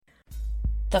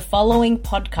The following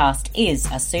podcast is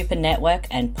a Super Network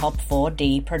and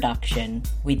Pop4D production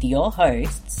with your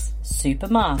hosts, Super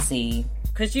Marcy.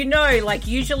 Because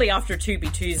usually after Tubi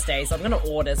Tuesdays, I'm going to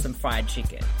order some fried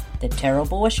chicken. The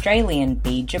terrible Australian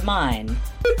B. Jamine.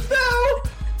 No!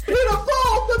 In a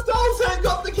ball, the doll's head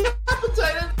got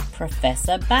decapitated!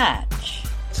 Professor Batch.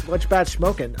 What's Batch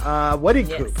smoking? Wedding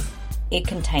coop. It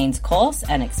contains coarse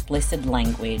and explicit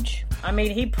language. I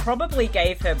mean, he probably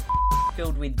gave her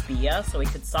filled with beer so he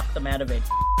could suck them out of it.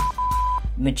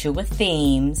 Mature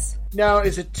themes. Now,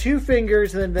 is it 2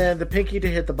 fingers and then the pinky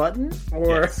to hit the button?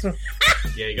 Or Yes.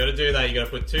 Yeah, you gotta do that. You gotta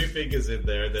put 2 fingers in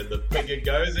there, and then the finger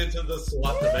goes into the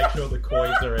slot to make sure the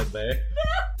coins are in there.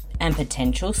 And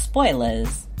potential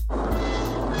spoilers.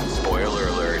 Spoiler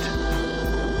alert.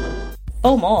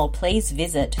 For more, please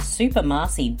visit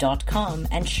supermarcy.com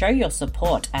and show your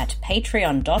support at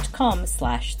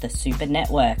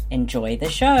patreon.com/thesupernetwork. Enjoy the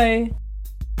show.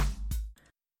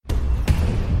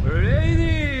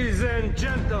 Ladies and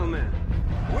gentlemen,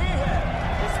 we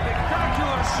have a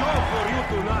spectacular show for you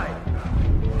tonight.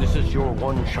 This is your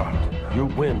one shot. You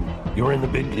win. You're in the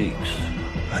big leagues.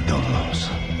 I don't lose.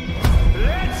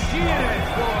 Let's hear it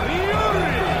for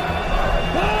Yuri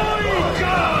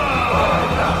Boyka!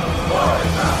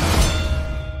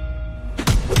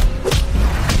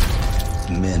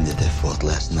 The man that I fought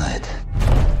last night,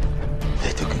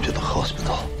 they took him to the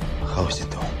hospital. How is he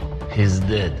doing? He's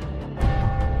dead.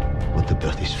 What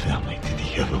about his family? Did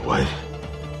he have a wife?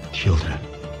 Children?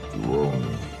 You owe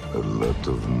me a lot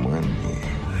of money.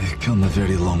 I've come a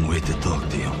very long way to talk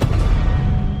to you.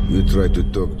 You try to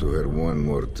talk to her one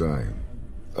more time,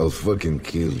 I'll fucking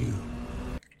kill you.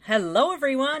 Hello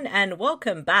everyone and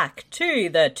welcome back to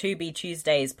the Tubi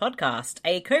Tuesdays podcast,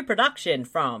 a co-production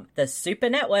from the Super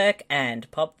Network and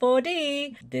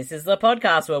Pop4D. This is the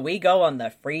podcast where we go on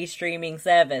the free streaming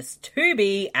service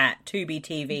Tubi at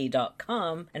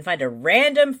tubitv.com and find a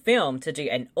random film to do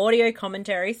an audio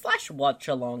commentary / watch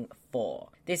along for.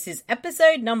 This is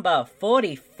episode number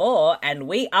 44 and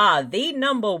we are the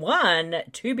number 1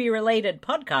 Tubi-related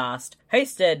podcast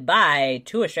hosted by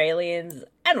 2 Australians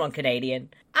and 1 Canadian.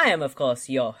 I am, of course,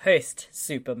 your host,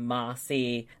 Super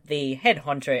Marcy, the head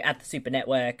honcho at the Super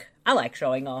Network. I like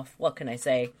showing off, what can I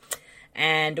say?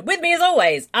 And with me, as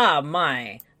always, are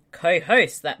my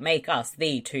co-hosts that make us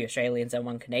the 2 Australians and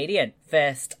 1 Canadian.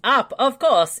 First up, of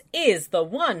course, is the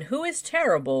one who is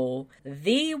terrible,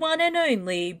 the one and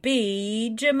only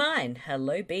Bede Jamine.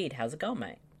 Hello, Bede. How's it going,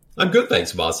 mate? I'm good,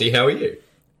 thanks, Marcy. How are you?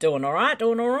 Doing all right,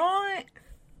 doing all right.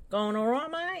 Going all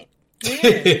right, mate?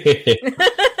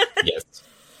 Yeah.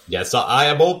 Yes, I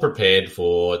am all prepared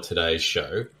for today's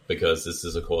show because this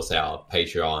is, of course, our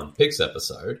Patreon Picks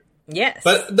episode. Yes.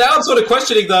 But now I'm sort of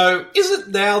questioning, though, is it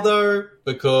now, though?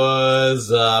 Because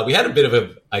we had a bit of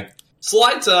a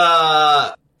slight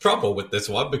trouble with this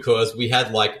one because we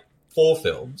had, 4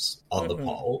 films on the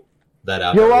poll.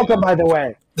 That You're welcome, by the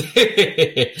way.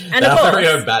 And of our very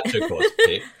course. own Batch, of course,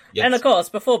 picked. Yes. And of course,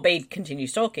 before Bede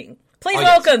continues talking, please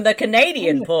welcome the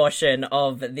Canadian portion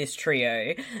of this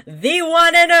trio, the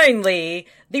one and only,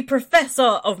 the Professor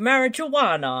of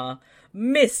Marijuana,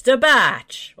 Mr.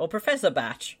 Batch, or Professor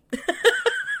Batch.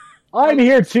 I'm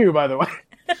here too, by the way.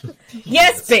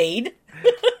 Yes, Bede.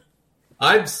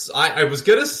 I was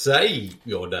going to say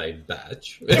your name,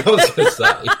 Batch. I was going to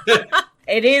say.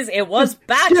 It was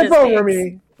Batch's Skip over picks.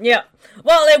 me. Yeah.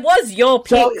 Well, it was your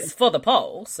picks for the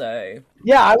poll, so...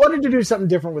 Yeah, I wanted to do something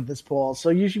different with this poll. So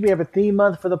usually we have a theme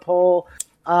month for the poll.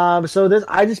 I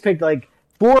just picked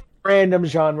 4 random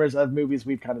genres of movies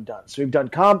we've kind of done. So we've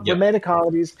done romantic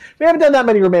comedies. We haven't done that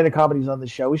many romantic comedies on the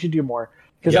show. We should do more.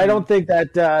 Because I don't think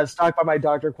that Stalked by My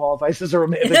Doctor qualifies as a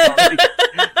romantic comedy.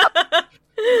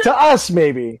 To us,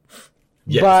 maybe.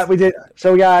 Yes. But we did.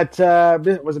 So we got,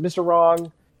 was it Mr.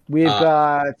 Wrong? We've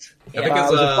got... I think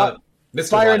it's Mr.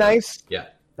 Fire White. and Ice? Yeah.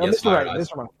 No, Yes, Mr. Fire Right, and Ice.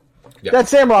 Mr. Wrong. Yeah.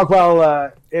 That's Sam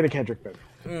Rockwell, Anna Kendrick movie.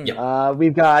 Yeah.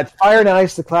 We've got Fire and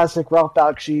Ice, the classic Ralph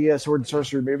Bakshi Sword and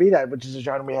Sorcery movie, which is a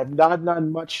genre we have not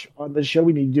done much on the show.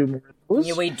 We need to do more of those.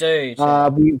 Yeah, we do.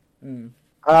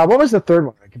 What was the third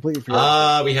one? I completely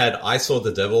forgot. We had I Saw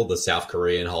the Devil, the South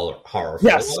Korean horror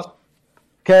Yes. thriller.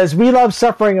 Because we love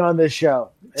suffering on this show.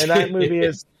 And that movie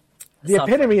is the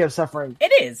Suffering. epitome of suffering.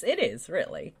 It is,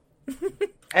 really.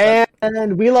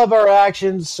 And we love our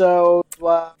actions, so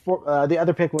the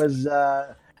other pick was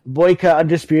Boyka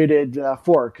Undisputed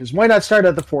 4, because why not start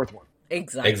at the 4th one?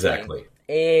 Exactly.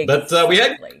 But we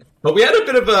had a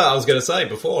bit of I was going to say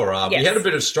before, we Yes. had a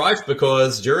bit of strife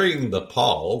because during the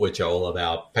poll, which all of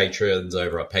our patrons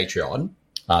over at Patreon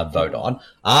vote on,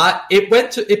 it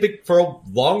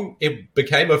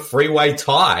became a freeway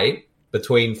tie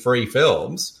between 3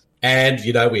 films. And,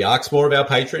 you know, we asked more of our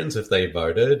patrons if they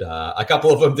voted. A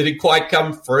couple of them didn't quite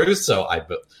come through, so I'm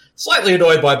slightly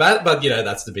annoyed by that, but, you know,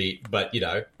 but, you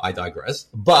know, I digress.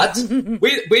 But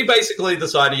we basically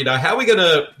decided, you know, how are we going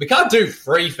to, we can't do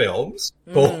 3 films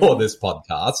for this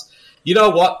podcast. You know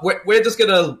what? We're just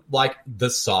going to, like,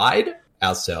 decide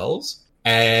ourselves,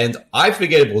 and I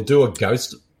figured we'll do a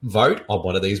ghost vote on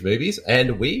one of these movies,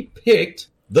 and we picked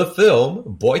the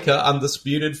film Boyka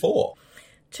Undisputed 4.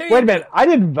 Wait a minute, I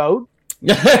didn't vote.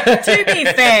 To be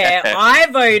fair, I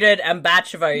voted and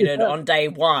Batch voted on day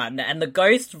 1, and the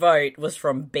ghost vote was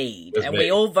from Bede, and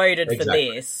we all voted for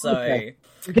this. So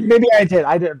Okay, maybe I did.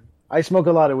 I did. I smoke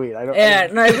a lot of weed. I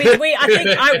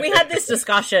think we had this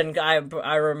discussion.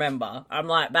 I remember. I'm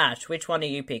like, Batch, which one are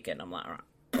you picking? I'm like, all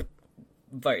right,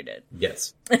 voted.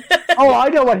 Yes. Oh, I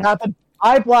know what happened.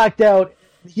 I blacked out.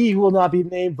 He will not be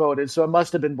name voted, so it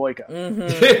must have been Boyka.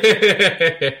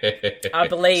 I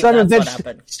believe Son of that's bitch, what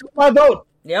happened. still my vote.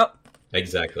 Yep.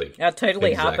 Exactly. That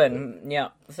totally happened. Yeah.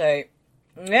 So,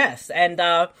 yes. And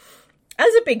as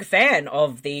a big fan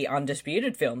of the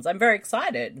Undisputed films, I'm very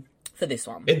excited for this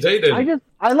one. Indeed.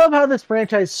 I love how this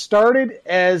franchise started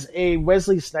as a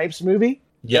Wesley Snipes movie,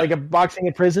 like a boxing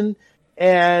in prison,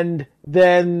 and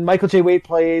then Michael J. Waite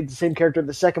played the same character in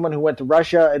the second one who went to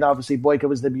Russia, and obviously Boyka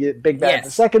was the big bad in the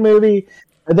second movie.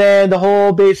 And then the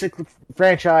whole basic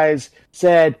franchise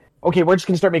said, okay, we're just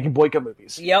going to start making Boyka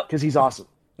movies. Yep. Because he's awesome.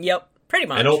 Yep, pretty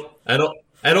much.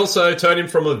 And also turn him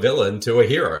from a villain to a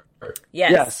hero.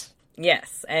 Yes.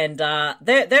 And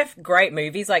they're great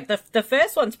movies. Like, the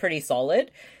first one's pretty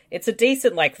solid. It's a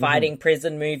decent, like, fighting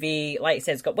prison movie. Like you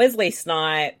said, it's got Wesley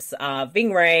Snipes,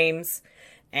 Ving Rhames,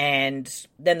 and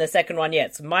then the second one,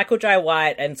 it's Michael J.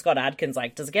 White and Scott Adkins.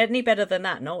 Like, does it get any better than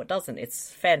that? No, it doesn't. It's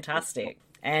fantastic.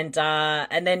 And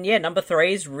then, number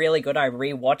 3 is really good. I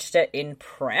rewatched it in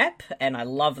prep, and I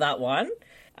love that one.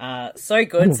 So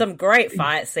good. Some great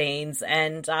fight scenes.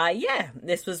 And,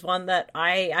 this was one that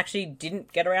I actually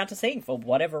didn't get around to seeing for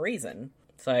whatever reason.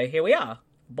 So here we are.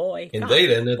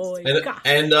 Indeed.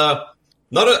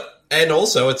 And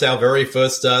also, it's our very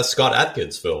first Scott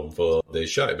Adkins film for this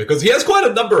show, because he has quite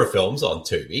a number of films on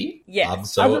Tubi. Yeah.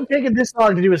 I've been taking this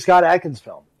long to do a Scott Adkins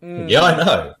film. Yeah, I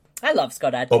know. I love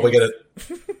Scott Adkins.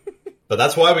 But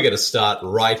that's why we're going to start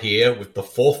right here with the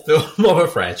 4th film of a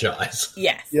franchise.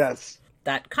 Yes.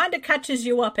 That kind of catches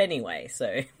you up anyway,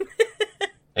 so.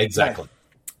 Exactly.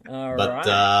 All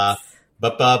right.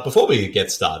 But before we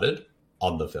get started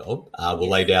on the film, we'll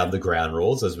lay down the ground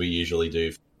rules as we usually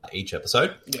do for each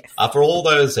episode. Yes. For all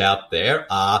those out there,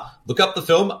 look up the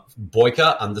film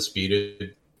Boyka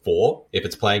Undisputed 4 if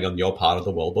it's playing on your part of the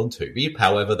world on Tubi.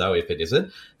 However, though, if it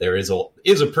isn't, there is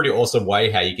a pretty awesome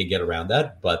way how you can get around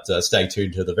that. But stay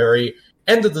tuned to the very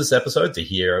end of this episode to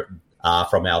hear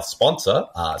from our sponsor,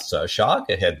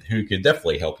 Surfshark, who can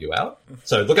definitely help you out.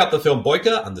 So look up the film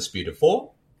Boyka Undisputed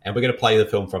 4, and we're going to play the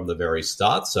film from the very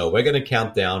start. So we're going to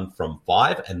count down from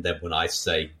 5, and then when I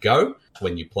say go,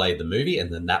 when you play the movie,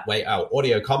 and then that way our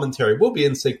audio commentary will be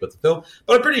in sync with the film.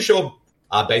 But I'm pretty sure,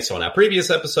 based on our previous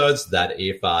episodes, that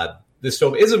if this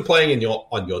film isn't playing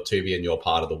on your Tubi in your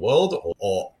part of the world,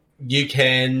 or you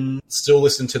can still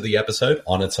listen to the episode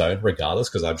on its own regardless,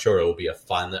 because I'm sure it will be a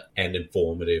fun and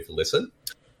informative listen.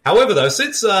 However, though,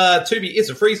 since Tubi is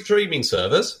a free streaming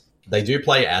service, they do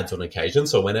play ads on occasion,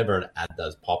 so whenever an ad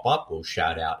does pop up, we'll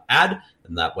shout out ad,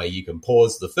 and that way you can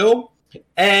pause the film.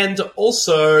 And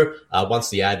also, once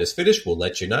the ad is finished, we'll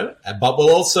let you know. But we'll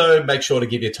also make sure to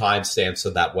give you timestamps, so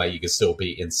that way you can still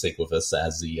be in sync with us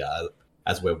as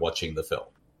we're watching the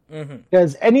film.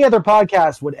 Because any other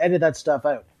podcast would edit that stuff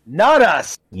out. Not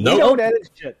us. Nope. We don't edit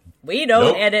shit. We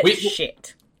don't edit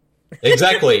shit.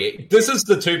 Exactly. This is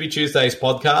the To Be Tuesdays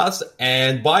podcast,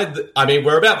 and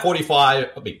we're about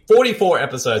 44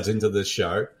 episodes into this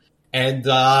show, and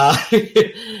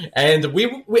and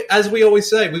we as we always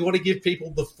say, we want to give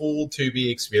people the full To Be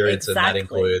experience, and that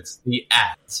includes the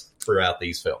ads throughout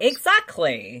these films.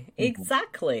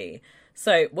 Exactly.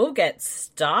 So we'll get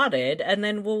started, and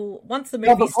then once the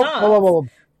movie starts. Whoa.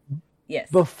 Yes.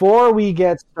 Before we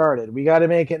get started, we got to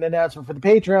make an announcement for the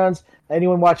Patrons.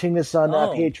 Anyone watching this on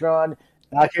Patreon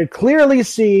can clearly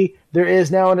see there is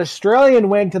now an Australian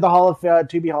wing to the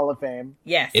Tubi Hall of Fame.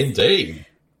 Yes. Indeed.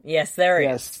 Yes, there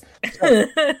is.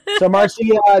 So Marcy,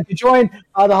 to join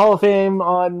the Hall of Fame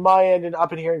on my end and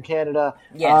up in here in Canada.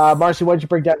 Yes. Marcy, why don't you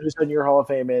break down who's on your Hall of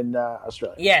Fame in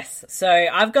Australia? Yes. So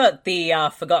I've got the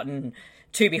forgotten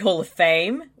Tubi Hall of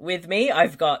Fame with me.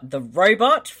 I've got the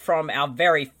robot from our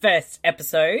very first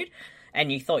episode,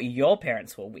 and you thought your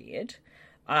parents were weird.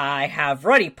 I have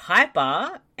Roddy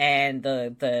Piper and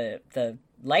the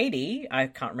lady, I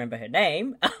can't remember her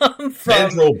name,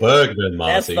 Central Bergman,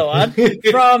 Marcy. That's the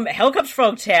one. From Helicopter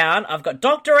Frog Town, I've got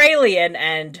Dr. Alien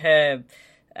and her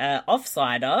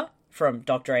offsider from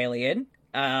Dr. Alien.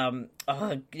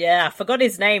 I forgot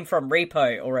his name from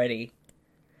Repo already.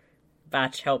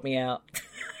 Batch, help me out.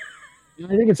 I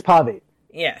think it's Pavi.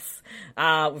 Yes.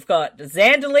 We've got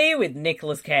Xanderly with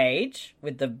Nicolas Cage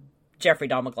with the Jeffrey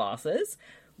Dahmer glasses.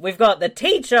 We've got the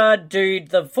teacher dude,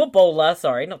 the footballer,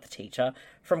 sorry, not the teacher,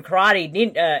 from Kindergarten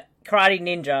Ninja. Karate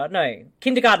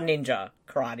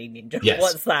Ninja. Yes.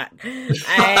 What's that?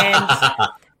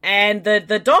 And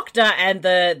the doctor and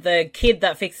the kid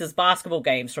that fixes basketball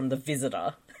games from The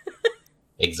Visitor.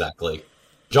 Exactly.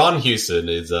 John Huston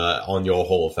is on your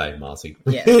Hall of Fame, Marcy.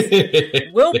 Yes.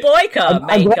 Will Boyka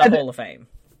make a Hall of Fame?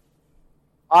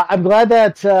 I'm glad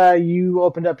that you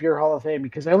opened up your Hall of Fame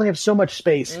because I only have so much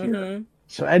space here.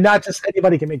 So, and not just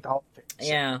anybody can make the Hall of Fame. So,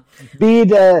 yeah.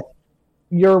 Bede,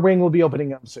 your wing will be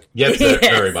opening up soon. Yes,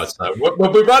 very much so.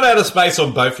 When we run out of space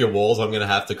on both your walls, I'm going to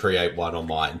have to create one on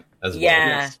mine as well. Yeah,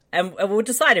 Yes. and we'll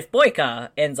decide if Boyka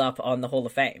ends up on the Hall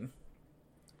of Fame.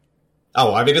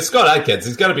 Oh, I mean, it's Scott Adkins.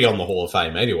 He's going to be on the Hall of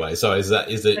Fame anyway. So is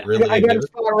it really? I got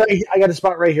a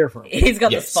spot right here for him. He's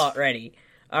got the spot ready.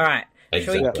 All right.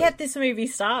 Exactly. Shall we get this movie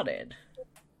started?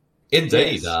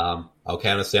 Indeed. Yes. I'll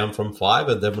count us down from 5,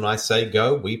 and then when I say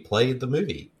go, we play the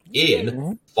movie.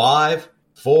 In 5,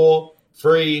 4,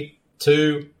 3,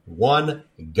 2, 1,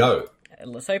 go.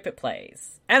 Let's hope it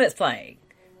plays. And it's playing.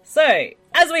 So,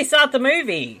 as we start the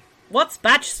movie, what's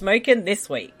Batch smoking this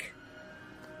week?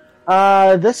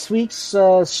 This week's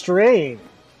strain.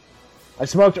 I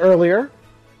smoked earlier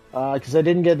because I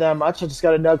didn't get that much. I just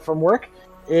got a nug from work.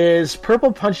 Is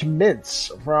Purple Punch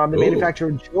Mints from the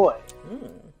manufacturer Joy.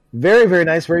 Very, very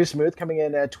nice, very smooth, coming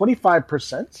in at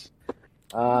 25%.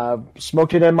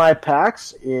 Smoked it in my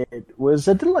packs. It was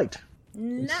a delight.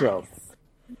 Nice. So,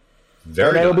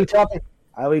 Very I'll nice.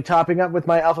 be topping up with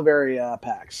my Alphaberry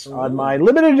packs on my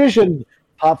limited edition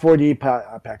Pop 4D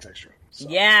packs extra. So.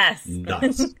 Yes!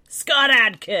 Nice. Scott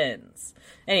Adkins!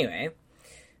 Anyway,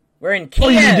 we're in Oh,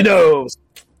 you need to Kiev. know.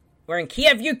 We're in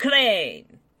Kiev, Ukraine.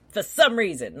 For some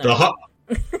reason. No. The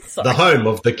home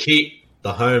of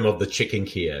the home of the chicken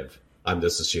Kiev. I'm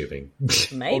just assuming.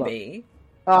 Maybe.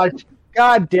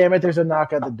 God damn it, there's a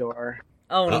knock at the door.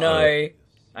 Oh no.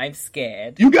 I'm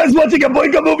scared. You guys watching a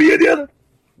Boyka movie in here?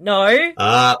 No.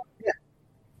 Yes,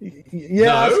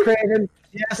 No? Craven.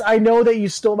 Yes, I know that you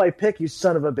stole my pick, you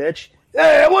son of a bitch.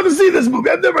 Hey, I want to see this movie.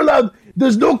 I've never allowed.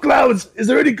 There's no clowns. Is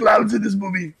there any clowns in this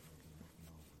movie?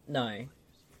 No.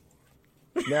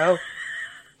 No?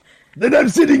 Then I'm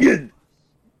sitting in.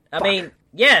 I mean,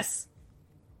 yes.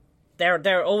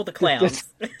 They're all the clowns.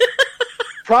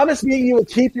 Promise me you will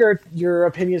keep your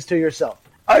opinions to yourself.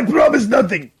 I promise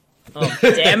nothing. Oh,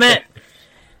 damn it.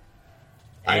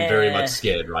 I'm very much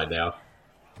scared right now.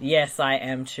 Yes, I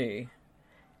am too.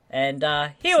 And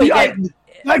here we go.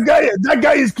 That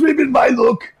guy is creeping my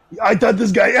look. I thought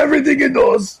this guy everything he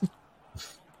knows.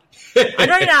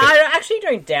 I actually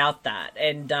don't doubt that.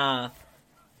 And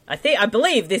I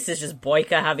believe this is just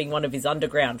Boyka having one of his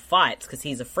underground fights because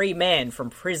he's a free man from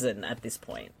prison at this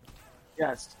point.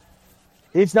 Yes.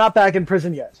 He's not back in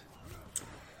prison yet.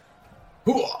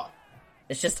 Hooah.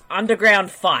 It's just underground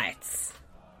fights.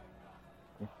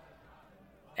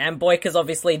 And Boyka's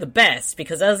obviously the best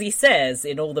because, as he says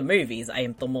in all the movies, I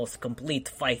am the most complete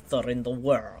fighter in the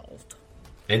world.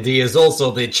 And he is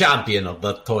also the champion of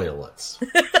the toilets.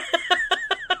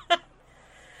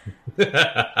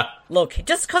 Look,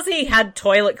 just because he had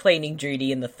toilet cleaning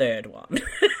duty in the third one.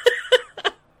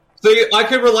 See, I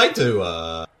can relate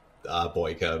to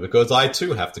Boyka because I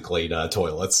too have to clean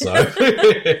toilets. So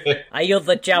Are you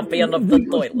the champion of the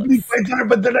toilets?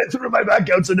 But then I threw my back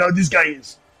out, so now this guy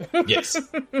is. yes,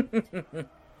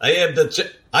 I am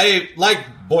like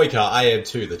Boyka. I am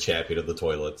too the champion of the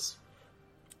toilets.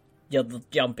 You're the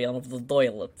champion of the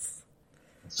toilets.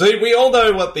 So we all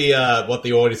know what the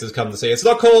audience has come to see. It's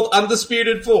not called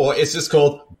Undisputed 4. It's just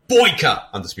called Boyka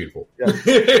Undisputed 4.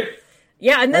 Yeah.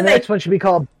 Yeah, and then And the next one should be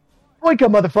called Boyka,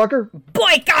 motherfucker.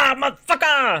 Boyka,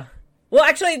 motherfucker! Well,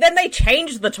 actually, then they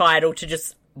changed the title to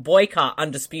just Boyka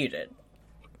Undisputed.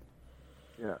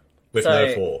 Yeah. With So,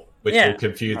 no 4, which yeah. will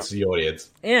confuse the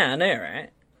audience. Yeah, I know, right?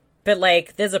 But,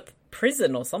 like, there's a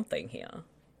prison or something here.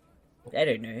 I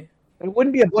don't know. It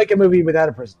wouldn't be a Boyka movie without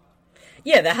a prison.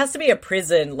 Yeah, there has to be a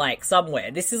prison, like,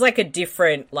 somewhere. This is, like, a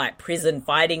different, like, prison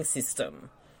fighting system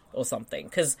or something.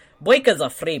 Because Boyka's a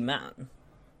free man.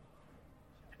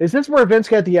 Is this where Vince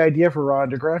got the idea for Raw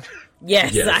Underground?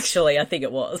 Yes, Yes. actually, I think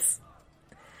it was.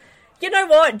 You know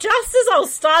what? Just as I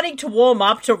was starting to warm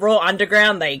up to Raw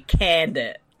Underground, they canned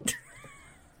it.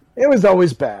 It was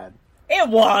always bad. It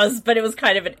was, but it was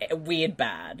kind of a weird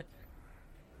bad.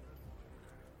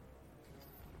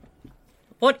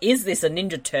 What is this, a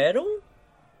Ninja Turtle?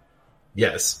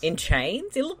 Yes. In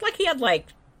chains? It looked like he had, like,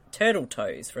 turtle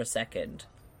toes for a second.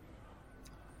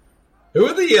 Who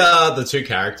are the two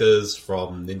characters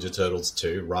from Ninja Turtles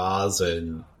 2? Raz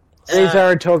and... Razor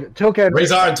and Toka.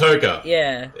 Razor and Toka.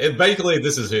 Yeah. Basically,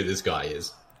 this is who this guy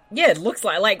is. Yeah, it looks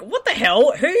like, what the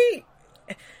hell? Who...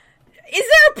 Is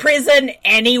there a prison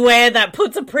anywhere that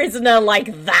puts a prisoner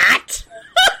like that?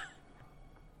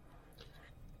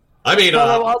 I mean,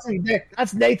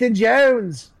 that's Nathan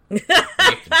Jones. Nathan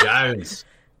Jones.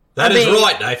 That is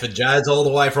right, Nathan Jones, all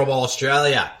the way from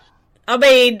Australia. I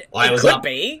mean, it could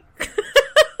be.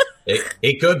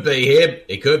 It could be him.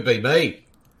 It could be me.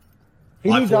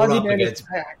 I fought up against...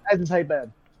 as his hype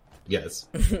man. Yes.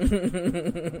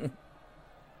 Wasn't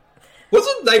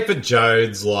Nathan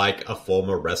Jones like a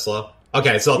former wrestler?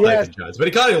 Okay, it's not Nathan Jones, but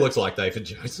he kind of looks like Nathan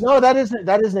Jones. No, that is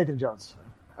Nathan Jones.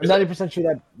 I'm 90%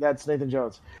 sure that's Nathan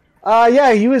Jones.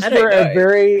 Yeah, he was for a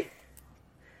very...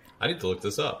 I need to look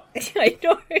this up. I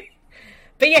know.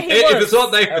 But yeah, he was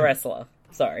a wrestler.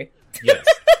 Sorry. Yes.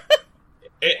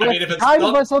 I mean, if it's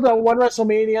not... wrestled at one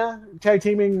WrestleMania, tag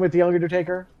teaming with The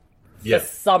Undertaker. Yes.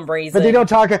 For some reason. But they don't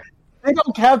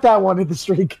count that one in the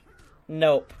streak.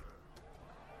 Nope.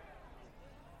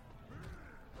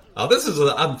 Oh, this is an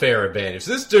unfair advantage.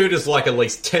 This dude is like at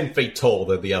least 10 feet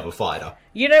taller than the other fighter.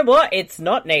 You know what? It's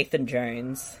not Nathan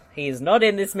Jones. He is not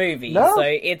in this movie. No. So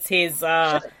it's his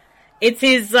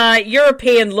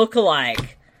European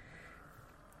lookalike.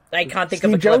 I can't think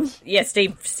of a Jones? Yeah,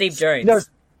 Steve Jones. No.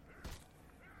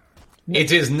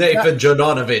 It is Nathan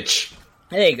Jononovich.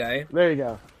 There you go. There you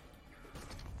go.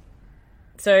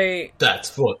 So that's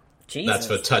for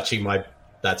touching my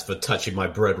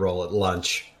bread roll at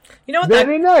lunch. You know what?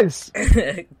 Very nice.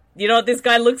 You know what this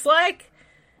guy looks like?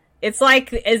 It's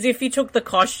like as if he took the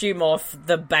costume off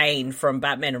the Bane from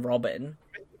Batman and Robin.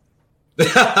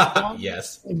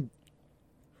 Yes.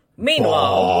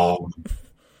 Meanwhile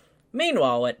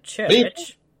at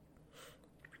church.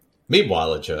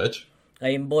 Meanwhile at church. I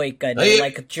am Boyka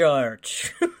like a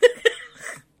church.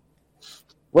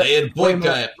 Hey,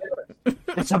 Boyka.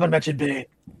 Did someone mention Bane?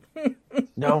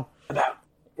 No? About.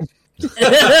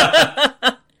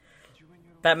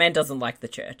 Batman doesn't like the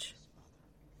church.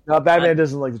 No, Batman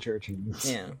doesn't like the church.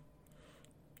 Yeah.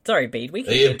 Sorry, Bede, we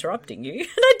keep interrupting you. And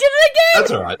I did it again!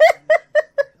 That's alright.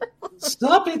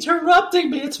 Stop interrupting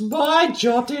me. It's my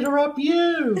job to interrupt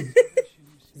you.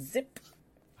 Zip.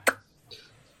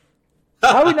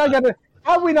 How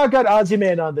have we not got Aussie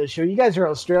Man on this show? You guys are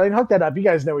Australian. Hook that up. You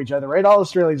guys know each other, right? All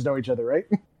Australians know each other, right?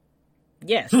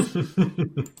 Yes.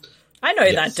 I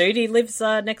know that dude. He lives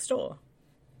next door.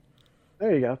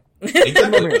 There you go.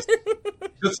 Exactly.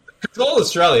 Because all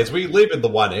Australians, we live in the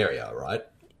one area, right?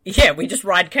 Yeah, we just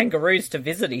ride kangaroos to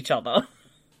visit each other.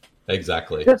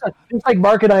 Exactly. It's like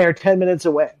Mark and I are 10 minutes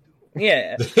away.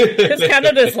 Yeah. Because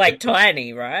Canada's like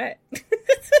tiny, right?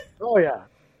 Oh, yeah.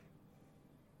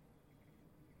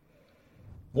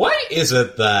 Why is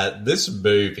it that this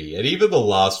movie, and even the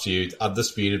last few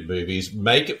Undisputed movies,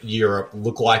 make Europe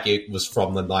look like it was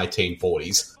from the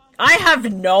 1940s? I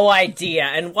have no idea.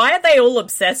 And why are they all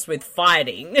obsessed with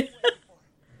fighting?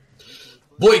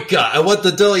 Boyka, I want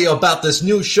to tell you about this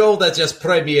new show that just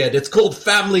premiered. It's called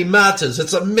Family Matters.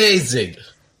 It's amazing.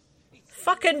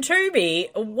 Fucking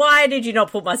Tubi, why did you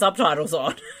not put my subtitles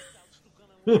on?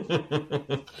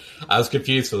 I was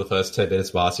confused for the first 10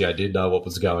 minutes, Marcy. I didn't know what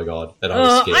was going on, and I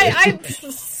was scared. I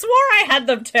swore I had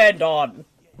them turned on.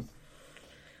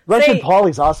 Russian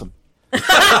Paulie's awesome.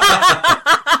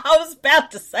 I was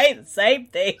about to say the same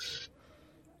thing.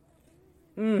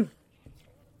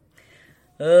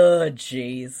 Oh,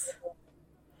 jeez.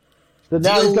 So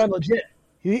now he's done legit.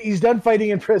 He's done fighting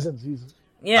in prisons.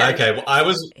 Yeah. Okay, well, I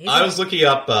was looking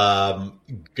up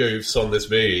goofs on this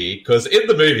movie, because in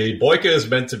the movie, Boyka is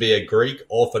meant to be a Greek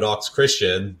Orthodox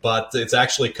Christian, but it's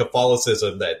actually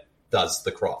Catholicism that does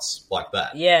the cross like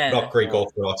that. Yeah. Not Greek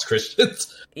Orthodox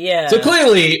Christians. Yeah. So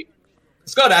clearly,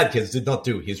 Scott Adkins did not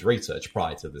do his research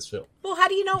prior to this film. Well, how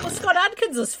do you know it was Scott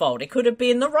Adkins' fault? It could have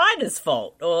been the writer's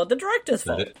fault or the director's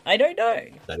fault. I don't know.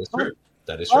 That is true.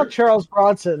 That is true. Fuck Charles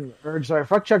Bronson,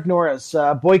 fuck Chuck Norris.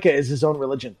 Boyka is his own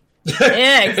religion.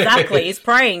 Yeah, exactly. He's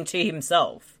praying to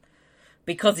himself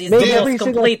because he's the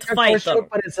complete fighter.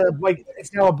 But it's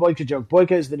now a Boyka joke.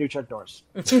 Boyka is the new Chuck Norris.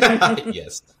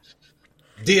 Yes.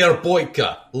 Dear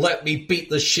Boyka, let me beat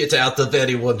the shit out of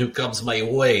anyone who comes my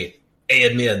way.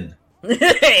 Amen.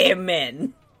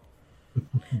 Amen.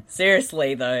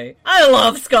 Seriously, though. I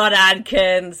love Scott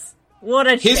Adkins. What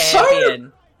a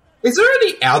champion. Is there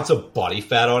any ounce of body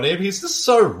fat on him? He's just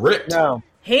so ripped. No.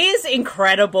 He's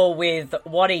incredible with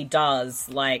what he does,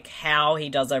 like how he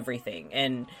does everything.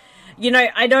 And, you know,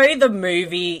 I know the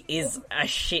movie is a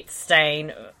shit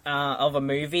stain of a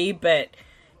movie, but,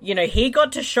 you know, he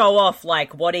got to show off,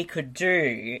 like, what he could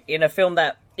do in a film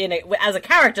that, as a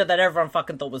character that everyone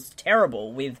fucking thought was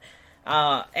terrible, with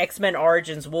X-Men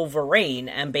Origins Wolverine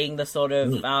and being the sort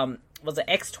of, was it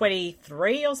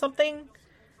X-23 or something?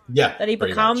 Yeah. That he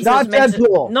becomes. Not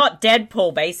Deadpool. Not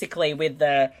Deadpool, basically, with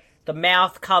the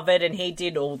mouth covered, and he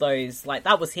did all those, like,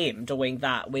 that was him doing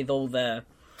that with all the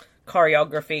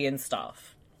choreography and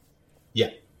stuff.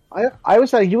 Yeah. I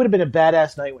always thought he would have been a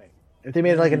badass Nightwing if they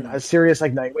made like a serious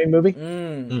like Nightwing movie.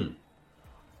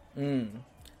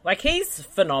 Like, he's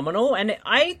phenomenal, and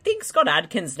I think Scott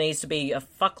Adkins needs to be a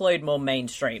fuckload more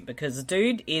mainstream, because the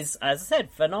dude is, as I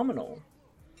said, phenomenal.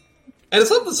 And it's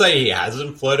not to say he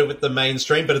hasn't flirted with the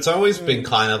mainstream, but it's always been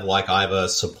kind of like either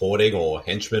supporting or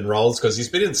henchman roles, because he's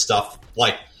been in stuff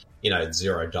like, you know,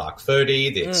 Zero Dark 30,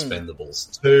 The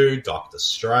Expendables 2, Doctor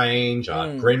Strange,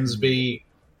 Grimsby,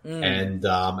 and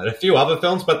a few other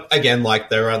films, but again, like,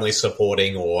 they're only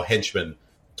supporting or henchman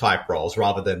type roles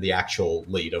rather than the actual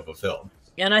lead of a film.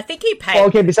 And I think he paid... Oh,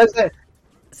 okay, besides that,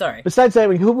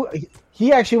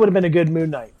 he actually would have been a good Moon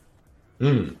Knight.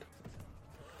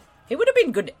 He would have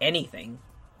been good at anything.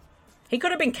 He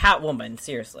could have been Catwoman,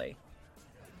 seriously.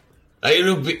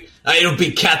 I'll be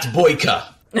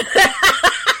Catboyka.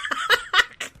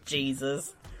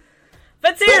 Jesus.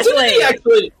 But seriously,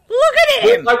 look at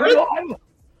him!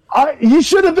 He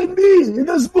should have been me in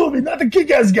this movie, not the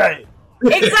kick-ass guy.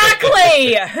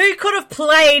 Exactly! Who could have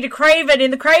played Kraven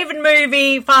in the Kraven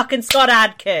movie? Fucking Scott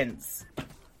Adkins.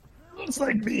 Looks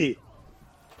like me.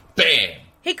 Bam!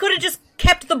 He could have just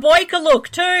kept the Boyka look,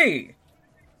 too.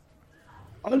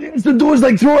 All he has to do is,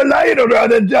 like, throw a lion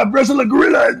around and wrestle a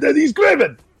gorilla, and then he's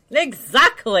Kraven.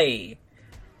 Exactly.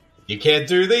 You can't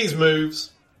do these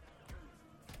moves.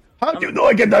 How do you know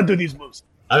I cannot do these moves?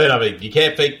 I mean, you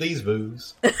can't fake these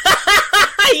moves.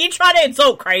 You trying to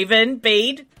insult Kraven,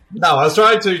 Bede? No, I was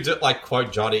trying to, like,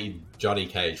 quote Johnny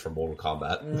Cage from Mortal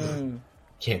Kombat.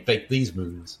 Can't fake these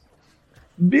moves.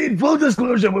 Being full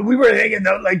disclosure, when we were hanging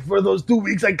out, like, for those 2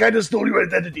 weeks, I kind of stole your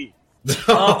identity.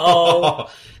 Uh-oh.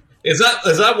 Is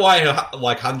that why,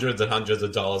 like, hundreds and hundreds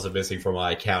of dollars are missing from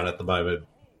my account at the moment,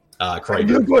 Craig?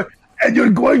 And you're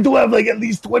going to have, like, at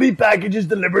least 20 packages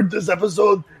delivered this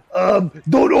episode.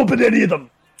 Don't open any of them.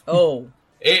 Oh.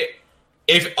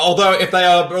 If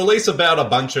they release about a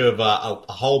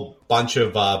whole bunch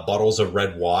of bottles of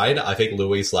red wine, I think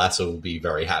Luis Lasser will be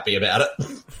very happy about it.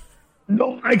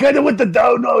 No, I kind of went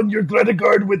down on your credit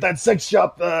card with that sex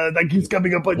shop that keeps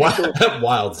coming up on your show.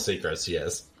 Wild secrets,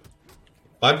 yes.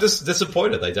 I'm just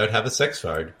disappointed they don't have a sex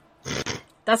phone.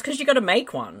 That's because you got to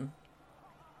make one.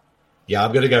 Yeah,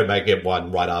 I'm going to go make it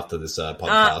one right after this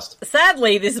podcast.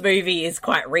 Sadly, this movie is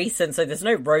quite recent, so there's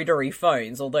no rotary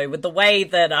phones, although with the way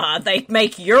that they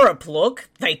make Europe look,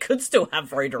 they could still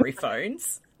have rotary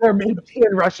phones. They're made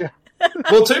in Russia.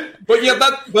 That's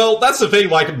the thing,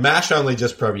 like, MASH only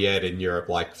just premiered in Europe,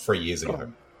 like, 3 years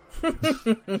ago.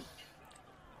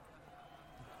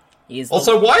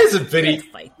 Also, why isn't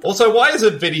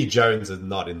Vinnie Jones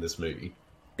not in this movie?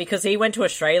 Because he went to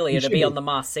Australia to be on The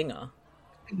Masked Singer.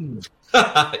 Yes.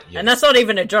 And that's not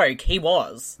even a joke. He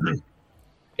was.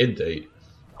 Indeed.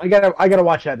 I gotta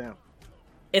watch that now.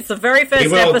 It's the very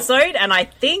first episode, and I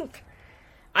think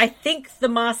The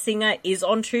Masked Singer is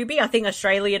on Tubi. I think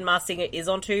Australian Masked Singer is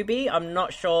on Tubi. I'm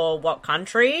not sure what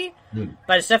country,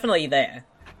 but it's definitely there.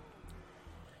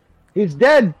 He's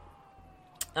dead.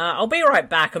 I'll be right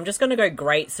back. I'm just going to go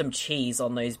grate some cheese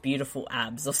on those beautiful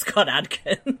abs of Scott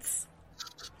Adkins.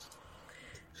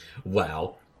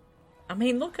 Wow. I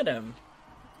mean, look at him.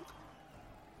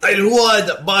 I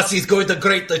want Marcy's going to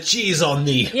grate the cheese on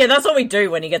me. Yeah, that's what we do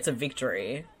when he gets a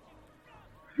victory.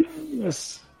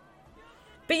 Yes.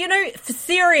 But you know, for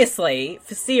serious,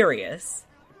 super serial.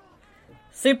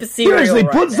 Seriously,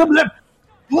 right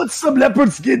put some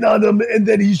leopard skin on him, and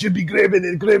then he should be Kraven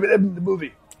in the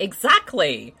movie.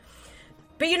 Exactly.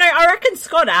 But you know, I reckon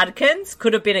Scott Adkins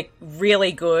could have been a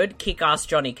really good kick-ass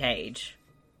Johnny Cage.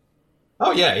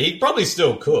 Oh yeah, he probably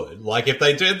still could. Like, if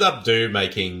they did end up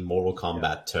making Mortal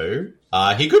Kombat 2,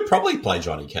 he could probably play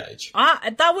Johnny Cage.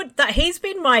 He's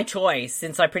been my choice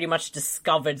since I pretty much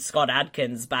discovered Scott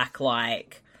Adkins back,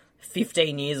 like,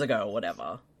 15 years ago or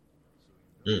whatever.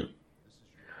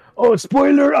 Oh,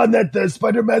 spoiler on that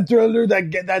Spider-Man trailer,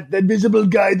 that invisible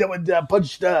guy that would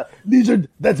punch the lizard,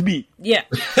 that's me. Yeah.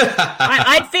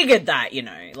 I figured that, you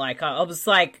know. Like, I was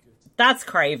like, that's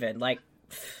Kraven. Like,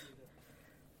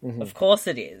 of course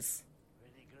it is.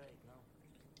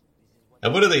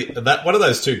 And one of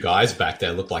those two guys back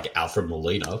there looked like Alfred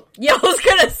Molina. Yeah, I was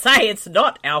gonna say it's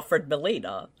not Alfred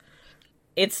Molina.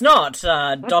 It's not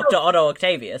Dr. Otto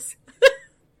Octavius.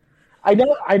 I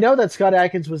know that Scott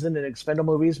Adkins was in an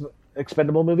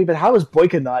Expendable movie, but how is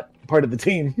Boyka not part of the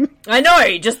team? I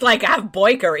know, just like have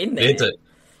Boyka in there.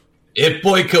 If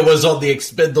Boyka was on the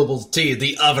Expendables team,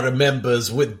 the other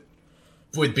members would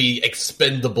be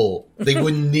expendable. They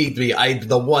wouldn't need me. I'm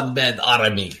the one-man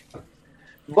army.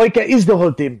 Boyka is the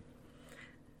whole team.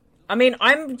 I mean,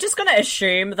 I'm just going to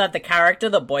assume that the character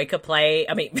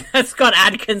that Scott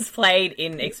Adkins played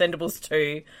in Expendables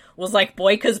 2 was like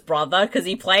Boyka's brother, because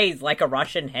he plays like a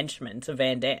Russian henchman to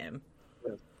Van Damme.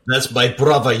 That's my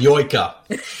brother, Yoika.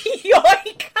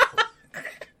 Yoika!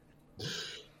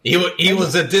 He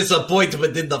was a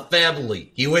disappointment in the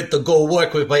family. He went to go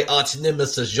work with my arch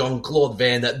nemesis, Jean-Claude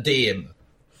Van Damme.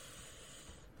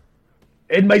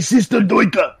 And my sister,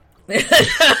 Doika.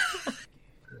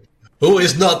 Who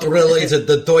is not related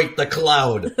to Doik the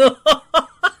Clown.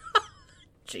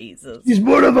 Jesus. He's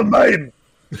more of a mime.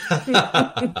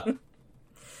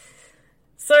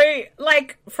 So,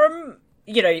 like, from,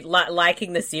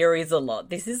 liking the series a lot,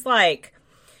 this is like,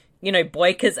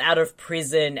 Boyka's out of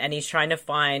prison and he's trying to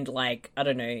find, like, I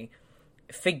don't know,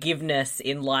 forgiveness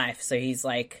in life. So he's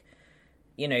like,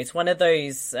 it's one of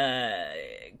those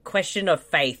question of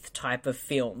faith type of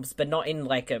films, but not in,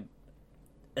 like, a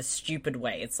stupid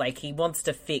way. It's like he wants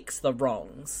to fix the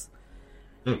wrongs.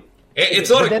 It's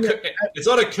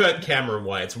not a Kurt Cameron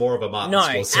way. It's more of a Martin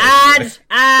Scorsese.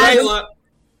 Ad.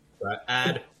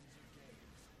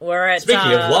 We're at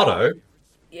Speaking of Lotto.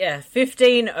 Yeah,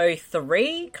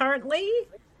 1503 currently.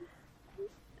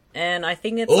 And I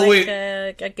think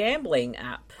it's a gambling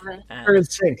app.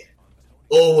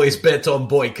 Always bet on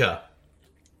Boyka.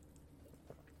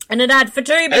 And an ad for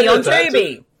Tubi on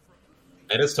Tubi.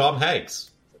 And it's Tom Hanks.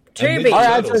 Tubi.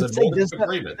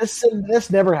 This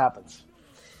never happens.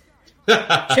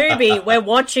 Tubi, we're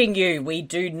watching you. We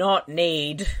do not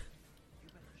need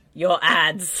your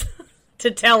ads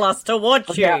to tell us to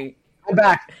watch you. I'm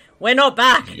back. We're not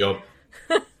back. Yup.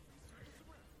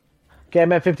 Okay,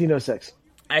 I'm at 1506.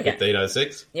 Okay.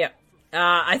 1506? Yep.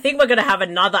 I think we're going to have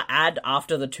another ad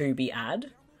after the Tubi ad.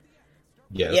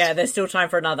 Yes. Yeah, there's still time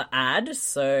for another ad,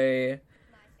 so...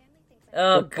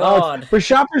 Oh, God. For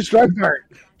Shoppers Drug Mart.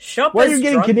 Why are you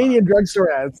getting Canadian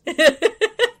drugstore ads?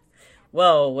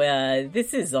 Well,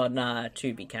 this is on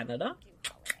Tubi Canada.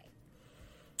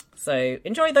 So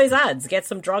enjoy those ads. Get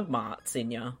some drug marts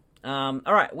in you.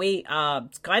 Alright, we are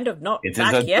kind of not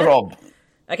back yet. Drug.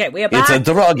 Okay, we are back. It's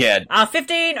a drug ad.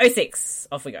 1506.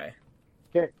 Off we go.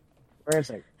 Okay, wait a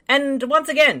second. And once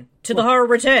again, To the Horror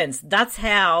Returns. That's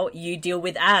how you deal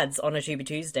with ads on a Tubi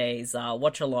Tuesdays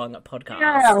watch-along podcast.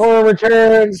 Yeah, Horror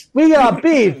Returns. We got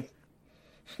beef.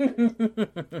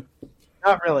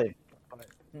 Not really.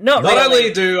 Not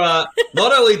really.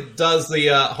 Not only does the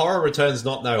Horror Returns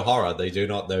not know horror, they do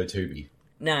not know Tubi.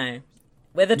 No.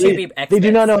 We're the Tubi experts. They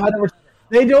do not know how to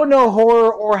they don't know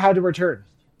horror or how to return.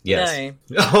 Yes.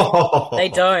 No. They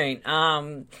don't.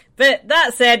 But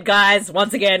that said, guys,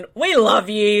 once again, we love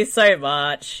you so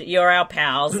much. You're our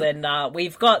pals, and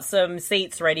we've got some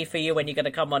seats ready for you when you're going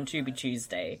to come on Tubi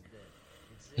Tuesday.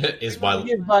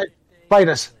 Bite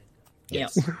us.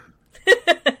 Yes.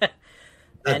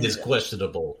 That is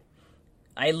questionable.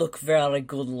 I look very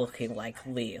good looking like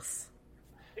this.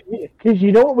 Because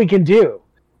you know what we can do?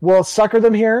 We'll sucker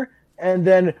them here, and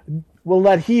then we'll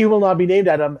let he who will not be named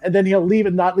at him, and then he'll leave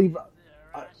and not leave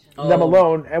them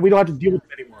alone, and we don't have to deal with them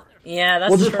anymore. Yeah,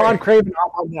 that's true. We'll just pawn Craven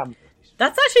off on them.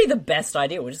 That's actually the best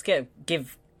idea. We'll just give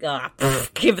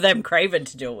them Craven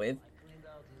to deal with.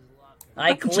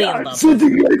 I cleaned them.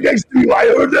 Sitting right next to you, I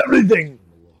heard everything.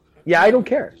 Yeah, I don't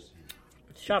care.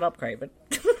 Shut up, Craven.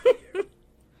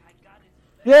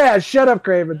 Yeah, shut up,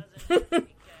 Craven.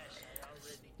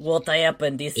 What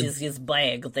happened? This is his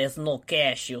bag. There's no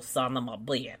cash, you son of a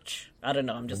bitch. I don't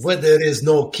know, I'm just... When there is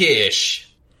no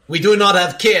cash. We do not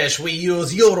have cash. We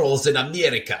use euros in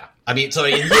America. I mean,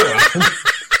 sorry, in Europe.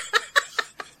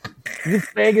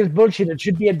 This bag is bullshit. It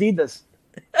should be Adidas.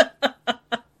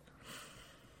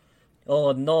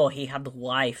 Oh, no, he had a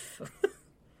wife.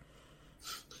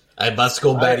 I must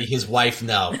go marry his wife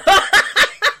now.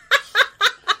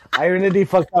 Irony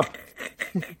fucked up.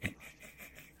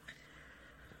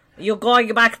 You're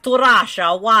going back to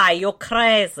Russia? Why? You're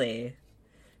crazy.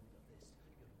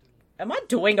 Am I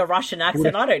doing a Russian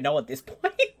accent? I don't know at this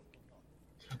point.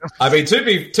 I mean, to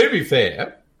be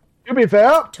fair... To be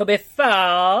fair...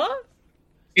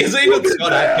 Is even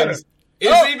Scott Adkins...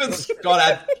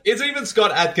 Is even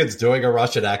Scott Adkins doing a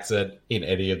Russian accent in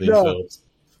any of these films?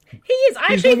 He is. I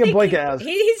He's actually doing a think Boyka as.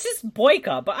 he's just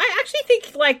Boyka, but I actually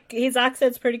think like his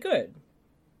accent's pretty good.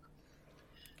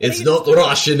 It's not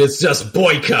Russian, it's just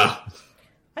Boyka.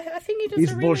 I think he does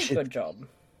He's a really bullshit. good job.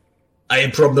 I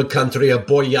am from the country of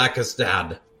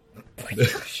Boyakistan.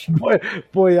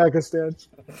 Boyakistan.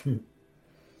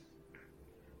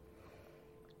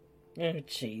 Oh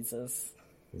Jesus!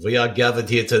 We are gathered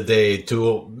here today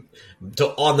to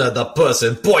honor the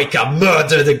person Boyka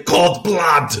murdered in cold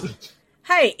blood.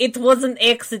 Hey, it was an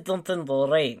accident in the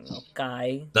rain,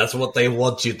 okay? That's what they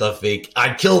want you to think.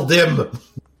 I killed him.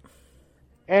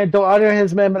 And to honor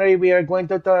his memory, we are going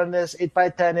to turn this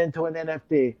 8x10 into an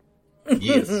NFT.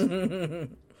 Yes.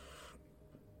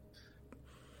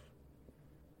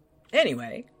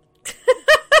 Anyway.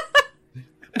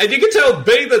 And you can tell,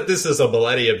 being that this is a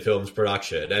Millennium Films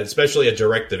production, and especially a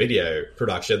direct-to-video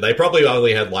production, they probably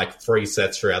only had like 3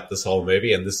 sets throughout this whole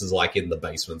movie, and this is like in the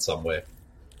basement somewhere.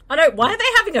 I know, why are they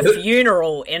having a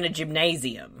funeral in a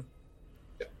gymnasium?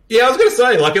 Yeah, I was going to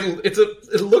say, like,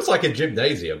 it looks like a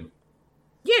gymnasium.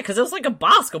 Yeah, because it was like a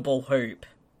basketball hoop.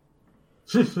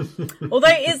 Although,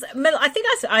 I think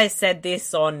I said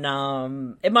this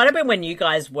on, it might have been when you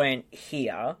guys weren't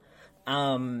here,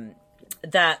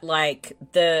 that, like,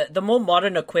 the more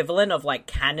modern equivalent of, like,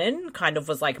 canon kind of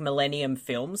was, like, Millennium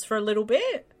Films for a little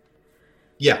bit.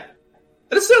 Yeah.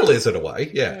 And it still is in a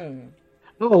way, yeah.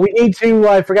 Oh, we need to,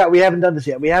 I forgot, we haven't done this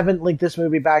yet. We haven't linked this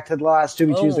movie back to the last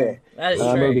Tuesday that is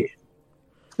true. movie.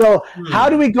 So, how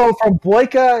do we go from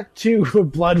Boyka to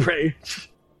Blood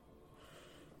Rage?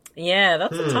 Yeah,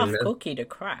 that's a tough cookie to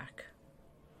crack.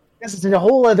 Yes, it's in a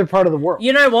whole other part of the world.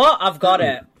 You know what? I've got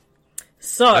it.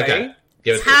 So, Okay.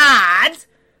 Give it to me. Todd,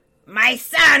 my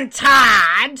son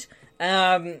Todd,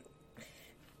 Todd.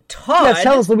 Yes,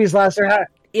 tell us, Louise Lasser, how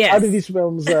Yes. do these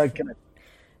films connect?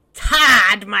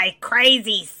 Todd, my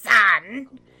crazy son,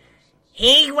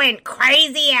 he went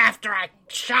crazy after I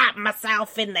shot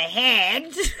myself in the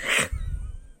head.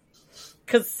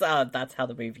 Because that's how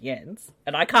the movie ends.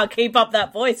 And I can't keep up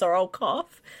that voice or I'll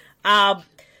cough.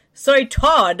 So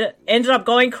Todd ended up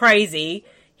going crazy.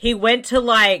 He went to,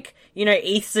 like, you know,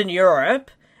 Eastern Europe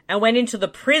and went into the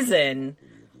prison.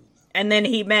 And then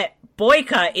he met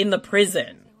Boyka in the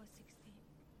prison.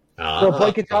 So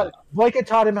Boyka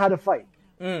taught him how to fight.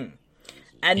 And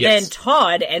Yes. then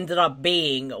Todd ended up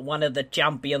being one of the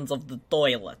champions of the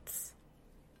toilets.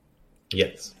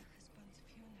 Yes.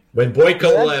 When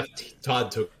Boyka left,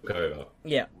 Todd took over.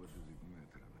 Yeah.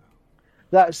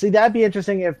 That'd be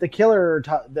interesting if the killer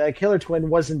twin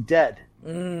wasn't dead.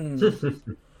 And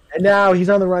now he's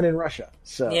on the run in Russia.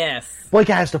 So Yes.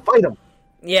 Boyka has to fight him.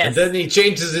 Yes. And then he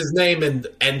changes his name and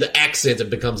the accent and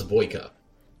becomes Boyka.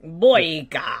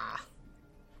 Boyka.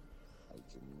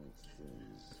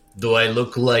 Do I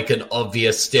look like an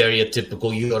obvious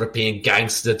stereotypical European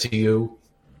gangster to you?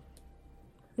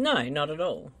 No, not at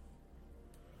all.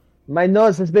 My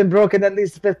nose has been broken at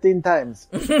least 15 times.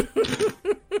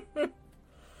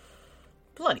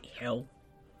 Bloody hell.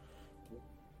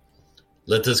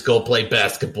 Let us go play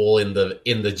basketball in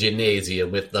the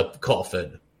gymnasium with the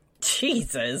coffin.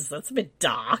 Jesus, that's a bit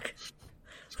dark.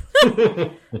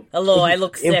 Hello, I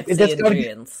look sexy that's in gotta-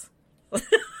 jeans.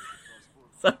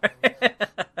 Sorry.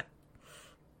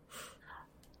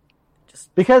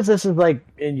 Because this is like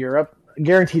in Europe,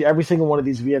 guaranteed every single one of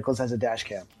these vehicles has a dash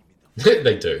cam.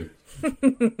 They do.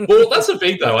 Well, that's the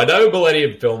thing, though. I know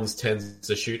Millennium Films tends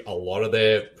to shoot a lot of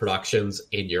their productions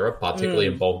in Europe, particularly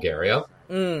in Bulgaria.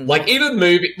 Like even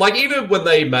when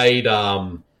they made,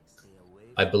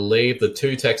 I believe the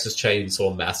 2 Texas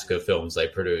Chainsaw Massacre films they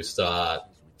produced,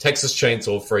 Texas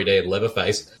Chainsaw 3D and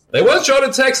Leatherface, they weren't shot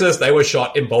in Texas. They were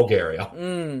shot in Bulgaria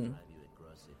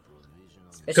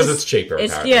because it's cheaper.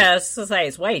 Apparently. Yeah, I was to say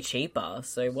it's way cheaper,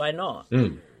 so why not?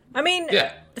 I mean,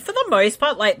 Yeah. for the most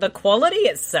part, like the quality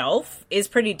itself is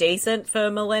pretty decent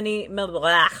for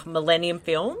Millennium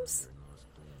Films.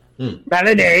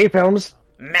 Melody films.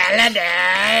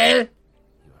 Melody.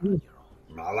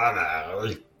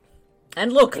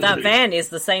 And look, that van is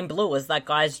the same blue as that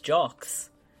guy's jocks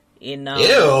in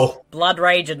Ew. Blood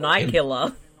Rage and Night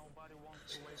Killer.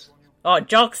 Oh,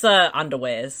 jocks are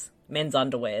underwears. Men's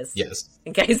underwears. Yes.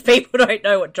 In case people don't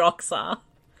know what jocks are.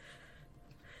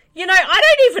 You know, I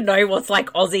don't even know what's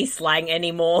like Aussie slang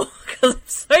anymore because I'm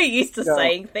so used to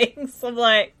saying things. I'm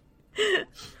like,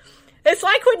 it's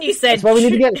like when you said. That's why we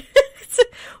need to get.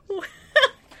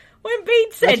 when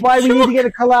Bean said. That's why we need to get a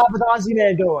collab with Aussie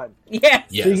Man going. Yes.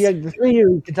 Yes. So the 3 of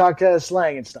you can talk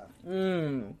slang and stuff.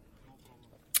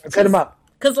 Let's hit him up.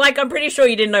 Because, like, I'm pretty sure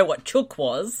you didn't know what chook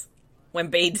was when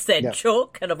Bean said Yeah.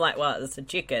 chook, and I'm like, well, it's a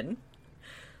chicken.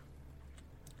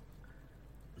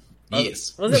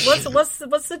 Yes. Was it what's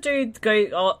the dude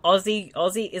go Aussie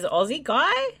is it Aussie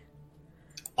guy?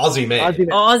 Aussie man.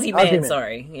 Aussie man,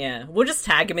 sorry. Yeah. We'll just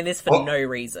tag him in this for no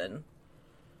reason.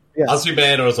 Yeah. Aussie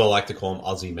man, or as I like to call him,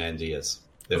 Aussie Man Diaz.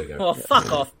 There we go. Well,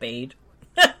 fuck off, Bede.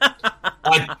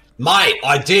 I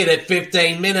did it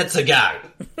 15 minutes ago.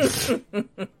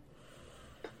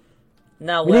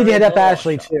 No, we need to hit up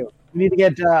Ashley too. We need to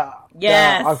get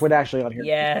Awkward Ashley on here.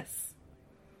 Yes.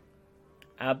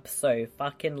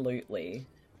 Abso-fucking-lutely.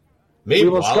 We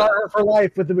will scar her for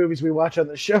life with the movies we watch on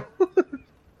the show.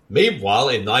 Meanwhile,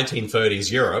 in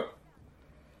 1930s Europe...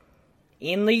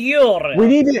 In the Europe...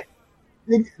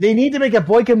 They need to make a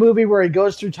Boyka movie where he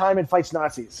goes through time and fights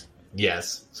Nazis.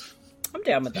 Yes. I'm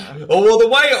down with that. Oh, well, the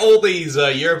way all these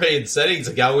European settings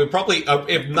are going, we probably...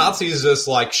 if Nazis just,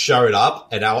 like, showed up,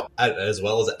 and as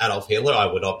well as Adolf Hitler, I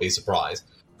would not be surprised.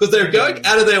 Because they're going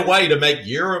out of their way to make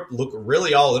Europe look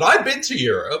really old. And I've been to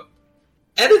Europe,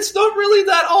 and it's not really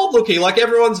that old looking. Like,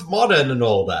 everyone's modern and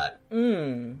all that.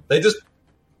 They just...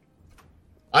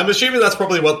 I'm assuming that's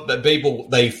probably what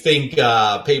they think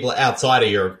people outside of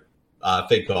Europe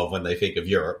think of when they think of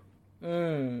Europe.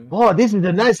 Oh, this is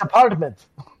a nice apartment.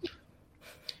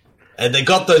 And they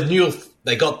got those new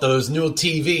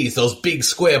TVs, those big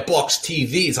square box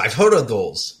TVs. I've heard of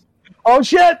those. Oh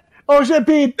shit,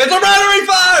 Pete! It's a rotary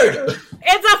phone!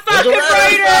 It's a fucking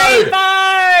rotary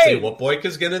phone! See, what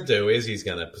Boyka's gonna do is he's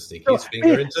gonna stick his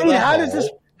finger into the hole.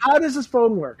 How does this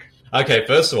phone work? Okay,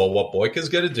 first of all, what Boyka's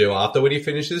gonna do after when he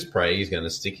finishes prey, he's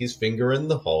gonna stick his finger in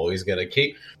the hole. He's gonna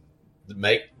keep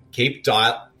turning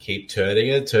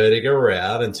it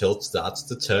around until it starts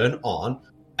to turn on,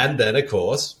 and then of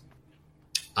course,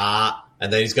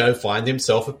 and then he's going to find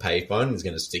himself a payphone. He's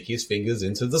going to stick his fingers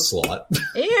into the slot.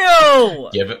 Ew!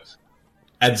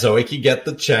 And so he can get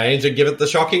the change and give it the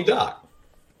shocking dark.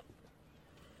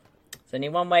 There's only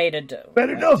one way to do it.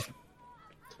 Fair enough.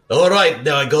 All right,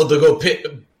 now I got to go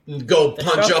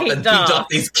punch up and beat up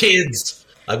these kids.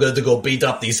 I'm going to go beat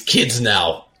up these kids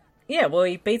now. Yeah, well,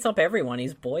 he beats up everyone.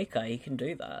 He's Boyka. He can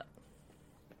do that.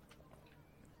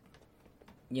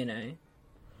 You know.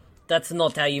 That's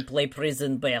not how you play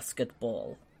prison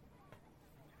basketball.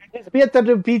 It's better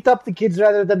to beat up the kids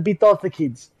rather than beat off the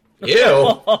kids.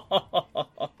 Ew.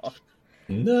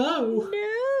 No.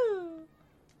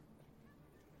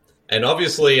 And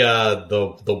obviously,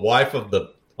 the wife of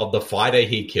the fighter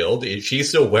he killed, she's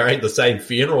still wearing the same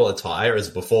funeral attire as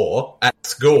before at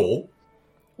school.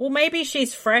 Well, maybe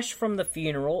she's fresh from the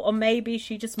funeral, or maybe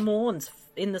she just mourns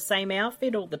in the same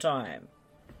outfit all the time.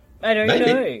 I don't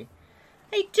know.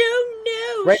 I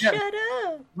don't know. Shut up.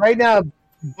 Right now,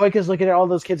 Boyka's looking at all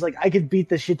those kids like, I could beat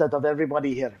the shit out of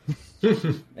everybody here.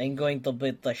 I'm going to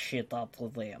beat the shit out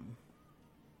of them.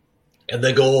 And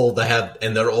they're all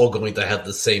going to have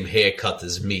the same haircut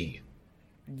as me.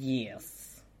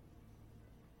 Yes.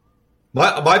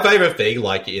 My favorite thing,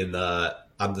 like in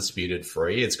Undisputed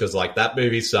 3, it's because like that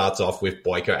movie starts off with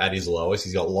Boyka at his lowest.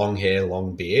 He's got long hair,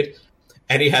 long beard,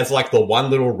 and he has like the one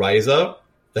little razor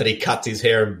that he cuts his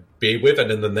hair and beard with, and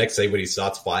then the next scene when he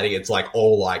starts fighting, it's like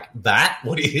all like that,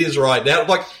 what he is right now. I'm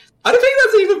like, I don't think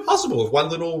that's even possible with one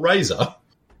little razor.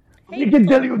 I can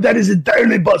tell you that is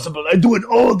entirely possible. I do it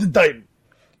all the time.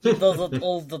 He does it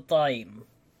all the time.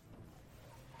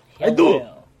 I do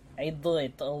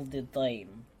it all the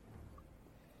time.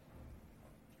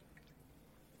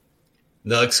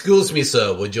 Now, excuse me,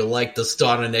 sir, would you like to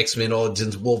start an X-Men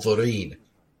Origins Wolverine?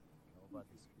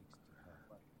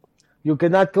 You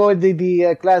cannot go into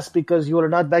the class because you are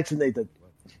not vaccinated.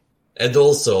 And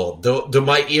also, do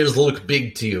my ears look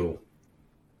big to you?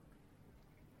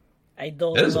 I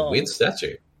don't know. That is a weird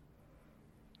statue.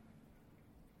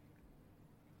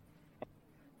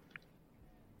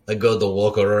 I got to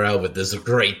walk around with this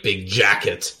great big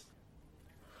jacket.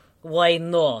 Why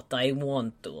not? I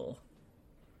want to.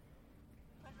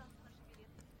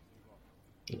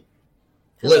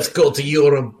 Let's go to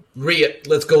Europe.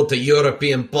 Let's go to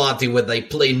European party where they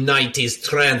play 90s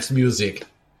trance music.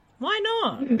 Why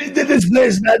not? This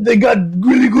place, man, they got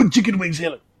really good chicken wings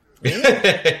here.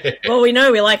 Well, we know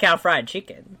we like our fried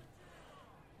chicken.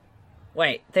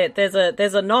 Wait, there's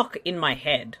a knock in my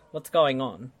head. What's going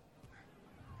on?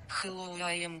 Hello,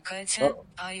 I am Katya.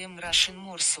 I am Russian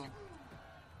Morsel.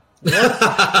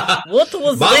 What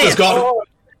was Martha's that? got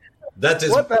that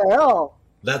is What the hell?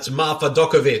 That's Marfa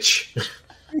Dokovic.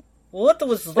 What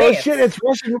was that? Oh shit! It's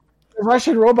Russian. The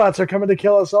Russian robots are coming to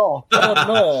kill us all. Oh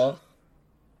no!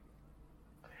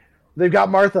 They've got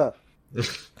Martha. I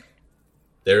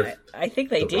think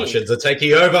they did. The Russians are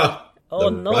taking over. Oh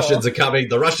no! The Russians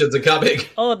are coming.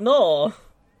 Oh no!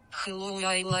 Hello,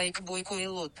 I like Boyko a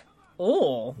lot.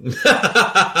 Oh.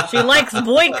 She likes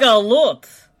Boyka a lot.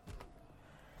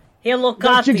 Hello,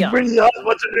 Katya. Bring the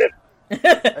what's her name?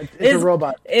 It's a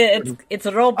robot. It's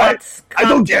a robot. I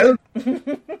don't care.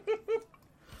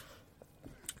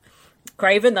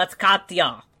 Craven, that's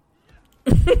Katya.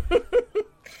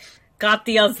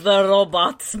 Katya's the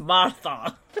robot's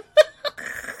Martha.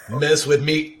 Mess with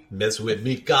me,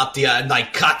 Katya, and I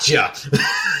cut ya.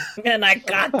 And I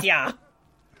got ya.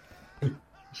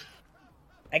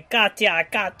 I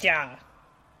got ya.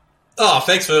 Oh,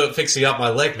 thanks for fixing up my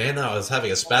leg, man. I was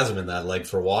having a spasm in that leg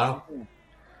for a while.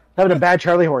 Having a bad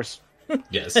Charlie horse.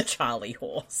 Yes. A Charlie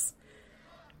horse.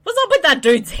 What's up with that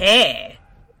dude's hair?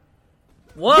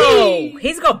 Whoa,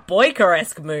 he's got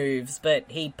Boyka-esque moves, but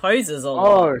he poses a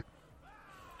lot. Oh.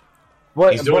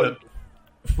 What, He's doing it.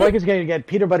 Boyka's going to get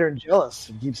peanut butter and jealous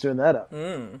if he keeps doing that up.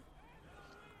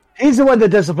 He's the one that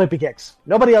does the flippy kicks.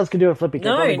 Nobody else can do a flippy kick.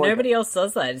 No, nobody else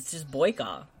does that. It's just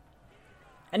Boyka.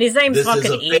 And his name's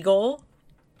fucking Igor.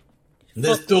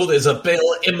 This dude is a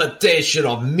pale imitation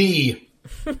of me.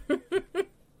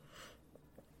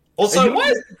 Also,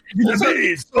 why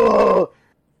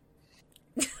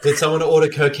did someone order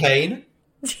cocaine?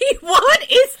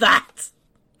 What is that?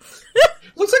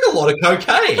 Looks like a lot of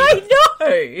cocaine. I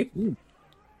know.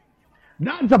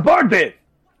 Now it's a party.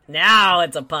 Now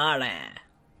it's a party.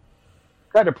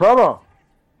 Cut a promo.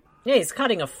 Yeah, he's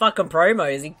cutting a fucking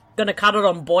promo. Is he gonna cut it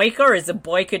on Boyka, or is it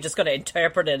Boyka just gonna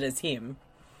interpret it as him?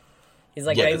 He's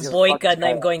like, I'm Boyka and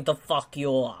I'm going to fuck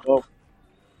you up. Oh.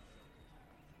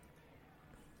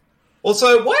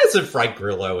 Also, why isn't Frank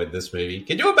Grillo in this movie?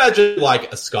 Can you imagine,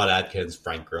 like, a Scott Adkins,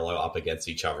 Frank Grillo up against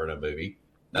each other in a movie?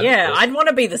 I'd want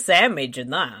to be the sandwich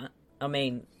in that. I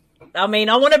mean, I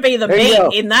want to be the meat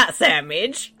in that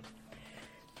sandwich.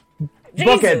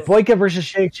 Bookend, Boyka versus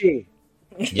Shang-Chi.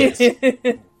 Yes.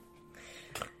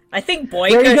 I think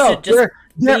Boyka should just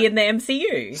be in the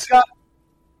MCU.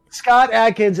 Scott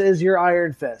Adkins is your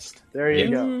Iron Fist. There you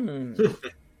go.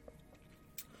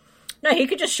 No, he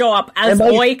could just show up as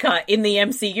Boyka in the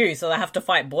MCU, so they have to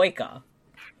fight Boyka.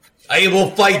 I will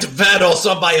fight Thanos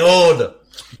on my own.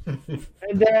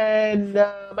 And then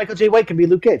Michael J. White can be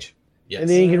Luke Cage. Yes. And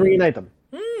then you can reunite them.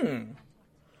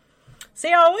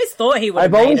 See, I always thought he would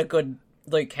have made a good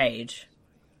Luke Cage.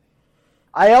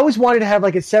 I always wanted to have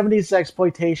like a 70s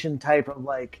exploitation type of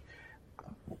like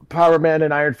Power Man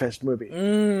and Iron Fist movie.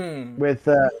 With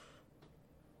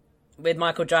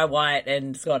Michael J. White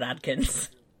and Scott Adkins.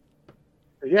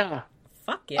 Yeah.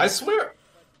 Fuck yeah. I swear,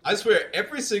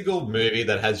 every single movie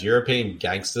that has European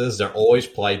gangsters, they're always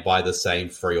played by the same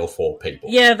 3 or 4 people.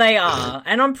 Yeah, they are.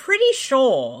 And I'm pretty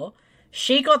sure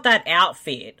she got that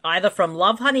outfit either from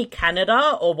Love Honey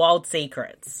Canada or Wild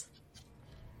Secrets.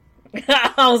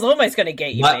 I was almost going to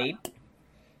get you, Pete.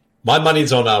 My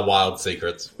money's on Wild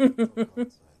Secrets. We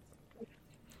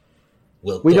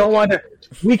don't want to...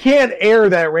 We can't air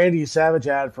that Randy Savage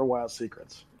ad for Wild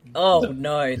Secrets. Oh,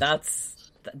 no, that's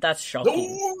shocking.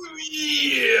 Oh,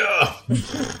 yeah!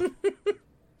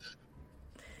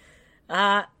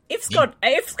 If Scott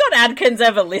Adkins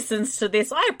ever listens to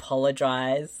this, I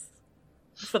apologize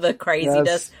for the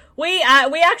craziness. Yes. We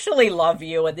actually love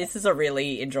you, and this is a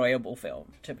really enjoyable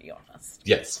film, to be honest.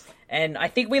 Yes. And I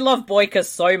think we love Boyka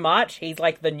so much, he's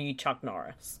like the new Chuck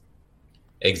Norris.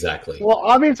 Exactly. Well,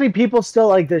 obviously people still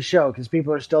like this show, because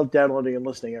people are still downloading and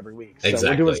listening every week. So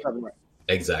exactly. We're doing something right.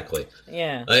 Exactly.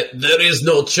 Yeah. There is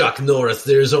no Chuck Norris.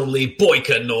 There's only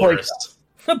Boyka Norris.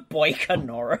 Boyka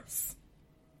Norris.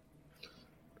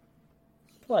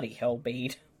 Bloody hell,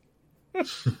 Bede.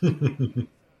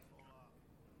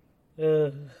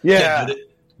 Yeah.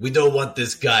 We don't want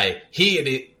this guy.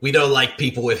 We don't like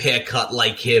people with haircut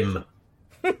like him.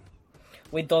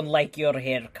 We don't like your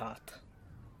haircut.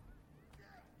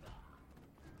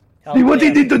 See what he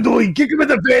need to do? He kick him in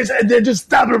the face and then just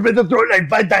stab him in the throat like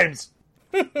 5 times.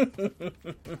 I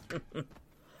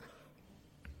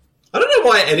don't know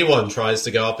why anyone tries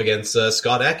to go up against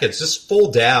Scott Adkins. Just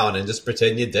fall down and just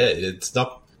pretend you're dead. It's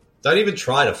not. Don't even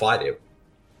try to fight him.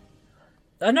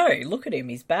 I know. Look at him.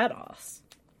 He's badass.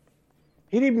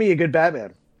 He'd even be a good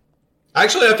Batman.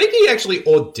 Actually, I think he actually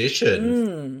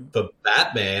auditioned for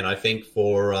Batman. I think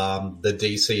for the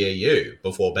DCEU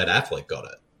before Ben Affleck got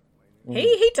it.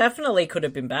 He definitely could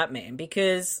have been Batman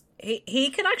because he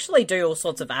can actually do all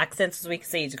sorts of accents, as we can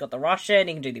see. He's got the Russian,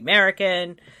 he can do the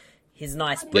American, he's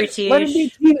nice British. Let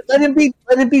him be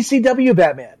CW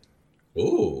Batman.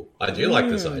 Ooh, I do like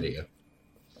this idea.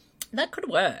 That could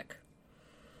work.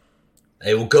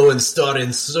 They will go and star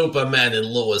in Superman and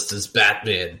Lois as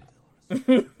Batman.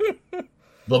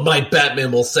 But my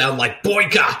Batman will sound like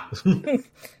Boyka!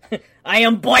 I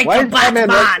am Boyka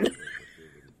Batman!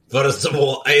 First of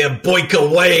all, I am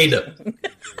Boyka Wade.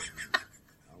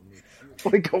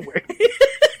 Boyka Wade.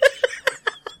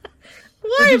 We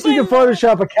just need to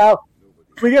Photoshop a cow.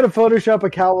 We gotta Photoshop a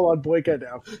cowl on Boyka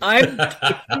now. I'm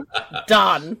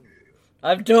done.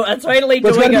 I'm totally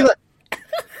doing it.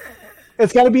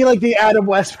 It's gotta be like the Adam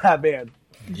West Batman.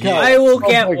 Yeah. I will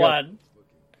get one.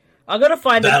 I gotta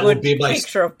find a good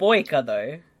picture of Boyka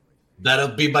though. That'll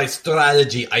be my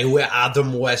strategy. I wear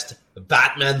Adam West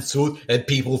Batman suit, and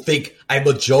people think I'm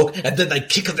a joke, and then I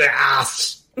kick their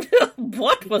ass.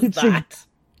 What was that?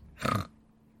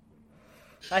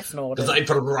 I snorted. Because I'm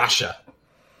from Russia.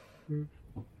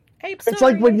 It's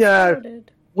like when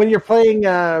you're playing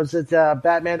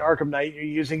Batman Arkham Knight, you're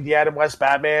using the Adam West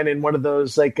Batman in one of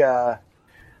those like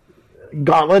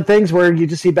gauntlet things where you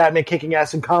just see Batman kicking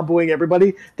ass and comboing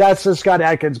everybody. That's the Scott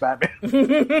Adkins Batman.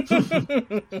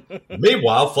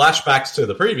 Meanwhile, flashbacks to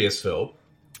the previous film.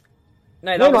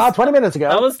 No, that was 20 minutes ago.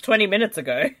 That was 20 minutes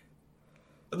ago.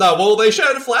 No, well, they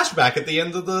showed a flashback at the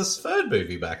end of the third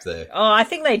movie back there. Oh, I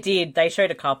think they did. They showed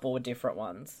a couple of different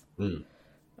ones. Mm.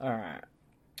 All right.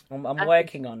 I'm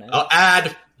working on it. Oh,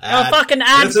 ad. Oh, fucking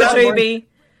ad for Tubi.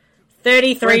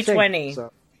 3320.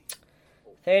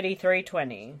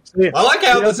 3320. I like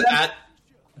how this ad...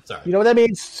 Sorry. You know what that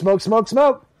means? Smoke, smoke,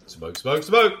 smoke. Smoke, smoke,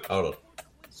 smoke. Hold on.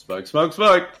 Smoke, smoke,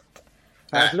 smoke.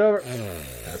 Pass it over.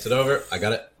 Pass it over. I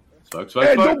got it. Smoke, smoke,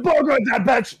 Hey, smoke. don't bug on that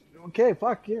bitch. Okay,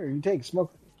 fuck, here, you take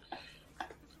smoke.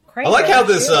 I like how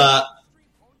this ad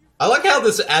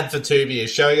for Tubi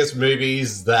is showing us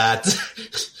movies that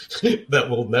that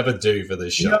we'll never do for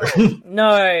this show.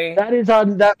 No. That is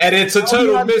on that, and it's a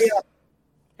total miss.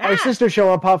 Our sister show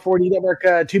on Pop 40 Network,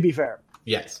 To Be Fair.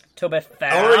 Yes. To be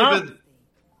fair. Or even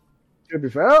To Be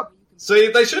Fair. See,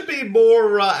 they should be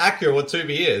more accurate what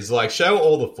Tubi is. Like, show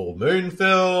all the Full Moon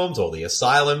films, all the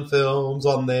Asylum films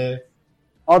on there.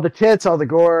 All the tits, all the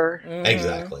gore. Mm-hmm.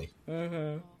 Exactly.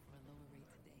 Mm-hmm.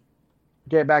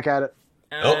 Get back at it.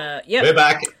 Yep. We're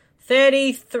back.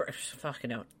 33.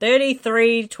 Fucking hell.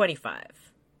 33:25.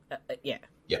 Yeah.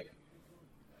 Yep.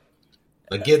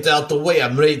 Now get out the way.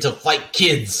 I'm ready to fight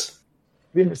kids.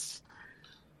 Yes.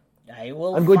 I'm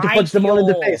going to punch them all in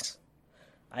the face.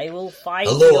 I will fight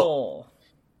Hello. you.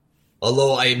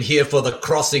 Hello, I am here for the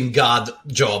crossing guard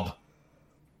job.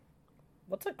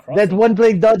 What's a crossing? That one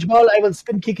playing dodgeball, I will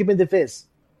spin kick him in the face.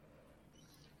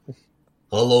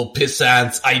 Hello,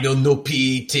 pissants. I know no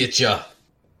PE teacher.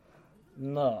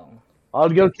 No.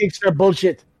 All your kicks are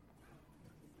bullshit.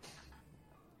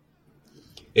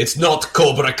 It's not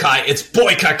Cobra Kai, it's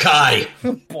Boyka Kai.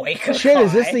 Boyka Shit, Kai.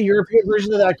 is this the European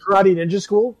version of that Karate Ninja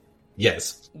School?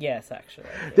 Yes. Yes, actually.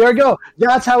 There we go.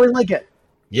 That's how we like it.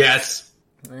 Yes.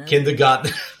 Yeah.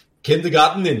 Kindergarten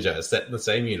Ninja set in the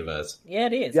same universe. Yeah,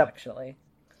 it is, actually.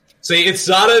 See, it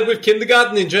started with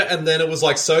Kindergarten Ninja, and then it was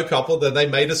like so coupled that they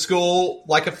made a school,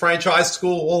 like a franchise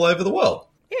school all over the world.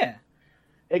 Yeah.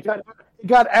 It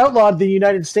got outlawed in the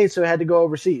United States, so it had to go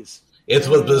overseas. It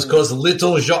was because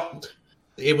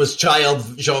it was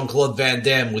child Jean-Claude Van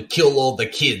Damme would kill all the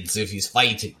kids if he's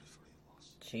fighting.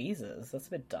 Jesus, that's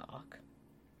a bit dark.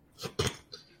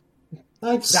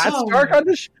 That's dark on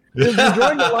this. You're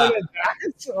drawing the line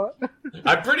at that.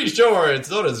 I'm pretty sure it's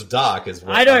not as dark as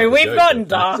what I know, we've Joker gotten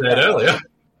dark said earlier.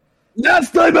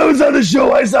 Last time I was on the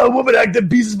show, I saw a woman act in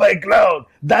pieces by a clown.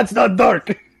 That's not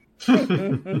dark.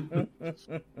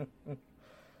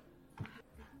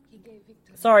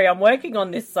 Sorry, I'm working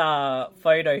on this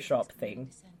Photoshop thing.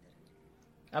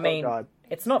 I mean,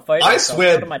 it's not Photoshop. I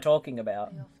swear- What am I talking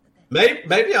about?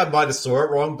 Maybe I might have saw it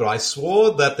wrong, but I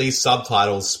swore that these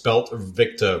subtitles spelt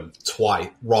Victor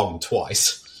wrong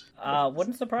twice.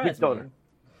 Wouldn't surprise me.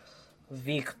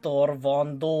 Victor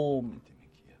Von Doom.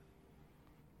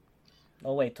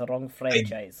 Oh wait, wrong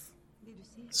franchise.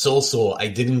 So, I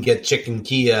didn't get chicken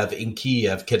Kiev in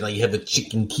Kiev. Can I have a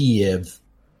chicken Kiev?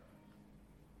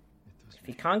 If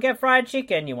you can't get fried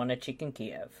chicken, you want a chicken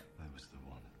Kiev.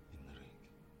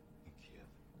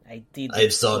 I did.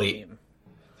 I'm sorry. Him.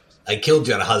 I killed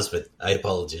your husband. I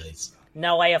apologize.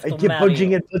 Now I have to keep marry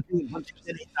punching you. and punching and punching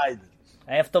and he died.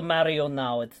 I have to marry you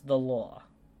now. It's the law.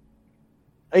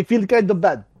 I feel kind of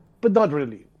bad, but not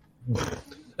really.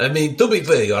 I mean, to be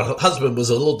fair, your husband was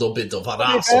a little bit of an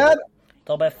asshole.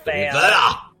 To be fair.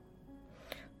 Ah!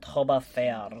 To be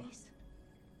fair.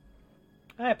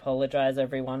 I apologize,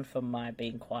 everyone, for my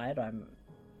being quiet. I'm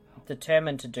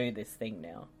determined to do this thing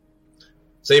now.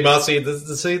 See, Marcy, this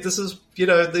is, you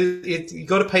got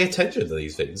to pay attention to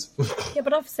these things. Yeah,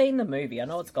 but I've seen the movie. I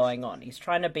know what's going on. He's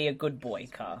trying to be a good boy,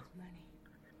 Car.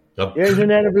 Here's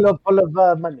an envelope full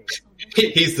of money.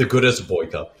 He's the goodest boy,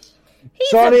 Cup.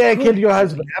 Sorry I killed your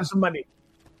husband. Have some money.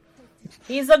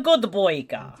 He's a good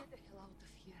boyka.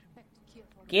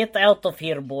 Get out of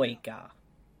here, boyka.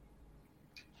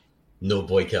 No,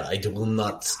 Boyka, I will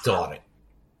not start it.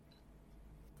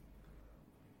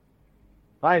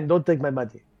 Fine, don't take my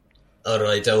money.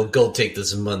 Alright, I'll go take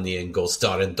this money and go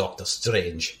star in Doctor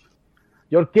Strange.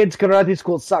 Your kid's karate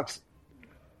school sucks.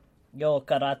 Yo,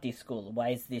 karate school, why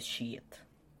is this shit?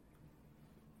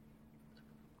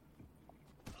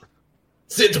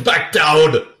 Sit back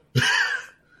down!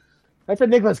 That's a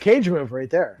Nicolas Cage move right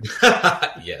there.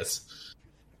 Yes.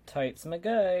 Totes my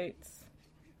goats.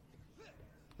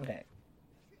 Okay.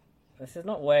 This is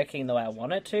not working the way I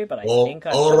want it to, but I think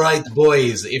I... Alright,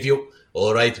 boys,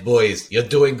 Alright, boys, you're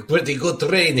doing pretty good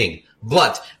training,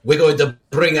 but we're going to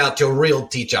bring out your real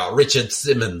teacher, Richard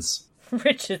Simmons.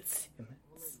 Richard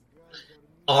Simmons.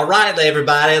 Alright,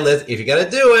 everybody, if you're gonna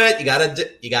do it,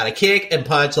 you gotta kick and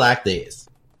punch like this.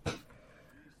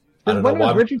 I don't know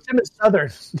why. Richard Simmons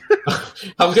Southern.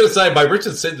 I was gonna say, my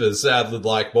Richard Simmons sounded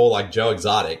more like Joe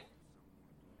Exotic.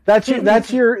 That's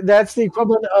the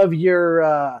equivalent of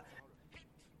your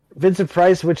Vincent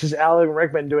Price, which is Alan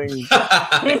Rickman doing.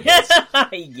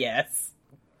 Yes.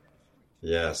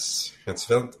 Yes. It's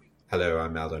filmed. Hello,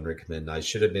 I'm Alan Rickman. I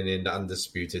should have been in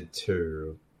Undisputed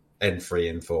 2 and 3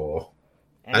 and 4.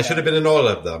 And I should have been in all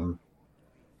of them.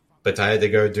 But I had to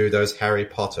go do those Harry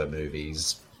Potter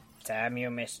movies. Damn you,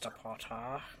 Mr.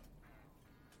 Potter.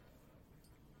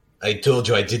 I told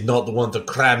you I did not want a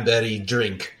cranberry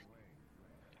drink.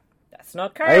 That's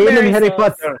not I am in cranberry Harry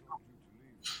sauce. Potter.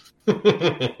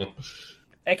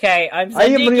 Okay, I'm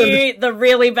sending you the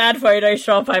really bad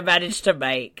Photoshop I managed to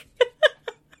make.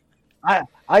 I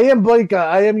am Boyka.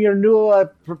 I am your new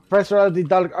professor of the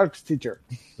dark arts teacher.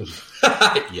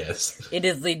 Yes. It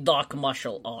is the dark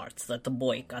martial arts that the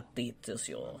Boyka teaches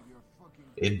you.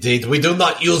 Indeed, we do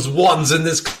not use wands in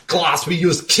this class. We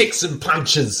use kicks and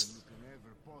punches.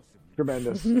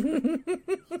 Tremendous.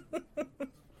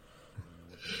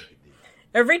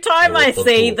 Every time I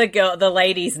see the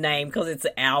lady's name, because it's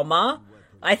Alma,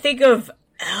 I think of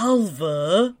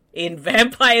Alva in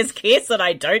Vampire's Kiss, and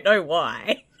I don't know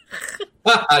why.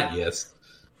 Yes.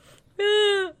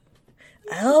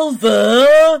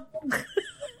 Alva?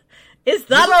 Is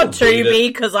that on Tubi?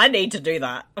 Because I need to do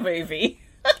that movie.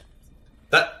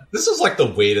 This is like the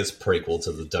weirdest prequel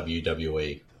to the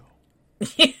WWE.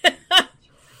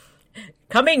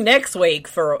 Coming next week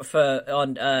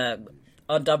on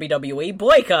WWE,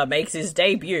 Boyka makes his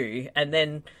debut, and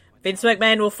then Vince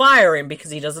McMahon will fire him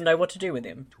because he doesn't know what to do with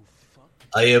him.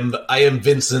 I am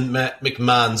Vincent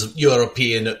McMahon's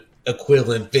European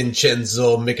equivalent,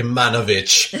 Vincenzo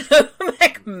McManovich.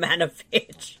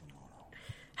 McManovich.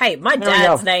 Hey, my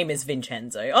dad's name is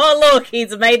Vincenzo. Oh, look,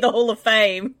 he's made the Hall of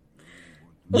Fame.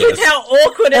 Yes. Look how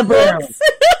awkward it looks.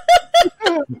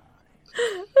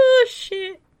 Oh,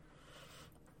 shit.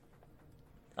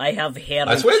 I have hair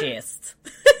and chest.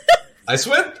 I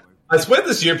swear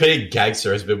this European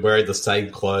gangster has been wearing the same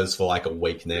clothes for like a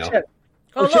week now. Shit.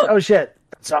 Oh shit.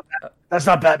 That's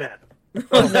not Batman.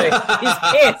 Oh no, he's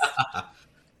pissed.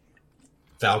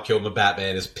 Val Kilmer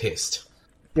Batman is pissed.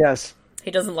 Yes.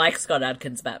 He doesn't like Scott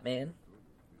Adkins Batman.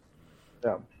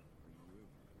 No.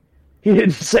 He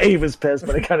didn't say he was pissed,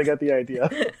 but I kind of got the idea.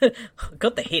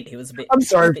 Got the hint. He was a bit. I'm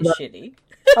sorry for that. Shitty.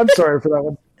 I'm sorry for that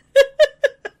one.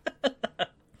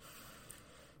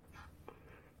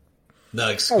 No,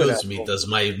 excuse me. Does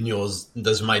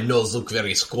my nose look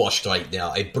very squashed right now?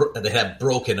 I have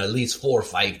broken at least 4 or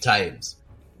 5 times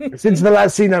since the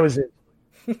last scene I was in.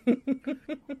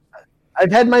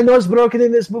 I've had my nose broken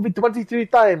in this movie 23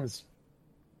 times.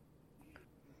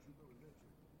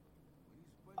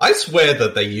 I swear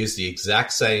that they used the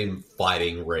exact same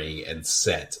fighting ring and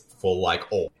set for like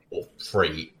all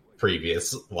 3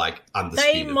 previous like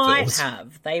Undisputed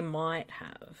films. They might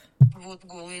have.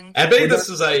 I mean, this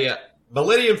is a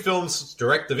Millennium Films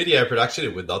direct-to-video production.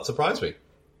 It would not surprise me.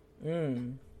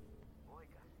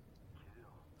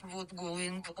 What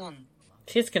going on?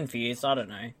 She's confused. I don't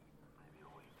know.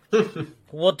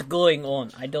 What's going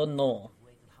on? I don't know.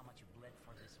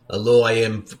 Hello, I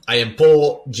am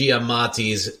Paul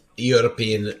Giamatti's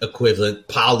European equivalent,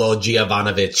 Paolo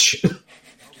Giovanovich.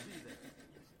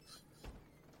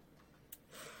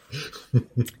 That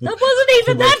wasn't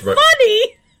even that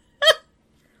funny!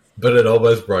 But it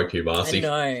almost broke you, Marcy.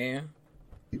 I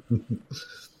know.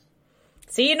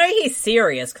 See, you know he's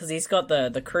serious because he's got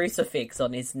the crucifix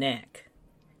on his neck.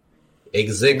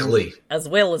 Exactly. As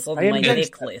well as on my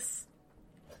necklace.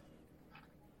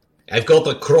 I've got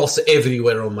a cross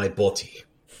everywhere on my body.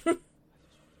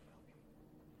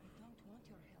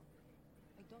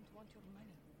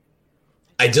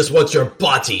 I just want your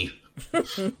body.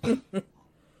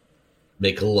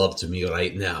 Make love to me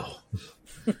right now.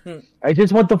 I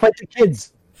just want to fight the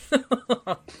kids.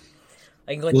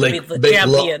 I'm going to be the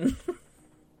champion.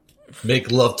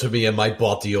 Make love to me and my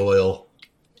body oil.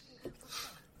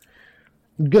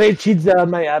 Great cheese on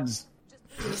my abs.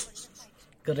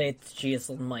 Great cheese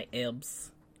on my abs.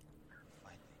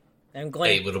 I'm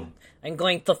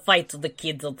going to fight the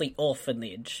kids of the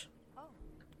orphanage.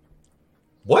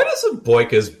 Why doesn't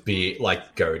Boyka's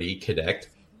goatee connect?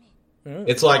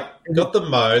 It's like, you got the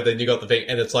mo, then you got the thing,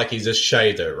 and it's like he's just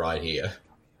shaved it right here.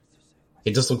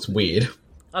 It just looks weird.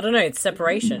 I don't know, it's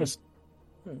separation. Just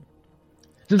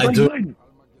I like do- mine.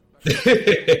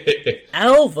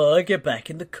 Alva, get back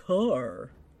in the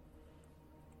car.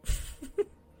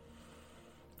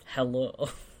 Hello.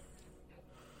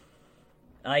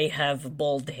 I have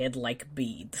bald head like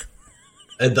Bede.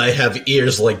 And I have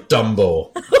ears like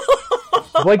Dumbo.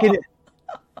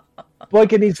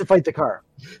 Boyka needs to fight the car.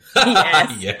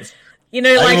 Yes. Yes. You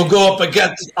know, I will like go up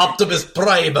against Optimus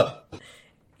Prime.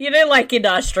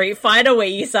 in Street Fighter where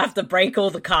you used to have to break all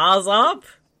the cars up?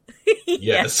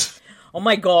 Yes. Oh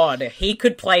my god, he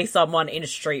could play someone in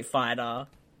Street Fighter.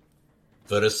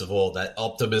 First of all, that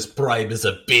Optimus Prime is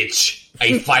a bitch.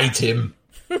 I fight him.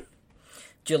 Do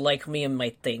you like me in my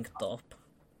tank top?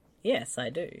 Yes, I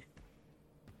do.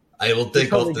 I will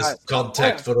take off totally this got-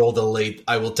 contact for all the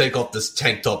I will take off this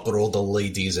tank top for all the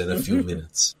ladies in a few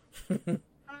minutes.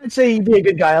 I'd say he'd be a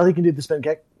good guy. All he can do the spin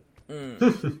kick.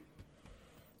 I'm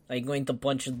going to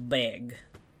punch his bag.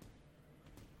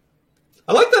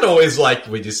 I like that always, like,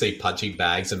 when you see punching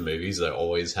bags in movies, they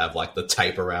always have, like, the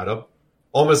tape around them.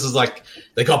 Almost as like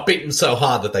they got beaten so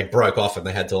hard that they broke off and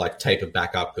they had to, like, tape it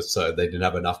back up because so they didn't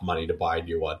have enough money to buy a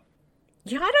new one.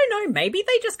 Yeah, I don't know. Maybe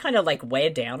they just kind of, like, wear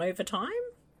down over time?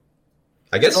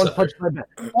 I guess Don't so. punch my bag.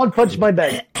 Don't punch my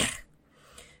bag.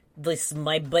 This is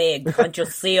my bag. Can't you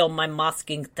see all my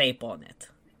masking tape on it?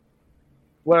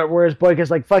 Whereas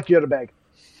Boyka's like, fuck you, the bag.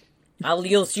 I'll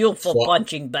use you for What?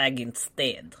 punching bag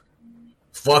instead.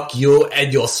 Fuck you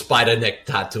and your spider neck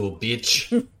tattoo,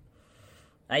 bitch.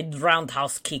 I'd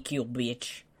roundhouse kick you,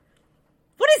 bitch.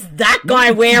 What is that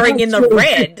guy wearing in the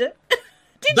red?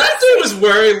 That dude was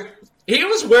wearing... He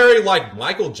was wearing, like,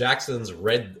 Michael Jackson's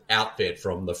red outfit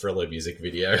from the Thriller music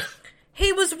video.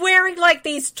 He was wearing, like,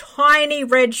 these tiny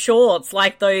red shorts,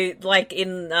 like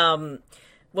in,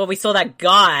 well, we saw that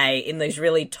guy in those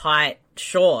really tight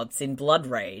shorts in Blood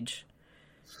Rage.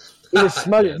 He was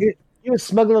smuggling. He was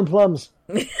smuggling plums.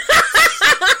 I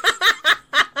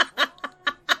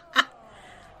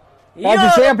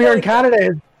have to say, up here in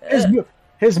Canada,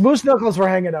 his moose knuckles were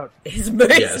hanging out. His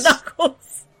moose Yes.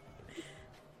 knuckles.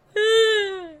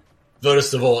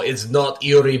 First of all, it's not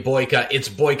Yuri Boyka, it's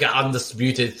Boyka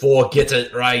Undisputed 4, get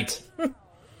it right.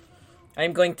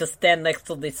 I'm going to stand next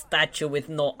to this statue with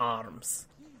no arms.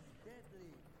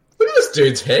 Look at this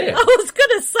dude's hair. I was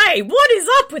gonna say, what is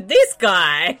up with this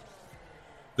guy?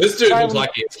 This dude looks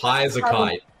like he's high as a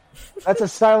kite. That's a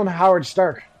silent Howard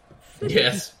Stark.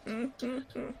 Yes.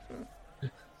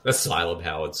 That's Silent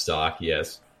Howard Stark,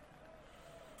 yes.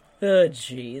 Oh,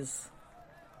 jeez.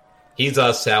 He's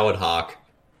a Soured Hawk.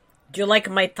 Do you like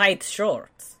my tight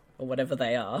shorts? Or whatever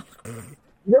they are. You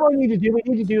know what we need to do? We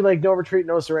need to do like No Retreat,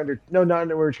 No Surrender. No, not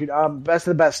No Retreat. Best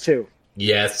of the Best too.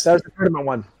 Yes. That was the tournament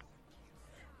one.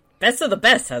 Best of the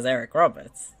Best has Eric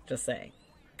Roberts. Just saying.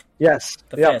 Yes.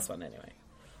 The Yep. first one, anyway.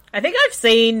 I think I've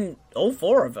seen all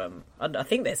 4 of them. I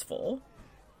think there's 4.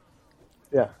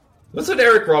 Yeah. Wasn't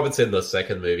Eric Roberts in the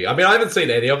second movie? I mean, I haven't seen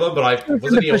any of them, but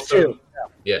wasn't he the first also... two.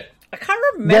 Yeah. I can't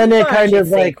remember Then it kind his of,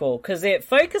 like- sequel, because it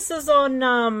focuses on,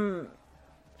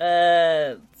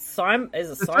 Simon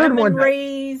third one.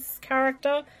 Ree's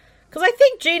character? Because I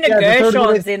think Gina Yeah, the third one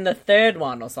Gershon's is- in the third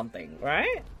one or something,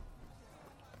 right?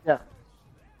 Yeah.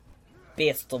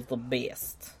 Best of the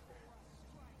best.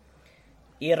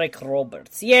 Eric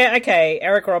Roberts. Yeah, okay,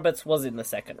 Eric Roberts was in the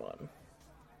second one.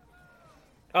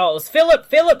 Oh, it was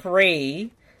Philip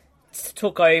Ree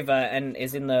took over and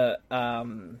is in the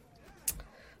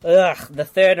the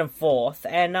third and fourth,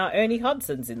 and Ernie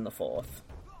Hudson's in the fourth.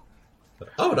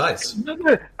 Oh, nice.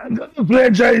 I'm not the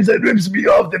franchise that rips me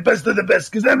off the best of the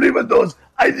best, because everyone knows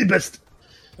I'm the best.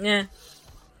 Yeah.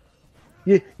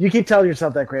 You keep telling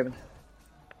yourself that, Craven.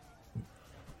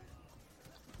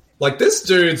 Like, this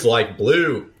dude's, like,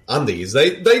 blue undies.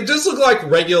 They just look like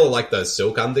regular, like, those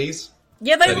silk undies.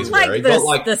 Yeah, they that look he's like wearing, the, but,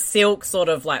 like- the silk sort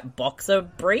of like boxer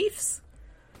briefs.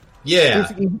 Yeah.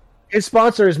 His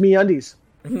sponsor is MeUndies.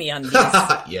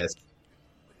 MeUndies. Yes.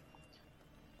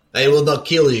 I will not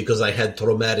kill you because I had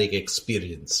traumatic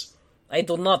experience. I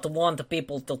do not want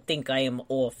people to think I am an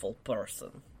awful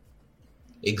person.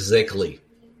 Exactly.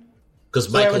 Because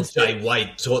Michael J.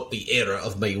 White taught the era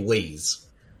of my ways.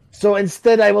 So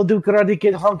instead, I will do Karate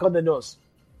Kid honk on the nose.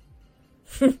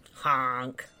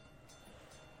 Honk.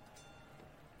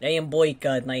 I am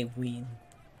Boyka and I win.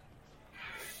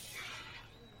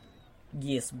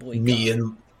 Yes, Boyka.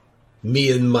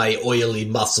 Me and my oily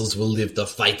muscles will live to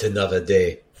fight another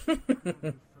day.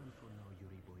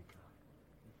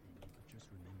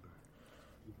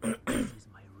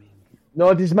 No,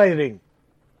 it is my ring.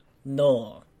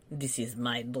 No, this is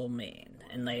my domain,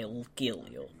 and I will kill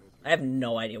you. I have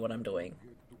no idea what I'm doing.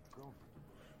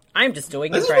 I'm just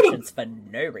doing impressions for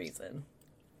no reason.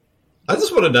 I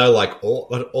just want to know, like,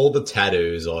 what all the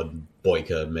tattoos on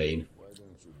Boyka mean.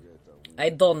 I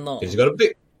don't know. He's got a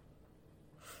big...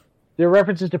 They're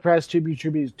references to past To Be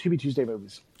Tuesday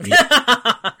movies.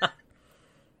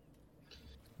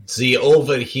 See,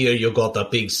 over here you got a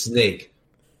big snake,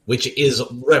 which is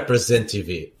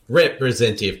representative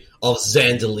of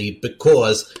Zandali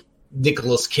because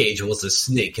Nicolas Cage was a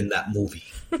snake in that movie.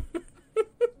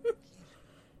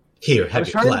 Here,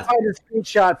 have your glass. I was trying to find a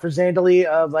screenshot for Zandali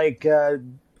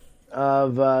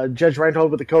of Judge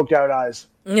Reinhold with the coked out eyes.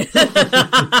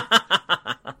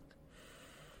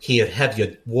 Here, have your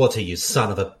water, you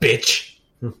son of a bitch.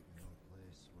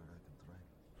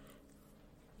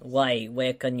 Why?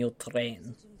 Where can you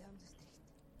train?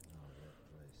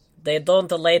 They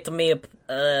don't let me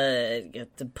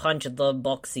to punch the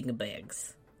boxing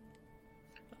bags.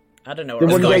 I don't know where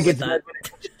I'm going with that.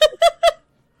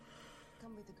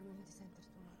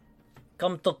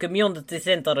 Come to community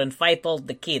center and fight all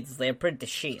the kids. They're pretty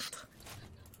shit.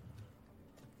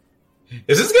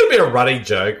 Is this going to be a running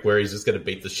joke where he's just going to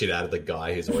beat the shit out of the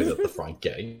guy who's always at the front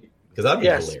gate? Because that'd be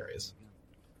hilarious.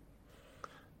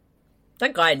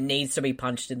 That guy needs to be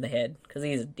punched in the head because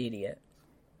he's an idiot.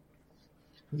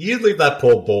 You leave that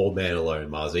poor bald man alone,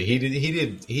 Marzi. He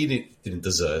didn't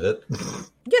deserve it.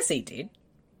 Yes, he did.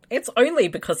 It's only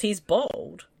because he's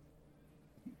bald.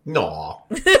 No,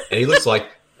 and he looks like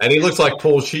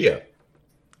Paul Scheer.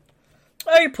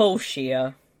 Oh, Paul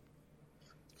Scheer,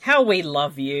 how we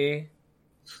love you.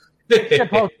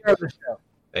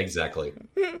 Exactly.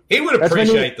 He would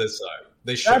appreciate this though.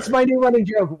 This show. That's my new running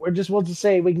joke. We're just want to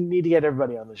say we need to get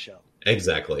everybody on the show.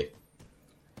 Exactly.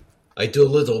 I do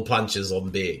little punches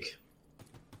on big.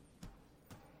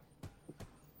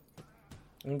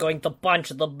 I'm going to punch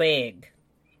the bag.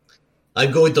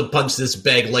 I'm going to punch this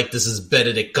bag like this is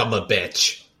Benedict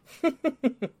Cumberbatch.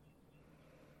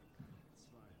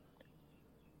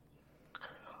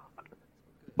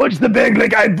 Punch the bag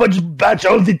like I punch Batch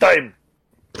all the time.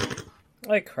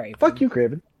 Oh, Craven. Fuck you,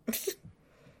 Craven.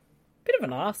 Bit of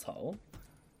an asshole.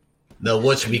 Now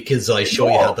watch me, kids. I show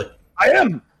you how to... I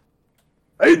am.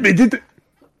 I admit it.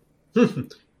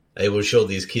 I will show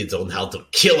these kids on how to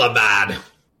kill a man.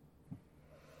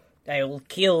 I will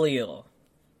kill you.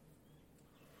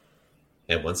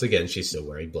 And once again, she's still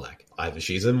wearing black. Either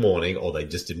she's in mourning, or they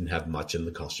just didn't have much in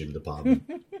the costume department.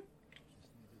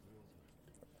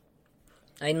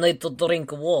 I need to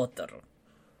drink water.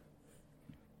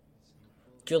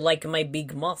 Do you like my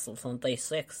big muscles? Aren't they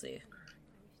sexy?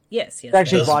 Yes. It's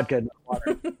actually vodka, not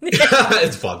water.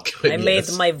 It's vodka. I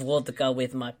made my vodka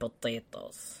with my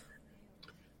potatoes.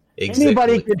 Exactly.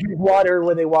 Anybody can drink water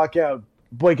when they walk out.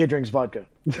 Boyka drinks vodka.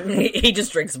 He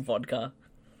just drinks vodka.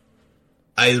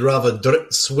 I'd rather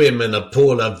swim in a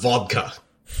pool of vodka.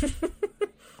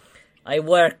 I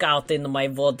work out in my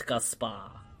vodka spa.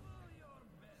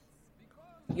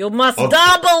 You must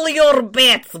double your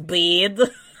bets, bid.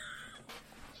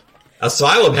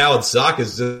 Asylum Howard Sark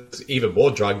is just even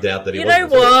more drugged out than he was. You know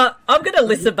what? I'm going to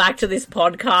listen back to this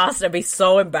podcast and be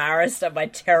so embarrassed at my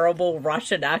terrible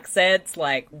Russian accents.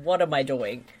 Like, what am I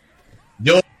doing?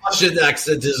 Your Russian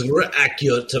accent is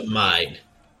accurate to mine.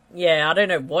 Yeah, I don't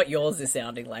know what yours is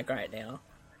sounding like right now.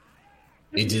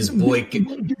 It is Boyka.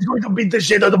 He's going to beat the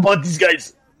shit out of these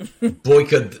guys.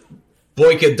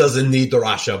 Boyka doesn't need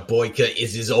Russia. Boyka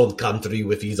is his own country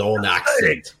with his own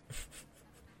accent.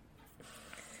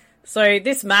 So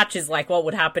this match is like what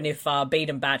would happen if Beat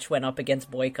and Batch went up against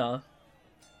Boyka.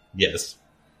 Yes.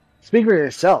 Speak for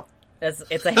yourself.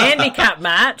 It's a handicap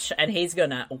match, and he's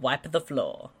going to wipe the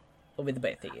floor with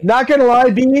both of you. Not going to lie,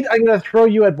 Beat, I'm going to throw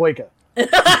you at Boyka.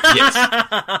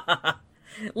 Yes.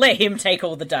 Let him take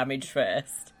all the damage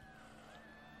first.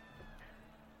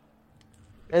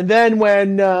 And then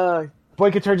when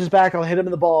Boyka turns his back, I'll hit him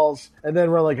in the balls, and then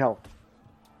run like hell.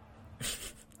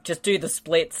 Just do the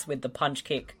splits with the punch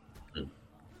kick.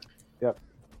 Yep.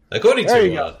 According to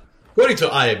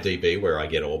IMDb, where I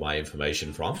get all my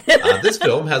information from, this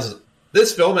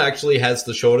film actually has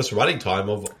the shortest running time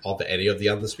of any of the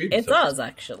Undisputed films. It does,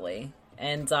 actually.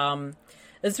 And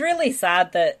It's really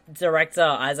sad that director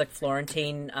Isaac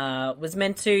Florentine was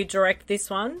meant to direct this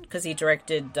one, because he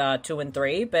directed 2 and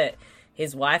 3, but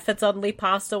his wife had suddenly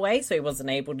passed away, so he wasn't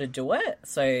able to do it.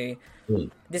 So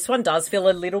this one does feel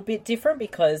a little bit different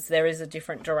because there is a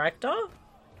different director.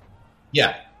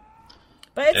 Yeah.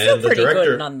 But it's still pretty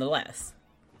good nonetheless.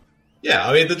 Yeah,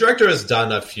 I mean, the director has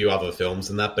done a few other films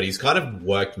and that, but he's kind of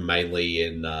worked mainly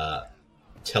in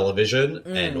television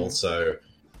and also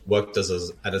worked as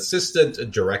an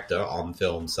assistant director on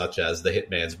films such as The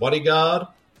Hitman's Bodyguard,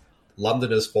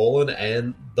 London Has Fallen,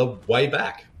 and The Way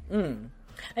Back. And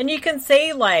you can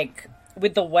see, like,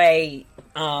 with the way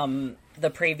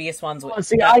the previous ones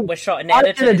were shot and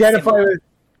edited.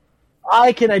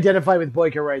 I can identify with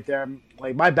Boyka right there.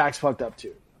 Like, my back's fucked up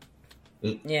too.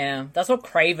 Yeah, that's what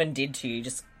Craven did to you.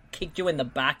 Just kicked you in the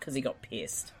back because he got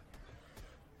pissed.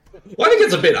 Well, I think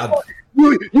it's a bit...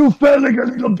 You fell like a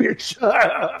little bitch.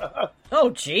 Oh,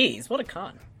 jeez, what a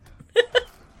cunt.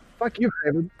 Fuck you,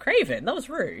 Craven. Craven, that was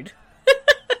rude.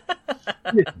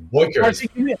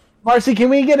 Marcy, can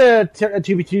we get a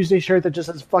TB Tuesday shirt that just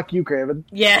says "Fuck you, Craven"?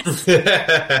 Yes.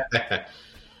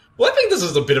 Well, I think this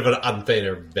is a bit of an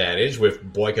unfair advantage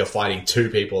with Boyka fighting 2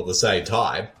 people at the same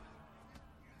time.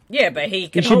 Yeah, but he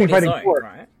can hold his own,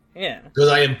 right? Yeah. Because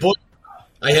I am Boyka.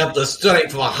 I have the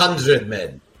strength of 100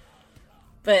 men.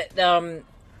 But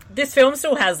this film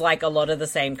still has like a lot of the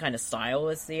same kind of style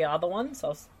as the other ones I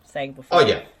was saying before. Oh,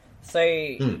 yeah. So,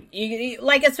 you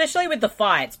like, especially with the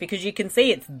fights, because you can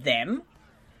see it's them,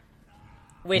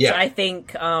 which I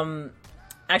think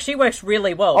actually works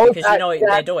really well because you know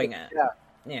they're doing it.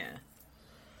 Yeah.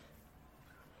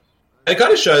 It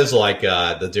kind of shows, like,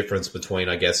 the difference between,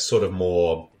 I guess, sort of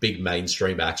more big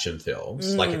mainstream action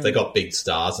films. Like, if they got big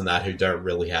stars and that who don't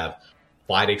really have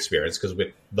fight experience, because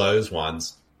with those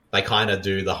ones, they kind of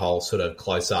do the whole sort of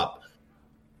close-up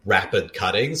rapid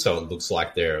cutting, so it looks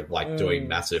like they're, like, doing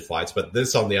massive fights. But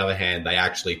this, on the other hand, they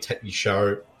actually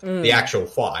show the actual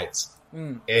fights.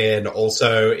 And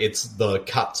also, the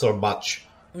cuts are much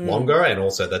longer, and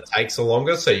also the takes are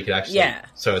longer, so you can actually...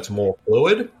 So it's more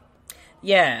fluid.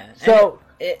 Yeah. So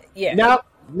now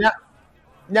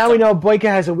we know Boyka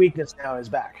has a weakness now in his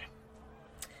back.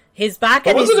 His back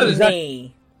and his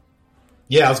knee.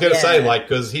 Yeah, I was going to say, like,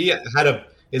 because he had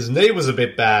his knee was a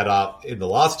bit bad up in the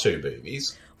last 2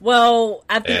 movies. Well,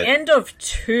 at the end of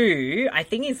 2, I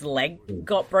think his leg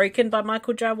got broken by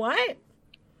Michael J. White.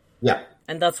 Yeah.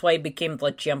 And that's why he became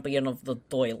the champion of the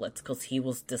toilet, because he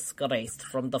was disgraced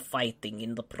from the fighting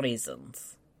in the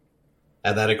prisons.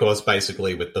 And then, of course,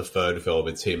 basically with the 3rd film,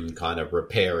 it's him kind of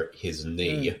repair his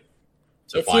knee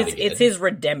to fight again. It's his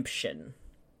redemption.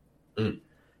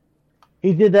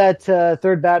 He did that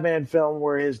 3rd Batman film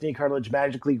where his knee cartilage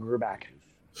magically grew back.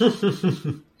 I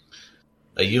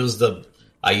used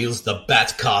the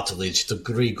bat cartilage to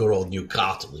regrow new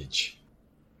cartilage.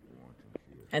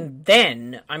 And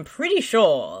then, I'm pretty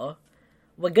sure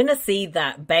we're gonna see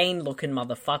that Bane-looking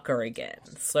motherfucker again.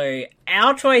 So,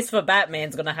 our choice for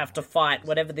Batman's gonna have to fight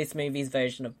whatever this movie's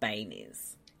version of Bane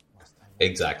is.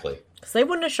 Exactly. So they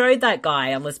wouldn't have showed that guy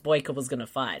unless Boyka was gonna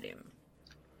fight him.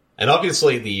 And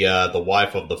obviously the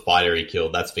wife of the fighter he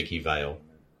killed, that's Vicky Vale.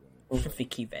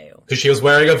 Vicky Vale. Because she was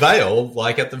wearing a veil,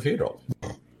 like, at the funeral.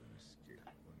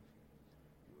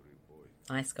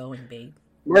 Nice going, babe.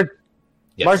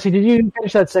 Yes. Marcy, did you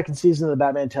finish that 2nd season of the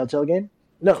Batman Telltale game?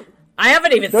 No. I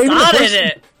haven't even started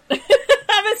it. I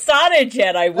haven't started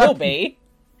yet. I will be.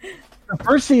 The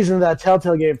 1st season of that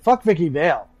Telltale game, fuck Vicky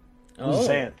Vale. I'm just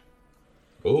saying.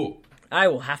 Ooh. I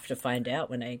will have to find out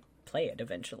when I play it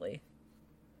eventually.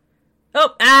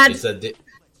 Oh, ad! It's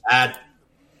ad.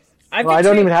 I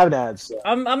don't even have an ad. So.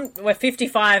 We're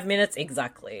 55 minutes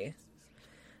exactly.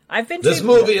 This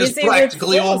movie is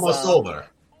practically almost over.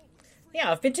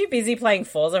 Yeah, I've been too busy playing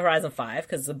Forza Horizon 5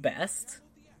 because it's the best.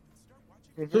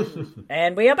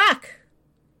 And we are back.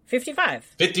 55.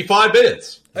 55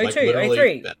 minutes. 02,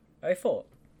 03, 04.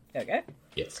 There we go.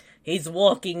 Yes. He's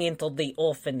walking into the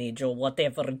orphanage or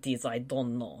whatever it is, I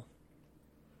don't know.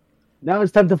 Now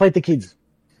it's time to fight the kids.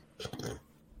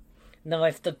 Now I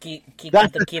have to kick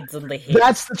the kids in the head.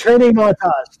 That's the training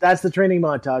montage. That's the training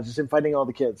montage. It's him fighting all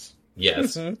the kids.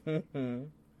 Yes.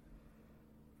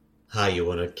 Hi, you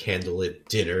want a candlelit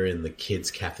dinner in the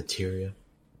kids' cafeteria?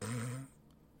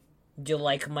 Do you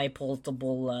like my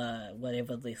portable,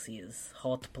 whatever this is,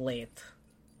 hot plate?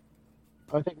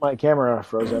 I think my camera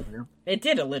froze up here. It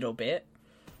did a little bit.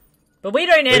 But we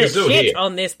don't edit shit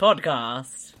on this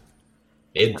podcast.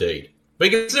 Indeed. We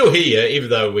can still hear you, even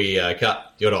though we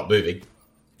cut. You're not moving.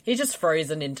 He's just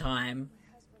frozen in time.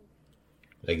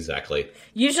 Exactly.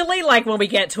 Usually, like, when we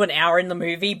get to an hour in the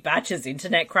movie, Batch's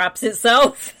internet craps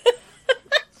itself.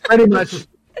 Pretty much.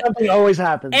 Something always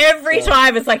happens. Every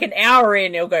time it's like an hour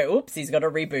in, he'll go, oops, he's got to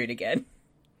reboot again.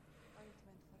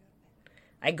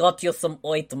 I got you some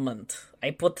ointment.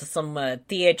 I put some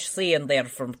THC in there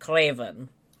from Craven.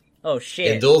 Oh,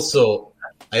 shit. And also,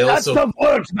 That stuff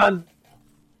works, man.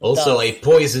 I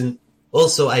poisoned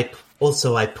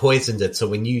it, so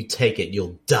when you take it,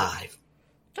 you'll die.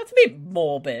 That's a bit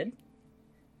morbid.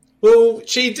 Well,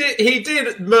 he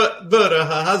did murder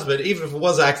her husband, even if it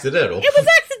was accidental. It was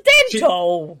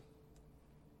accidental!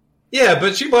 Yeah,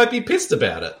 but she might be pissed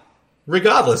about it,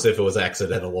 regardless if it was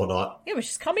accidental or not. Yeah, but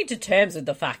she's coming to terms with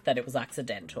the fact that it was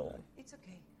accidental. It's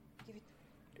okay.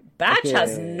 Batch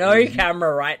has no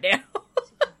camera right now.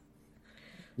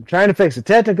 I'm trying to fix the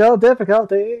technical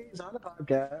difficulties on the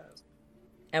podcast.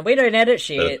 And we don't edit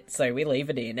shit, so we leave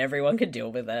it in. Everyone can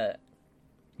deal with it.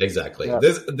 Exactly. Yeah.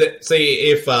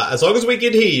 See, if as long as we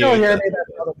can hear you... You'll hear me,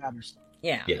 that's all that matters.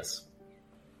 Yeah. Yes.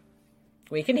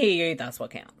 We can hear you, that's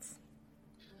what counts.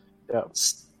 Yeah.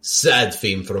 Sad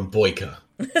theme from Boyka.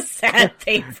 Sad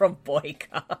theme from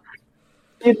Boyka.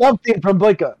 You love theme from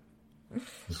Boyka.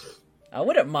 I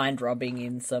wouldn't mind rubbing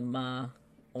in some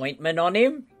ointment on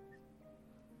him.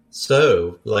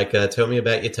 So, tell me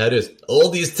about your tattoos. All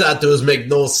these tattoos make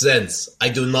no sense. I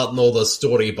do not know the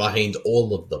story behind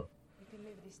all of them.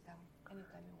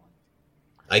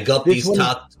 I got these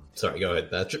tattoos. Sorry, go ahead,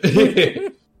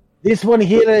 Patrick. This one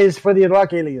here is for the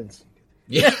Iraq aliens.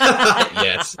 Yeah.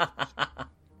 Yes.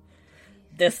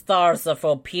 The stars are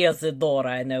for Pia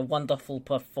Zadora and a wonderful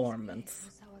performance.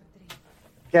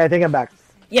 Okay, I think I'm back.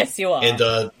 Yes, you are. And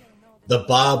the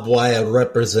barbed wire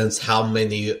represents how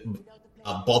many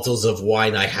bottles of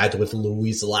wine I had with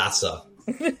Louise Lasser.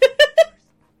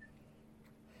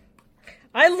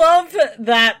 I love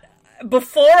that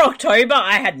before October,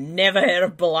 I had never heard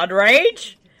of Blood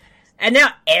Rage. And now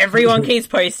everyone keeps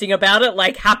posting about it,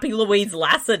 like Happy Louise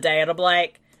Lasser Day. And I'm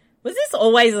like, was this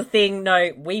always a thing?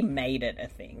 No, we made it a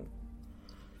thing.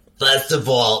 First of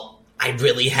all, I'm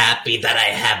really happy that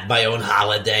I have my own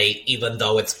holiday, even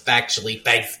though it's factually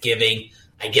Thanksgiving.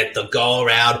 I get to go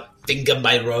around, finger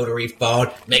my rotary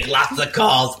phone, make lots of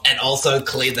calls, and also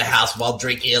clean the house while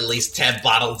drinking at least 10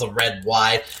 bottles of red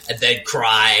wine, and then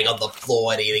crying on the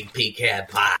floor and eating pecan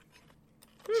pie.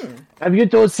 Have you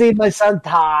two seen my son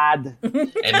Todd?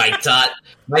 And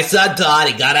my son Todd,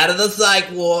 he got out of the psych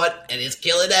ward, and he's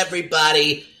killing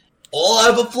everybody all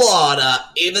over Florida.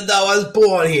 Even though I was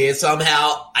born here,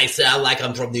 somehow I sound like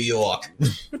I'm from New York.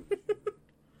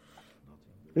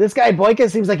 This guy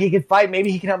Boyka seems like he can fight. Maybe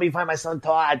he can help me find my son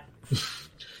Todd.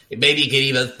 Maybe you can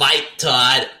even fight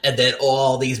Todd, and then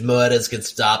all these murders can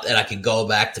stop, and I can go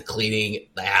back to cleaning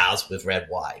the house with red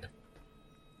wine.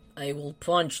 I will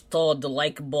punch Todd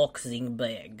like boxing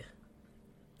bag.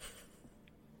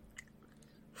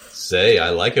 Say, I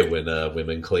like it when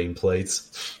women clean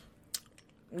plates.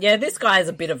 Yeah, this guy's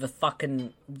a bit of a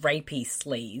fucking rapey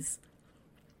sleaze.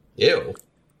 Ew.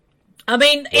 I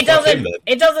mean, it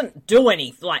doesn't do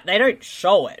anything. Like, they don't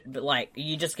show it, but, like,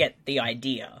 you just get the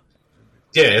idea.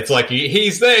 Yeah, it's like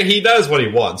he's there, he knows what he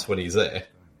wants when he's there.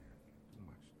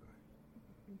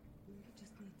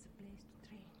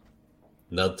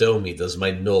 Now tell me, does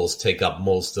my nose take up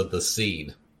most of the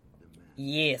scene?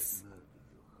 Yes.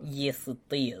 Yes, it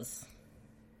is.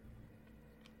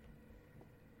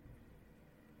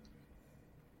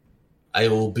 I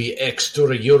will be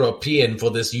extra European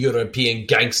for this European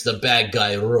gangster bad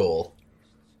guy role.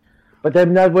 But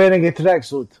I'm not wearing a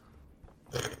tracksuit.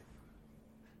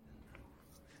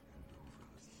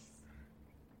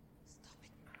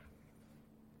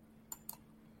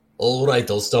 Alright,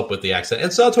 I'll stop with the accent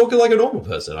and start talking like a normal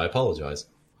person. I apologize.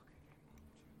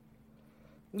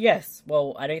 Yes,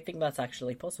 well, I don't think that's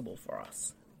actually possible for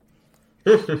us.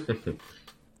 You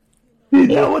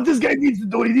know what this guy needs to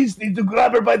do? He needs to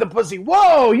grab her by the pussy.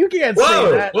 Whoa, you can't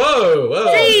say that.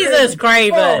 Whoa. Jesus,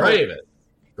 Craven!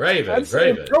 That's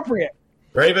Craven. inappropriate.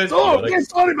 Craven, Oh, okay,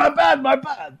 sorry, my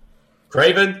bad.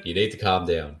 Craven, you need to calm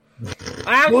down.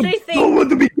 I actually Don't want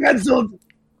to be cancelled.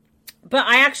 But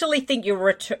I actually think you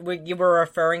were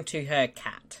referring to her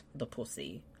cat, the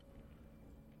pussy.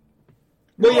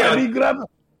 Well, yeah. I mean, grab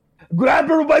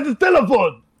her by the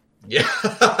telephone. Yeah.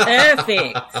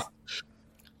 Perfect.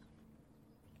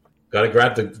 Gotta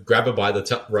grab her by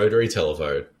the rotary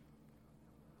telephone.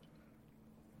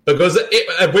 Because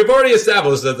we've already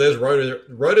established that there's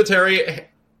rotary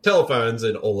telephones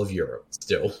in all of Europe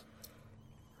still.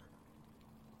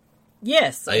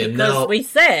 Yes, because we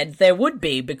said there would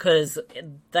be, because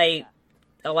they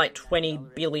are like 20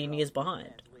 billion years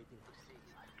behind.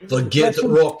 Forget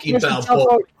Rocky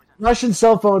Balboa. Russian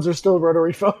cell phones are still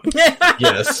rotary phones.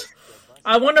 Yes.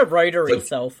 I want a rotary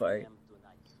cell phone.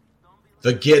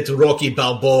 Forget Rocky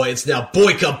Balboa, it's now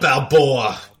Boyka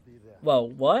Balboa! Well,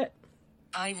 what?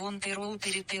 I want a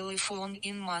rotary telephone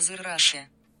in Mother Russia.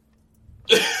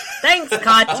 Thanks,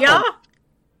 Katya!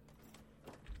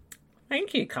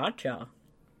 Thank you, Katya.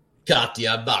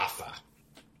 Katya Martha.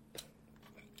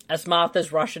 That's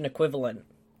Martha's Russian equivalent.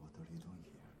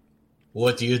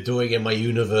 What are you doing in my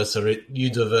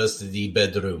university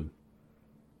bedroom?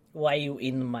 Why are you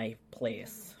in my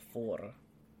place for?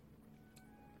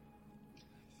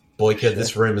 Boyka,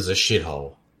 this room is a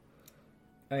shithole.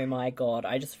 Oh my god,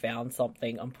 I just found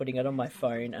something. I'm putting it on my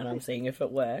phone and I'm seeing if it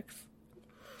works.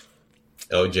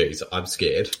 Oh jeez, I'm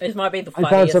scared. This might be the I found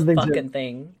funniest something fucking too.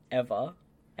 thing ever.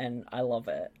 And I love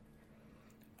it.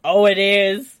 Oh, it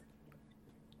is!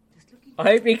 I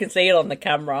hope you can see it on the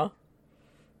camera.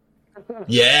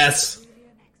 Yes!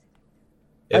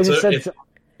 I just said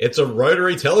It's a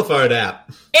rotary telephone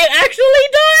app. It actually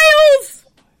dials!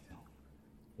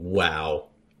 Wow.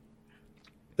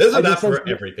 There's I an app just said for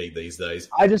something- everything these days.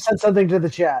 I just sent something to the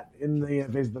chat in the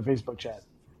Facebook chat.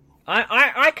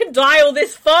 I can dial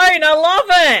this phone! I love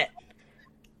it!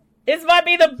 This might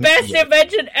be the best Yeah.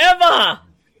 invention ever!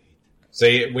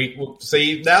 See,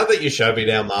 now that you show me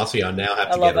now, Marcy, I now have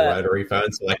I to love get a it. rotary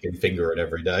phone so I can finger it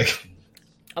every day.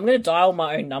 I'm gonna dial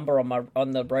my own number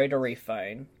on the rotary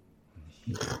phone.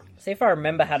 See if I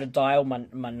remember how to dial my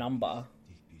number.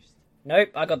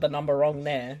 Nope, I got the number wrong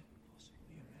there.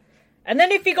 And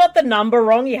then if you got the number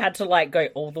wrong, you had to, like, go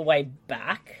all the way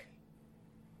back.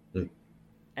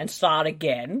 And start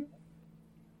again.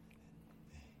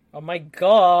 Oh my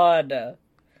god.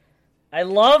 I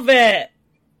love it!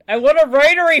 I want a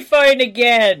rotary phone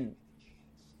again!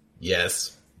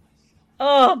 Yes.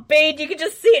 Oh, Bede, you can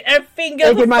just sit and finger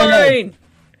Look the at my head.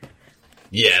 phone!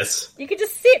 Yes. You can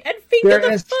just sit and finger There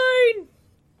the is- phone!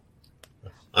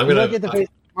 I'm gonna. Look at the face.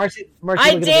 Marcy, I look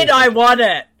at the did, face. I want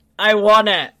it! I want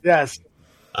it! Yes,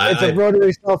 I, it's a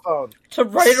rotary cell phone. It's a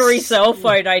rotary cell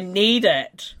phone, I need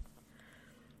it!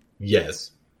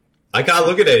 yes. I can't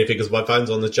look at anything because my phone's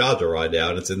on the charger right now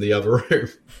and it's in the other room.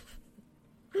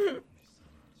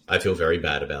 I feel very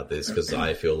bad about this because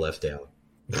I feel left out.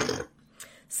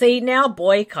 See, now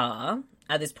Boyka,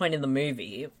 at this point in the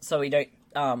movie, so we don't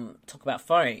talk about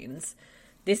phones,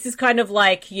 this is kind of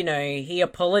like, you know, he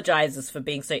apologizes for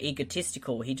being so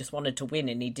egotistical. He just wanted to win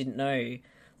and he didn't know,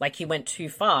 like, he went too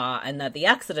far and that the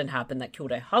accident happened that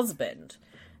killed her husband.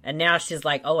 And now she's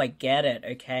like, oh, I get it,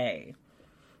 okay.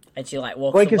 And she, like,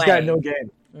 walks Boyka's away. got no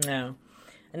game. No.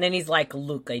 And then he's like,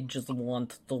 look, I just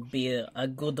want to be a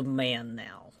good man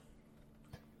now.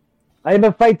 I am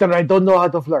a fighter. I don't know how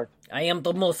to flirt. I am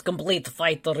the most complete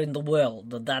fighter in the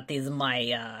world. That is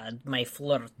my my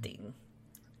flirting.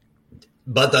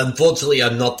 But unfortunately,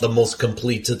 I'm not the most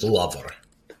completed lover.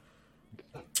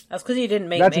 That's because you didn't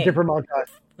make That's me. a different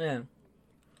montage. Yeah.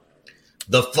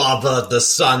 The Father, the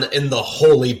Son, and the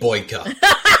Holy Boyka.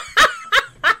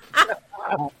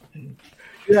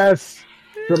 Yes,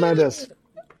 tremendous.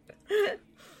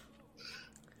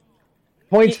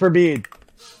 Points for Bede.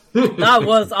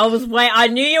 I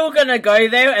knew you were gonna go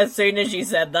there as soon as you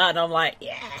said that, and I'm like,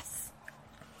 yes.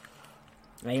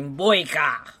 I'm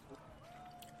Boyka.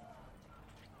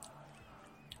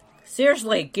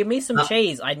 Seriously, give me some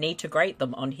cheese. I need to grate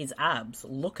them on his abs.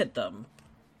 Look at them.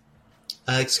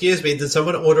 Excuse me, did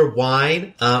someone order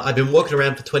wine? I've been walking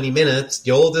around for 20 minutes.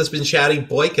 You all just been shouting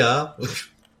Boyka.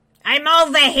 I'm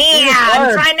over here.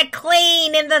 I'm trying to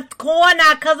clean in the corner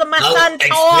because of my son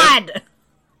Todd.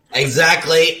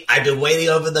 Exactly. I've been waiting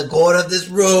over the corner of this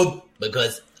room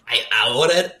because I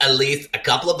ordered at least a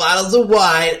couple of bottles of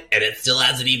wine and it still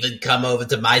hasn't even come over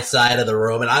to my side of the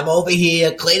room. And I'm over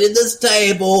here cleaning this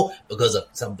table because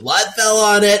some blood fell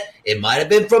on it. It might have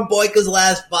been from Boyka's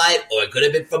last fight or it could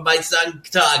have been from my son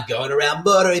Todd going around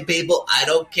murdering people. I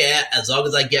don't care as long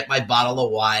as I get my bottle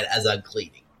of wine as I'm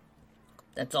cleaning.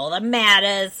 That's all that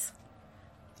matters.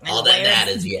 All that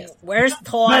matters, yes. Where's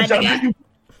Todd?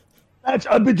 Match,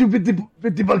 I'll bet you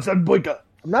 $50 on Boyka.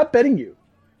 I'm not betting you.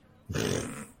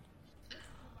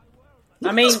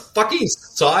 I mean, the fucking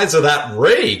size of that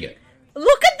ring.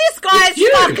 Look at this guy's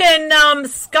fucking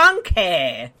skunk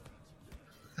hair.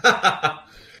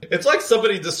 It's like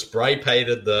somebody just spray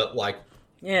painted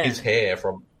his hair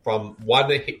from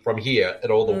here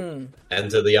and all the and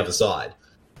to the other side.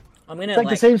 I'm gonna It's like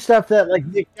the same stuff that like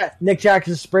Nick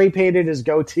Jackson spray painted his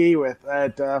goatee with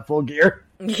at Full Gear.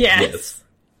 Yes.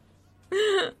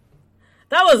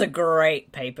 That was a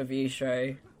great pay-per-view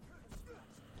show.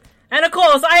 And of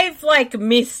course, I've like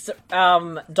missed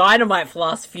Dynamite for the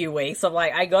last few weeks. I'm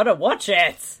like, I gotta watch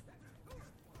it.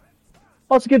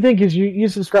 Well, it's a good thing because you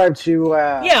subscribe to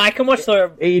yeah, I can watch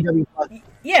the AEW Plus.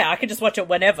 Yeah, I could just watch it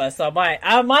whenever, so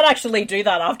I might actually do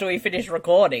that after we finish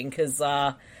recording, because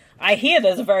I hear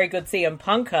there's a very good CM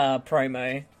Punk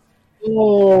promo.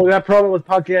 Oh, that promo with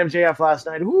Punk and MJF last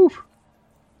night. Woo!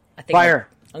 I think Fire.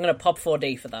 I'm going to pop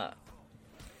 4D for that.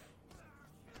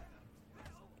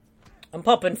 I'm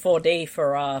popping 4D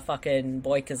for fucking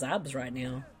Boyka's abs right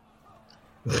now.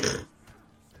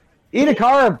 Eat a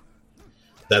carb.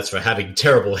 That's for having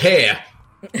terrible hair.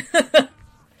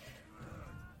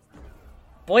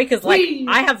 Boyka's like,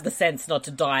 I have the sense not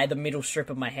to dye the middle strip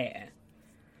of my hair.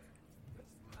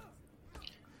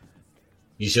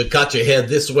 You should cut your hair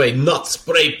this way, not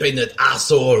spray paint it,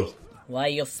 asshole. Why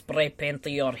you spray paint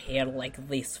your hair like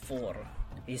this for?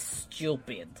 It's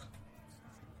stupid.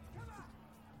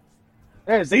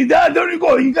 Hey, see that? There you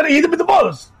go. You gotta hit him in the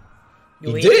balls.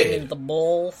 You He hit did. him in the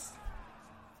balls.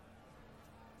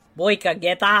 Boyka,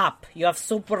 get up. You have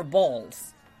super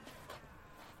balls.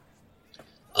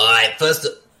 Alright, first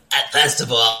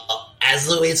of all, as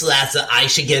Luis Lassa, I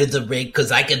should get in the ring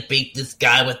because I can beat this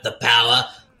guy with the power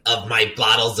of my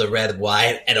bottles of red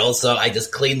wine, and also I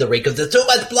just clean the ring because there's too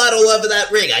much blood all over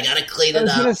that ring. I gotta clean it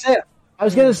up. I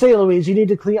was gonna say, Louise, you need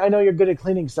to clean. I know you're good at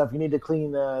cleaning stuff. You need to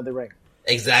clean the ring.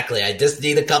 Exactly. I just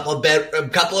need a couple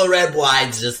of red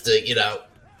wines just to,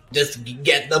 just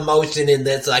get the motion in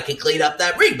there so I can clean up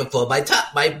that ring before my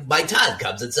time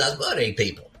comes and starts murdering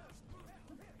people.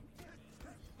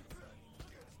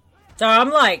 So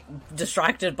I'm like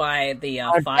distracted by the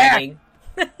fighting.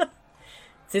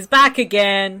 It's his back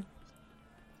again.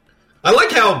 I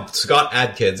like how Scott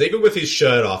Adkins, even with his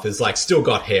shirt off, is like still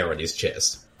got hair on his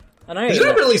chest. I know. You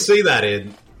don't really see that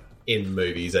in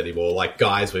movies anymore, like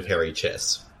guys with hairy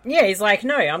chests. Yeah, he's like,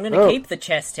 no, I'm going to keep the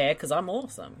chest hair because I'm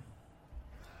awesome.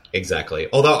 Exactly.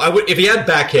 Although if he had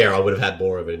back hair, I would have had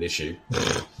more of an issue.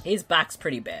 His back's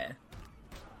pretty bare.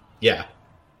 Yeah.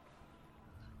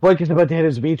 Boyka's about to hit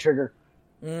his V trigger.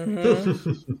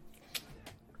 Mm-hmm.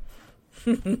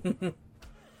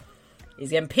 He's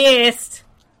getting pissed.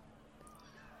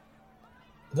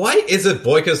 Why is it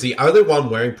Boyka's the only one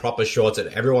wearing proper shorts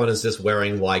and everyone is just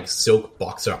wearing, like, silk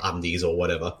boxer undies or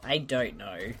whatever? I don't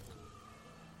know.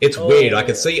 It's weird. I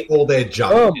can see all their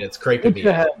junk and it's creeping me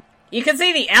out. You can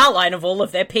see the outline of all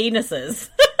of their penises.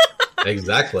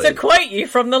 Exactly. To quote you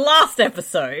from the last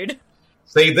episode.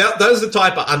 See, those are the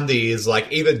type of undies,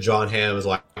 like, even John Hamm is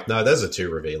like, no, those are too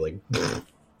revealing. You're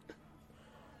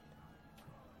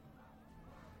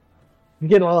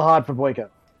getting a little hot for Boyka.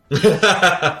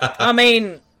 I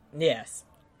mean, yes.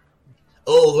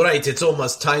 All right, it's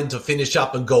almost time to finish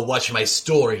up and go watch my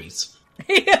stories.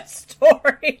 Yeah,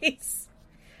 stories.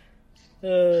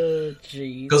 Oh,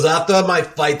 jeez. Because after my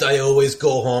fight, I always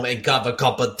go home and have a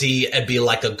cup of tea and be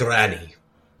like a granny.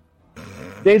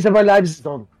 Days of our lives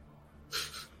done.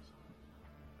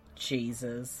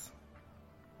 Jesus.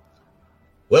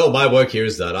 Well, my work here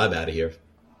is done. I'm out of here.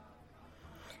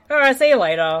 Alright, see you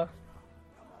later.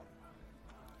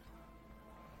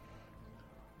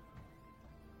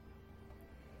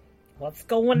 What's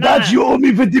going on? That you owe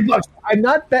me $50.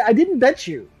 I didn't bet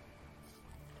you.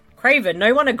 Craven,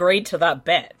 no one agreed to that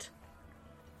bet.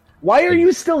 Why are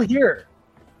you still here?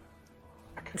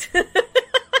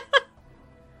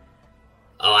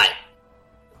 Alright.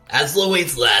 As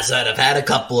Luis last said, I've had a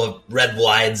couple of red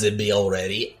wines in me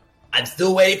already. I'm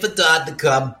still waiting for Todd to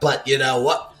come, but you know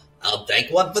what? I'll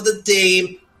take one for the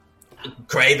team.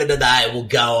 Craven and I will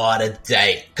go on a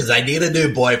date, because I need a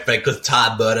new boyfriend because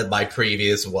Todd murdered my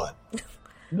previous one.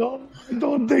 No, I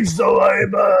don't think so.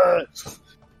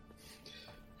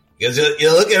 Because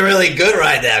you're looking really good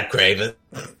right now, Craven.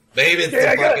 Maybe it's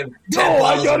the fucking 10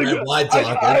 bottles of red wine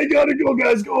talking. I gotta go,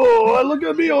 guys. Oh, look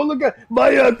at me. Oh, look at my.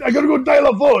 I gotta go dial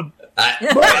a phone.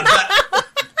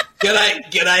 Can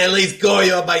I at least call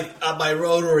you on my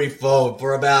rotary phone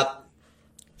for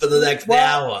the next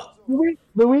hour? Louise,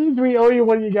 we owe you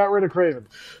when you got rid of Craven.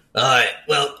 Alright,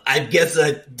 well, I guess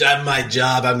I've done my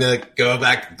job. I'm gonna go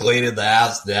back and clean in the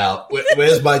house now.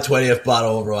 Where's my 20th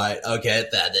bottle of wine? Okay,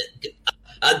 found it.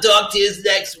 I'll talk to you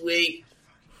next week.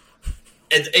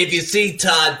 And if you see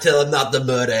Todd, tell him not to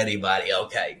murder anybody,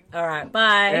 okay? Alright,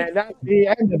 bye. And that's the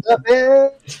end of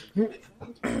the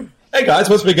bit. Hey guys,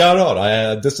 what's been going on?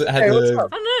 I just had what's up?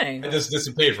 I don't know. I just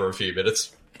disappeared for a few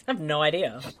minutes. I have no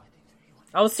idea.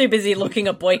 I was too busy looking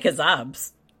at Boyka's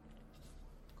abs.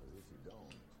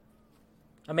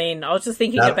 I mean, I was just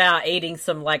thinking about eating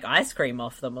some, like, ice cream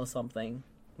off them or something.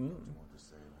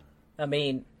 I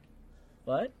mean,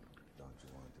 what?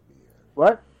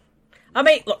 What? I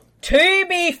mean, look, to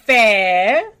be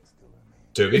fair...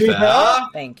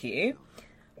 Thank you.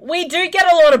 We do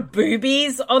get a lot of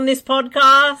boobies on this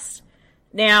podcast.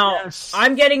 Now, Yes.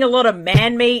 I'm getting a lot of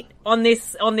man meat on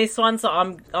this one, so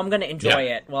I'm going to enjoy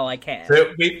it while I can.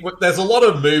 There's a lot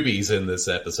of movies in this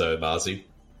episode, Marcy.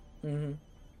 Mm-hmm.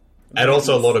 And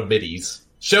also a lot of middies.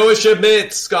 Show us your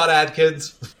mitts, Scott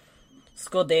Adkins.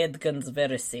 Scott Adkins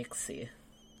very sexy.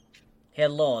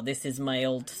 Hello, this is my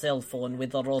old cell phone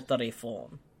with a rotary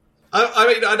phone. I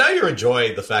mean, I know you're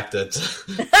enjoying the fact that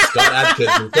Scott Adkins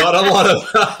has got a lot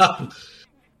of...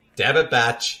 damn it,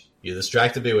 Batch. You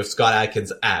distracted me with Scott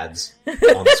Adkins ads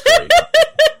on the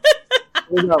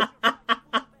screen.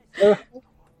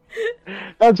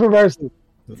 That's reversing.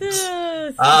 This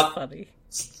is funny.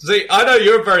 See, I know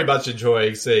you're very much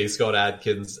enjoying seeing Scott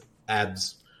Adkins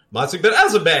abs, Marcy, but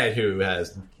as a man who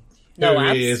is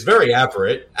very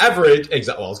average, well,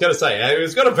 I was going to say,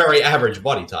 he's got a very average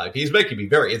body type. He's making me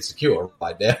very insecure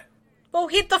right now. Well,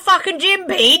 hit the fucking gym,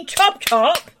 Pete. Chop.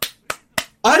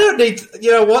 I don't need to, you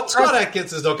know what? Scott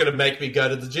Adkins is not going to make me go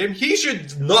to the gym. He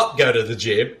should not go to the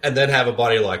gym and then have a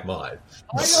body like mine.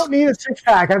 I don't need a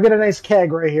six-pack. I've got a nice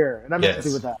keg right here, and I'm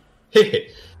happy with that.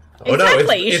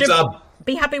 Exactly. You should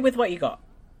be happy with what you got.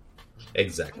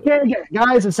 Exactly. Okay,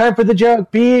 guys, it's time for the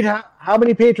joke. Pete, how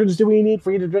many patrons do we need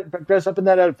for you to dress up in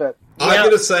that outfit? I'm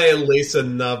going to say at least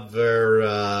another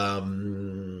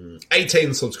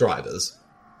 18 subscribers.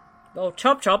 Well,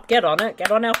 chop, get on it.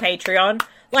 Get on our Patreon.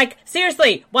 Like,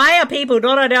 seriously, why are people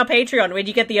not on our Patreon when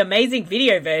you get the amazing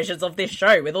video versions of this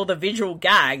show with all the visual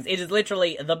gags? It is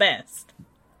literally the best.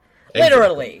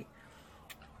 Literally.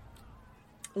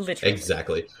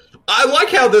 Exactly. I like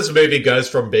how this movie goes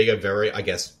from being a very, I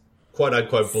guess,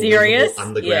 quote-unquote serious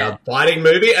underground fighting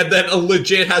movie, and then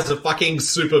legit has a fucking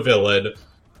supervillain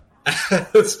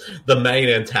as the main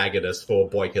antagonist for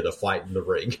Boyka to fight in the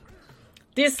ring.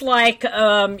 This,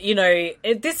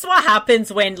 this is what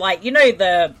happens when,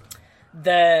 the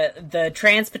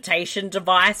transportation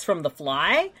device from The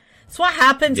Fly. It's what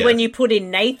happens when you put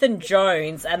in Nathan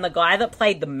Jones and the guy that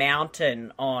played the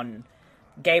Mountain on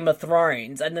Game of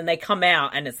Thrones, and then they come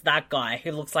out and it's that guy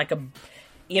who looks like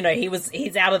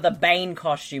he's out of the Bane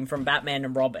costume from Batman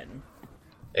and Robin.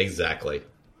 Exactly.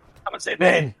 I'm gonna say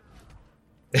Bane.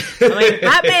 I mean,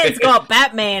 Batman's got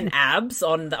Batman abs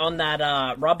on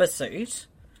that rubber suit.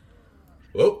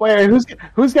 Whoa. Wait,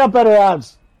 who's got better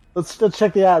abs? Let's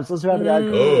check the abs. Let's have the abs.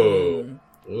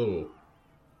 Ooh.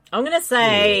 I'm gonna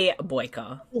say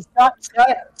Boyka.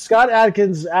 Scott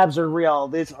Adkins' abs are real.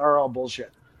 These are all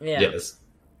bullshit. Yeah. Yes.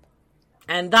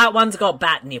 And that one's got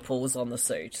bat nipples on the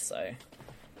suit, so.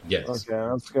 Yes. Okay,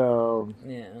 let's go.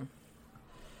 Yeah.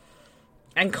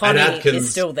 And Connie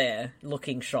is still there,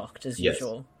 looking shocked as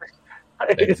usual.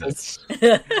 This is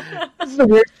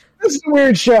a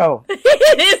weird show.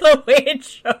 It is a weird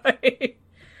show.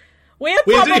 We're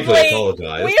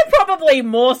probably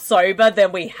more sober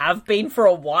than we have been for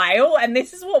a while, and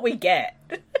this is what we get.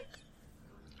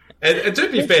 And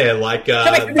to be fair,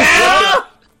 Boyka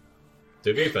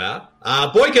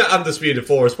Undisputed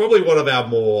 4 is probably one of our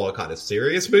more kind of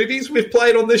serious movies we've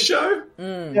played on this show.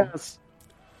 Yes.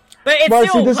 But it's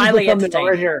still highly entertaining.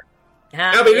 Right here.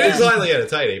 I mean, it is highly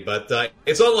entertaining, but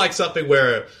it's not like something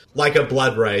where, like a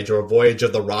Blood Rage or a Voyage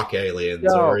of the Rock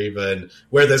Aliens, or even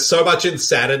where there's so much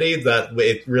insanity that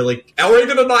it really, or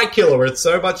even a Night Killer, where it's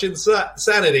so much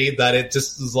insanity that it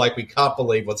just is like we can't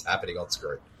believe what's happening on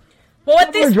screen. Well,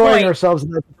 at this enjoying point, ourselves.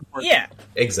 Yeah,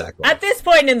 exactly. At this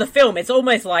point in the film, it's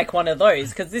almost like one of those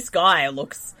because this guy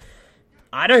looks,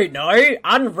 I don't know,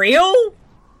 unreal.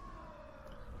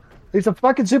 He's a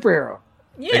fucking superhero.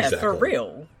 Yeah, for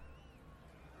real.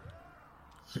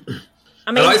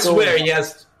 I mean, I swear he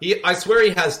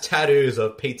has tattoos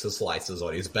of pizza slices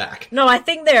on his back. No, I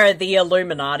think they're the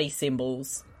Illuminati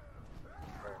symbols.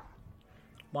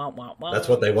 Wow. That's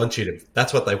what they want you to.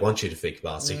 That's what they want you to think,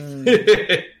 Marcy.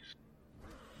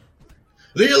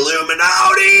 The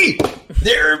Illuminati!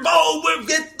 They're involved with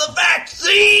getting the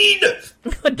vaccine!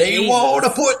 They want to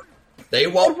put...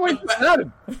 What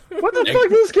the fuck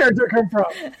did this character come from?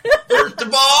 First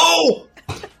of all,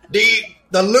 the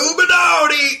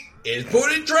Illuminati is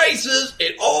putting traces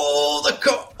in all the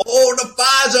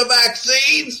Pfizer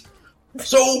vaccines,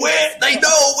 so they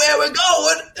know where we're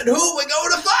going and who we're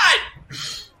going to fight.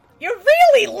 You're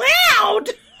really loud!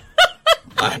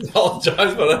 I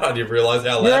apologize, but I didn't realize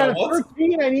how loud it was.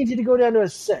 13, I need you to go down to a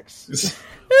 6.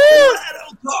 I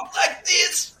don't talk like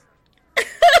this.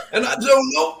 And I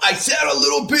don't know, I sound a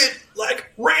little bit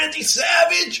like Randy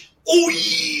Savage. Oh,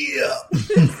 yeah.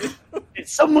 Did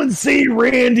someone say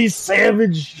Randy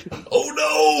Savage? Oh,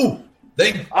 no.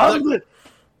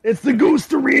 It's the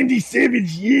ghost of Randy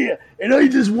Savage, yeah. And I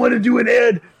just want to do an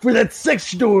ad for that sex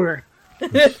store.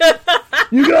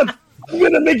 You got I'm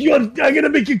gonna make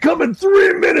you come in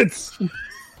 3 minutes.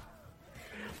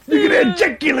 You're gonna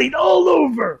ejaculate all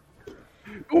over.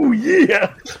 Oh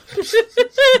yeah.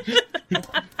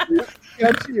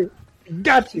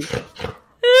 Got you.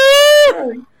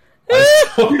 You're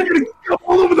gonna go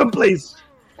all over the place.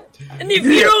 And if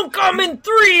you don't come in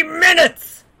 3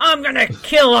 minutes, I'm gonna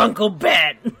kill Uncle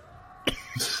Ben.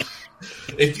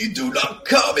 If you do not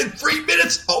come in 3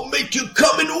 minutes, I'll make you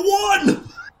come in 1.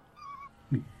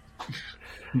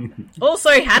 Also,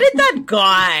 how did that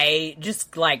guy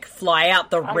just like fly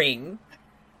out the ring?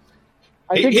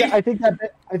 I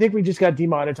think we just got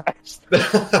demonetized.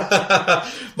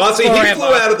 Marcy, he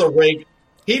flew out of the ring.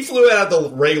 He flew out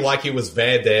of the ring like he was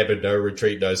Van Damme in No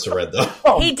Retreat, No Surrender.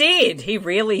 Oh. He did. He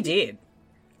really did.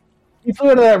 He flew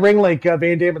out of that ring like Van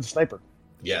Damme and Sniper.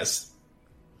 Yes.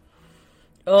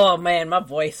 Oh man, my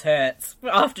voice hurts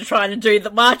after trying to do the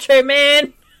Macho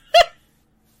Man.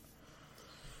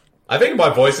 I think my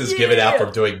voice is given out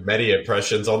from doing many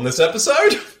impressions on this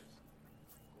episode.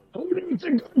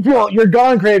 Well, you're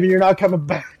gone, Craven. You're not coming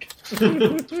back.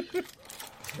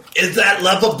 Is that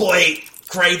lover boy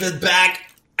Craven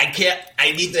back?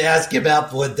 I need to ask him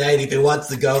out for a date if he wants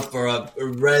to go for a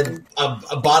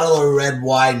bottle of red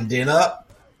wine dinner.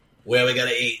 Where we're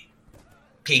gonna eat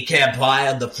pecan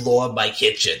pie on the floor of my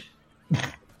kitchen.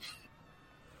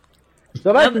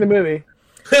 So back to the movie.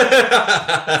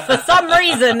 For some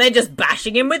reason, they're just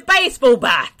bashing him with baseball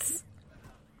bats.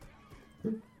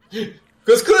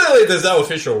 Because clearly there's no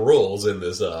official rules in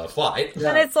this fight.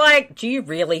 And it's like, do you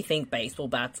really think baseball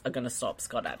bats are going to stop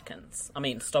Scott Adkins? I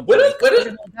mean, stop...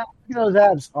 Those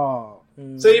abs. Oh.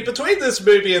 See, between this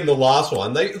movie and the last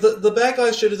one, the bad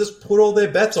guys should have just put all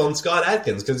their bets on Scott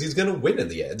Adkins because he's going to win in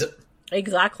the end.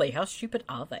 Exactly. How stupid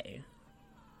are they?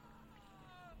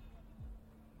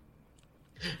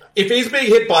 If he's being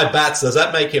hit by bats, does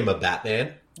that make him a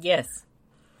Batman? Yes.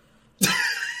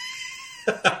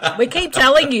 We keep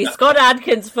telling you, Scott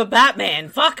Adkins for Batman.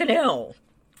 Fucking hell.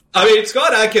 I mean,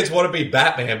 Scott Adkins wanted to be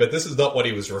Batman, but this is not what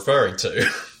he was referring to.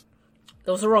 It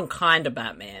was the wrong kind of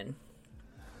Batman.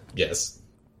 Yes.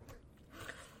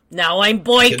 Now I'm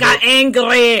Boyka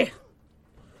angry.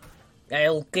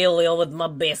 I'll kill you with my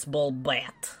baseball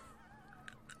bat.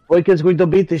 Boyka's going to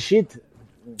beat the shit.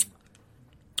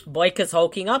 Boyka's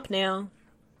hulking up now.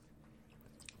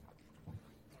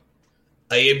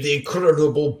 I am the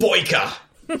incredible Boyka.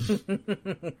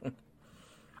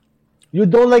 You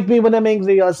don't like me when I'm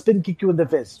angry, I'll spin kick you in the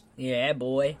face. Yeah,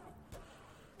 boy.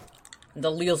 And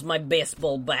I'll use my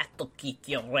baseball bat to kick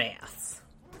your ass.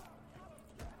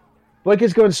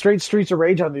 Boyka's going straight Streets of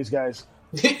Rage on these guys.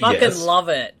 Fucking love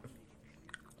it.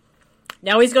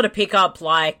 Now he's got to pick up,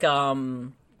 like, what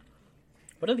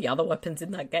are the other weapons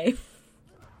in that game?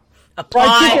 A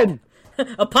pipe!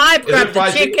 A pipe, grab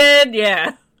the chicken,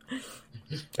 yeah.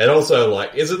 And also,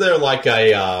 like, isn't there like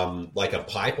a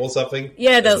pipe or something?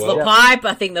 Yeah, there's the pipe.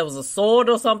 I think there was a sword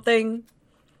or something.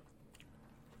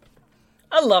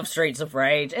 I love Streets of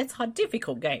Rage. It's a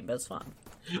difficult game, but it's fun.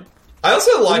 I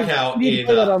also like how in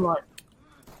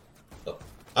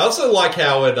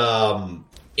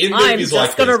I'm movies just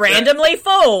like gonna this, randomly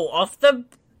fall off the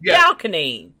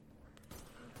balcony.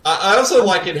 I also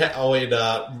like it how in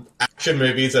action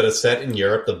movies that are set in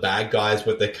Europe, the bad guys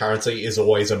with their currency is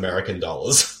always American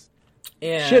dollars.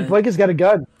 Yeah. Shit, Boyka's got a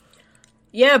gun.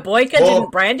 Yeah, Boyka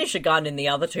didn't brandish a gun in the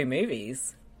other two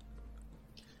movies.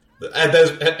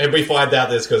 And we find out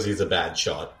this because he's a bad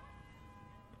shot.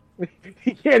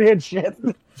 He can't hit shit.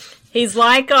 He's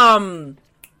like Ron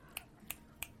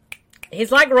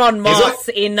Moss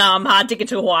in Hard Ticket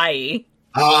to Hawaii.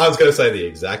 I was going to say the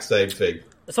exact same thing.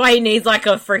 That's why he needs like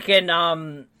a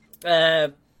freaking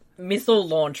missile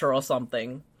launcher or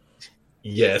something.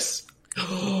 Yes.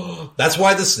 That's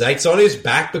why the snake's on his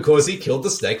back, because he killed the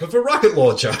snake with a rocket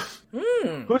launcher.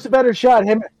 Who's a better shot,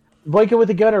 him, Boyka with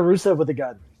a gun, or Rusev with a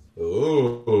gun?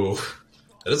 Ooh.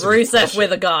 Rusev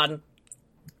with a gun.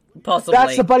 Possibly.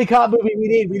 That's the buddy cop movie we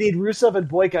need. We need Rusev and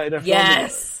Boyka in a film.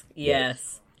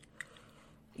 Yes.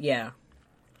 Yeah.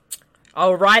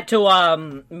 I'll write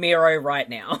to Miro right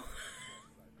now.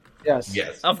 Yes.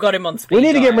 I've got him on speed. We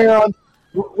need to get Miro on.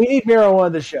 We need Miro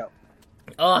on the show.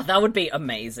 Oh, that would be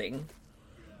amazing.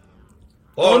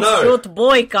 Oh no! Shoot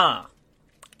Boyka.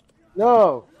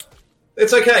 No.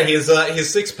 It's okay.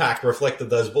 His six-pack reflected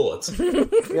those bullets.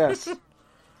 Yes.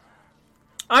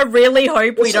 I really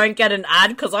hope we don't get an ad,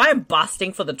 because I am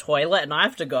busting for the toilet and I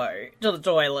have to go to the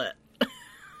toilet.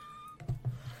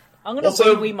 I'm going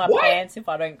to wee my pants if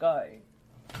I don't go.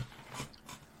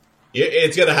 Yeah,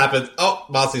 it's going to happen. Oh,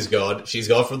 Marcy's gone. She's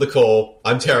gone from the call.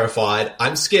 I'm terrified.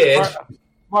 I'm scared.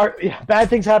 Bad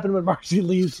things happen when Marcy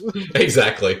leaves.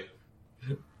 Exactly.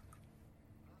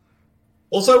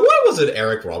 Also, why wasn't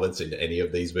Eric Roberts in any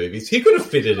of these movies? He could have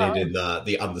fitted in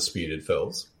the Undisputed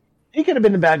films. He could have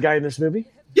been the bad guy in this movie.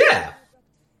 Yeah.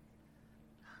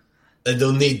 I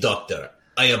don't need doctor.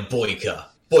 I am Boyka.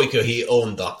 Boyka, he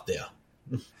own doctor.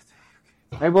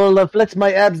 I will flex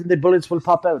my abs and the bullets will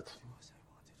pop out.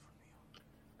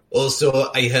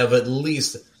 Also, I have at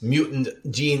least mutant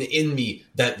gene in me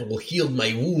that will heal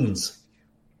my wounds.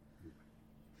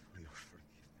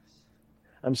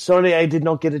 I'm sorry I did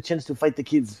not get a chance to fight the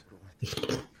kids.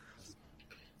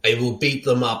 I will beat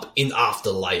them up in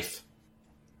afterlife.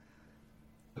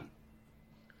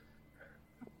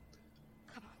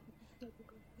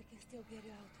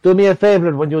 Do me a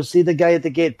favor, when you see the guy at the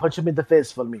gate, punch him in the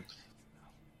face for me.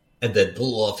 And then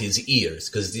pull off his ears,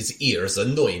 because his ears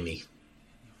annoy me.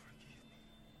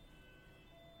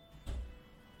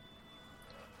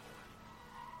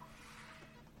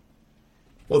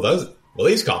 Well,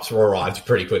 these cops were arrived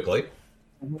pretty quickly.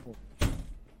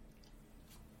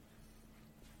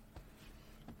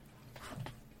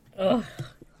 Ugh.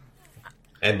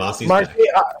 And Marcy's Marcy,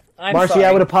 back. Marcy,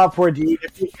 I would have popped for D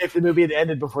if the movie had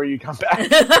ended before you come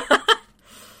back.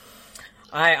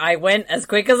 I went as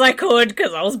quick as I could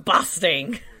because I was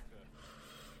busting.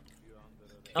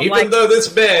 Even though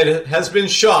this man has been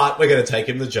shot, we're going to take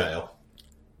him to jail.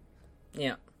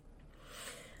 Yeah.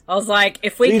 I was like,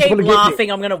 if we keep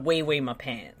laughing, I'm going to wee my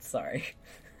pants. Sorry.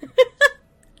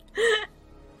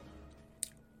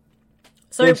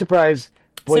 So, big surprise.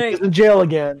 Boy is in jail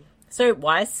again. So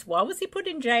why was he put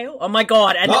in jail? Oh my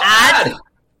god, an ad?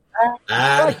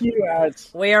 Fuck you, ads.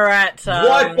 We're at...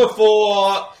 right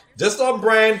before... Just on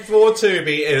brand for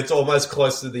Tubi, and it's almost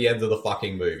close to the end of the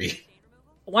fucking movie.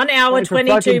 1 hour,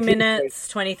 22 minutes,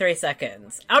 23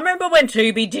 seconds. I remember when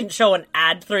Tubi didn't show an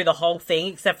ad through the whole thing,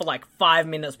 except for like 5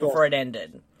 minutes before it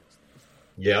ended.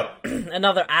 Yep.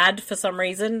 Another ad for some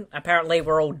reason. Apparently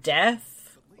we're all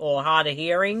deaf or hard of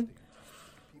hearing.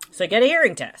 So get a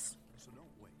hearing test.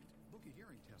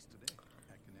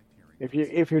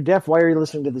 If you're deaf, why are you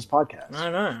listening to this podcast? I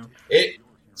don't know.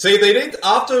 See, they did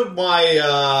after my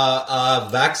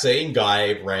vaccine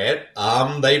guy rant.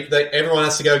 Everyone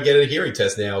has to go get a hearing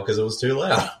test now because it was too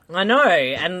loud. I know,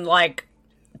 and like,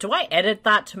 do I edit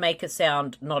that to make it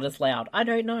sound not as loud? I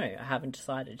don't know. I haven't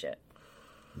decided yet.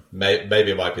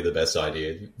 Maybe it might be the best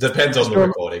idea. Depends on the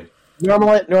recording.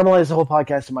 Normalize the whole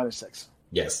podcast to -6.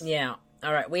 Yes. Yeah.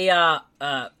 All right. We are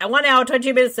at 1 hour,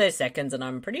 20 minutes, 30 seconds, and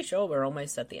I'm pretty sure we're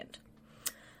almost at the end.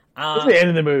 This is the end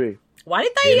of the movie. Why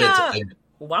did they?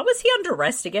 Why was he under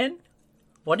arrest again?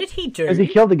 What did he do? Because he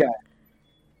killed the guy.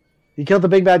 He killed the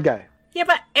big bad guy. Yeah,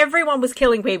 but everyone was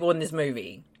killing people in this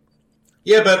movie.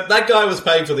 Yeah, but that guy was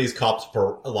paying for these cops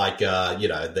for,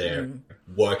 their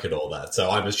work and all that.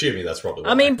 So I'm assuming that's probably why.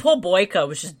 I mean, poor Boyka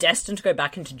was just destined to go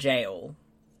back into jail.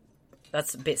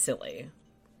 That's a bit silly.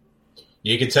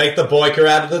 You can take the Boyka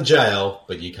out of the jail,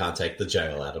 but you can't take the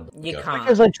jail out of Boyka. You can't.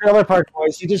 Because like Trailer Park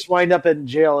Boys, you just wind up in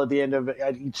jail at the end of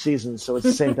each season, so it's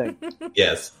the same thing.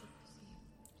 Yes.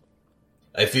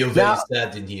 I feel very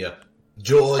sad in here.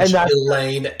 George,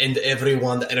 Elaine, and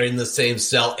everyone are in the same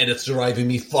cell, and it's driving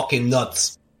me fucking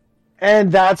nuts.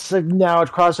 And that's now a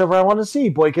crossover I want to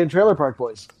see, Boyka and Trailer Park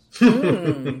Boys.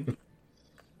 And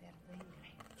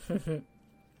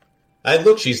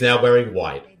look, she's now wearing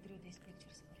white.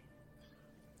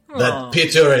 That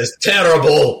picture is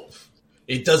terrible.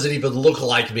 It doesn't even look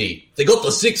like me. They got the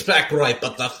 6-pack right,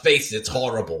 but the face, it's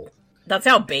horrible. That's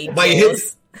how Bede My head,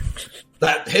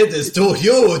 that head is too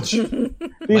huge.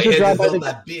 My head is not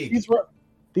that big.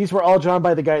 These were all drawn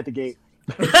by the guy at the gate.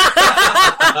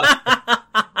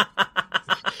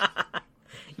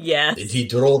 Yes. Did he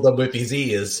draw them with his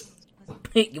ears?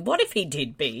 What if he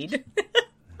did, Bede?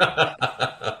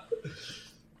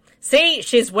 See,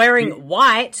 she's wearing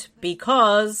white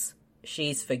because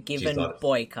she's forgiven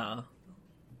Boyka.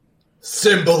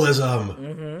 Symbolism.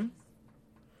 Mm-hmm.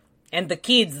 And the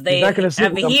kids, they have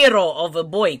a hero of a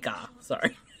Boyka.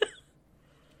 Sorry.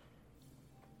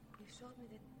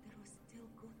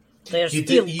 There's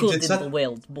still good in the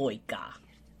world, Boyka.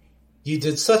 You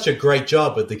did such a great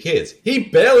job with the kids. He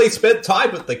barely spent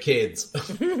time with the kids.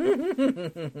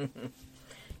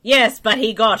 Yes, but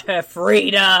he got her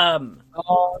freedom.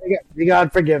 Oh, he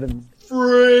got forgiven.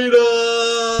 Freedom!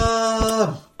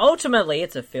 Ultimately,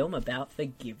 it's a film about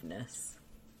forgiveness.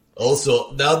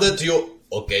 Also, now that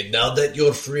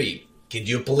you're free, can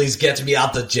you please get me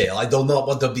out of jail? I do not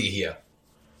want to be here.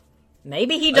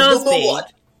 Maybe he does be.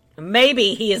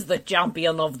 Maybe he is the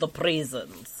champion of the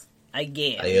prisons.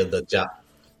 Again. I am the champ.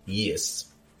 Yes.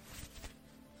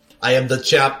 I am the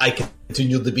champ. I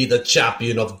continue to be the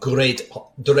champion of great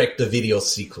direct-to-video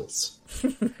sequels.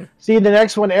 See, the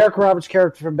next one, Eric Roberts'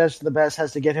 character from Best of the Best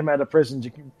has to get him out of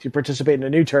prison to participate in a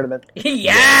new tournament.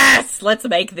 Yes! Let's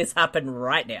make this happen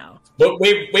right now. But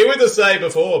we were to say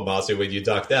before, Marcy, when you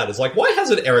ducked out, it's like, why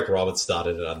hasn't Eric Roberts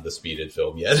started an Undisputed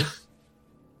film yet?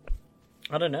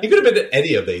 I don't know. He could have been in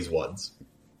any of these ones.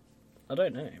 I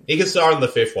don't know. He could star in the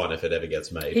 5th one if it ever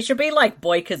gets made. He should be like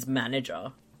Boyka's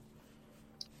manager.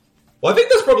 Well, I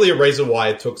think that's probably a reason why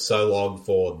it took so long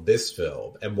for this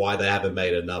film and why they haven't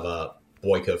made another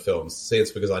Boyka film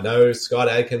since, because I know Scott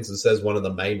Adkins says one of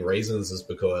the main reasons is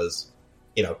because,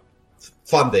 you know,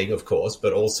 funding, of course,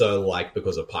 but also like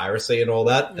because of piracy and all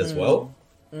that as well.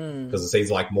 Because it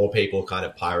seems like more people kind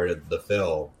of pirated the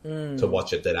film to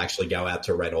watch it than actually go out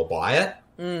to rent or buy it.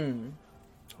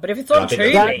 But if it's on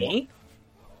Tubi,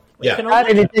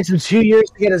 and it takes him 2 years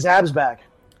to get his abs back.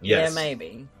 Yes. Yeah,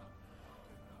 maybe.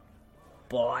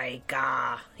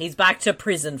 Boyka. He's back to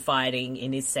prison fighting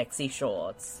in his sexy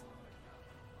shorts.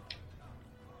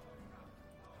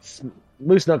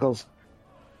 Moose knuckles.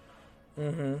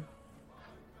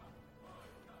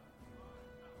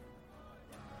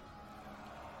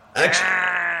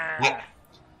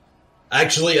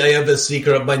 Actually, I have a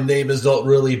secret. My name is not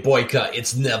really Boyka.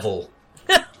 It's Neville.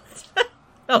 That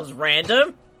was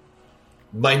random.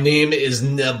 My name is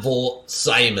Neville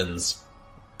Simons.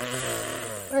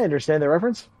 I understand the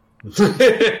reference.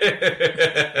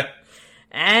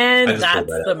 And that's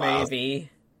the movie.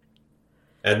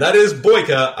 And that is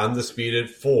Boyka Undisputed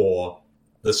for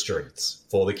the streets,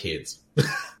 for the kids.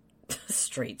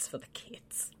 Streets for the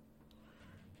kids.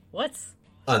 What?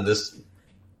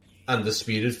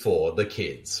 Undisputed for the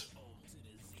kids.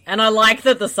 And I like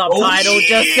that the subtitle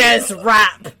just says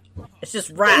rap. It's just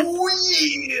rap. Oh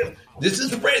yeah! This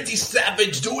is Randy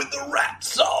Savage doing the rap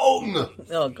song!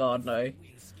 Oh god, no.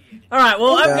 Alright,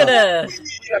 well, I'm gonna...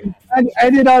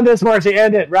 End it on this, Marcy.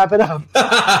 End it. Wrap it up.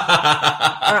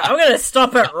 Alright, I'm gonna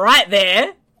stop it right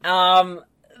there.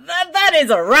 That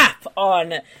is a wrap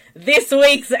on this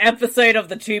week's episode of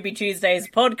the To Be Tuesdays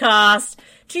podcast.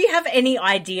 Do you have any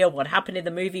idea what happened in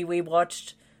the movie we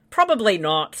watched? Probably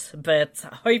not, but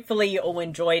hopefully you all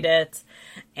enjoyed it.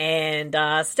 And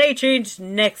stay tuned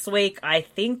next week. I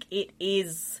think it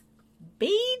is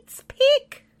Bede's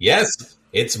pick? Yes,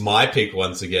 it's my pick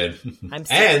once again. I'm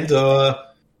sorry.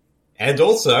 And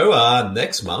also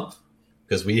next month,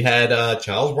 because we had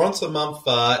Charles Bronson month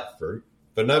for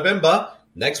November.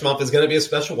 Next month is going to be a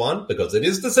special one because it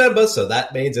is December, so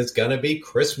that means it's going to be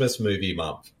Christmas movie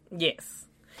month. Yes.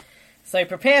 So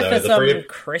prepare for some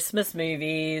Christmas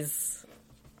movies.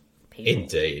 People.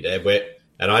 Indeed.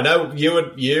 And I know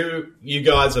you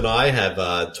guys and I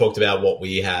have talked about what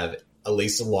we have at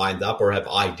least lined up or have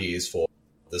ideas for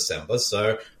December.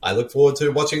 So I look forward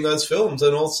to watching those films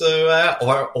and also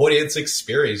our audience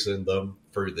experiencing them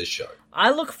through this show.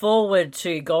 I look forward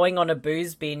to going on a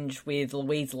booze binge with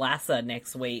Louise Lasser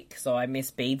next week, so I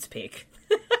miss Bede's pick.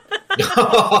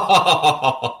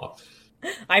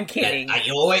 I'm kidding.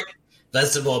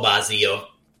 First of all, Marcy, you're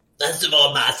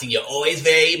always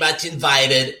very much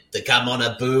invited to come on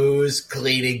a booze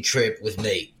cleaning trip with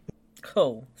me.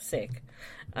 Cool. Sick.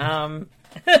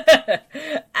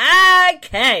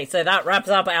 Okay, so that wraps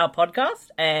up our podcast,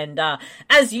 and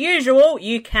as usual,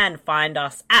 you can find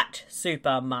us at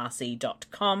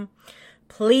supermarcy.com.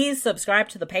 Please subscribe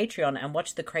to the Patreon and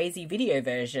watch the crazy video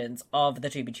versions of the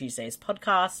To Be Tuesdays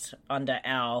podcast under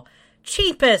our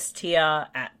cheapest tier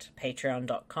at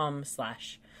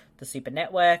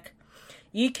patreon.com/thesupernetwork.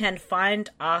 You can find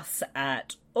us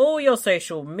at all your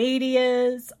social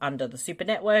medias under the Super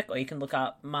Network, or you can look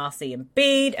up Marcy and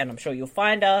Bede, and I'm sure you'll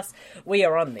find us. We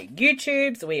are on the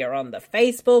YouTubes, we are on the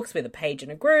Facebooks with a page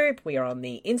and a group, we are on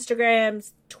the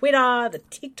Instagrams, Twitter, the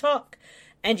TikTok,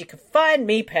 and you can find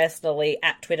me personally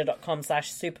at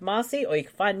twitter.com/supermarcy, or you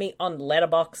can find me on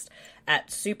Letterboxd at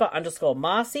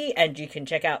super_Marcy, and you can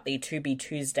check out the To Be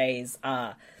Tuesdays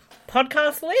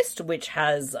podcast list, which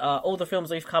has all the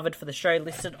films we've covered for the show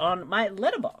listed on my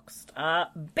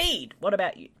Letterboxd. Bede, what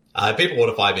about you? If people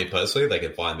want to find me personally, they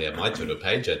can find me at my Twitter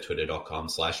page at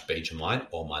twitter.com/BedeJamine,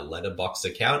 or my Letterboxd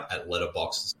account at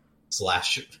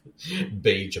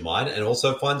letterboxd/BedeJamine, and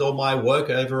also find all my work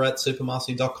over at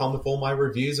supermarcy.com with all my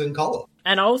reviews and column.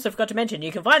 And I also forgot to mention,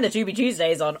 you can find the To Be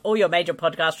Tuesdays on all your major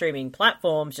podcast streaming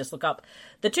platforms. Just look up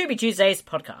the To Be Tuesdays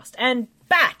podcast. And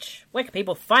Batch, where can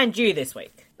people find you this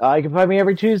week? You can find me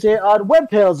every Tuesday on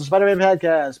WebPills, the Spider-Man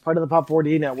podcast, part of the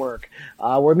Pop4D network,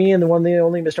 where me and the one and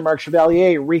only Mr. Mark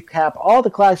Chevalier recap all the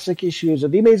classic issues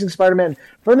of The Amazing Spider-Man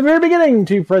from the very beginning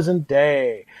to present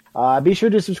day. Be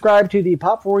sure to subscribe to the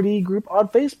Pop4D group on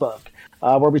Facebook,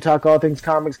 where we talk all things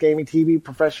comics, gaming, TV,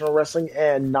 professional wrestling,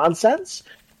 and nonsense.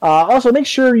 Also, make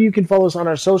sure you can follow us on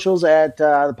our socials at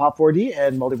the Pop4D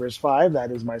and Multiverse 5.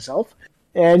 That is myself.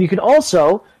 And you can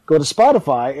also go to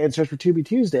Spotify and search for To Be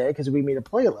Tuesday, because we made a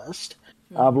playlist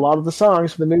of a lot of the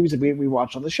songs from the movies that we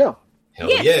watched on the show.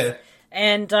 Hell yeah.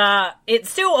 And it's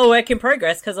still a work in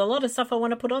progress, because a lot of stuff I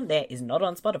want to put on there is not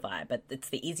on Spotify, but it's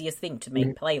the easiest thing to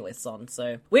make playlists on.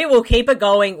 So we will keep it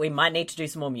going. We might need to do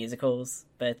some more musicals,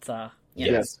 but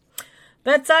Yes.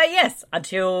 But yes,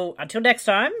 until next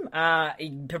time,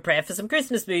 prepare for some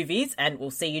Christmas movies, and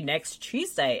we'll see you next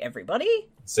Tuesday, everybody.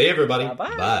 See you, everybody.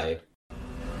 Bye-bye. Bye.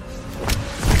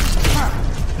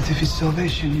 But if it's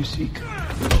salvation you seek,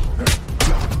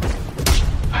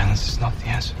 violence is not the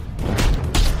answer.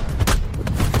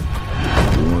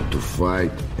 You want to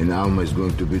fight, and Alma is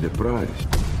going to be the prize.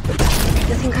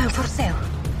 You think I'm for sale?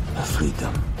 A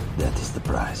freedom, that is the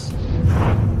price.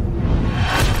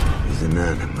 He's an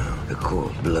animal, a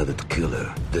cold-blooded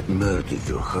killer that murdered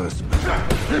your husband.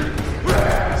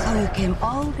 So you came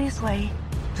all this way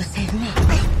to save me?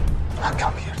 I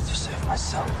come here to save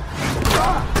myself.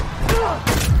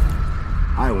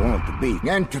 I want to be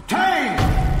entertained!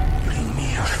 Bring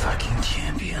me your fucking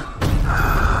champion.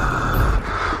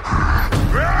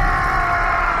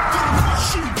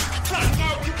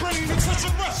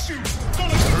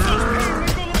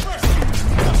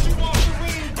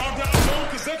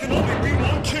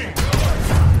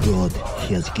 God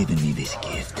has given me this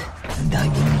gift, and I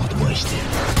will not waste it.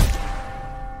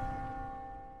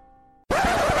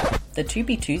 The To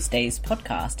Be Tuesdays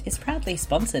podcast is proudly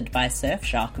sponsored by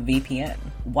Surfshark VPN.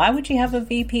 Why would you have a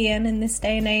VPN in this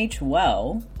day and age?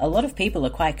 Well, a lot of people are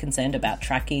quite concerned about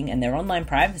tracking and their online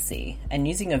privacy, and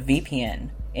using a VPN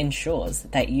ensures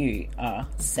that you are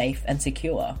safe and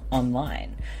secure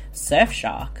online.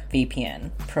 Surfshark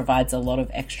VPN provides a lot of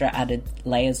extra added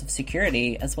layers of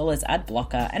security, as well as ad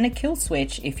blocker and a kill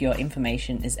switch if your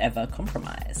information is ever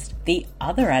compromised. The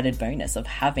other added bonus of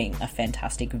having a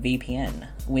fantastic VPN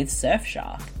with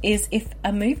Surfshark is if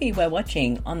a movie we're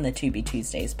watching on the To Be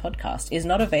Tuesdays podcast is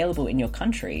not available in your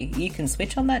country, you can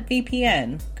switch on that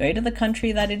VPN, go to the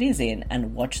country that it is in,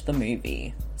 and watch the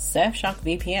movie. Surfshark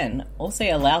VPN also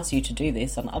allows you to do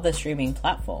this on other streaming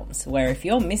platforms, where if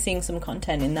you're missing some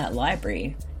content in that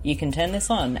library, you can turn this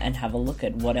on and have a look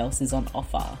at what else is on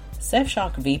offer.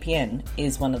 Surfshark VPN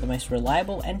is one of the most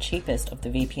reliable and cheapest of the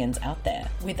VPNs out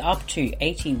there, with up to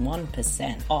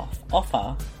 81% off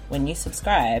offer when you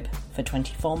subscribe for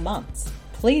 24 months.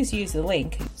 Please use the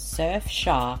link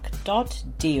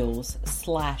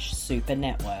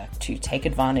surfshark.deals/supernetwork to take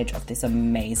advantage of this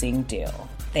amazing deal.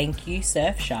 Thank you,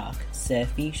 Surfshark.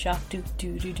 Surfy shark do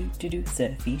do do do do do.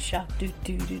 Surfy shark do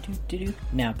do do do do do.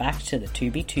 Now back to the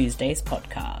To Be Tuesdays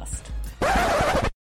podcast.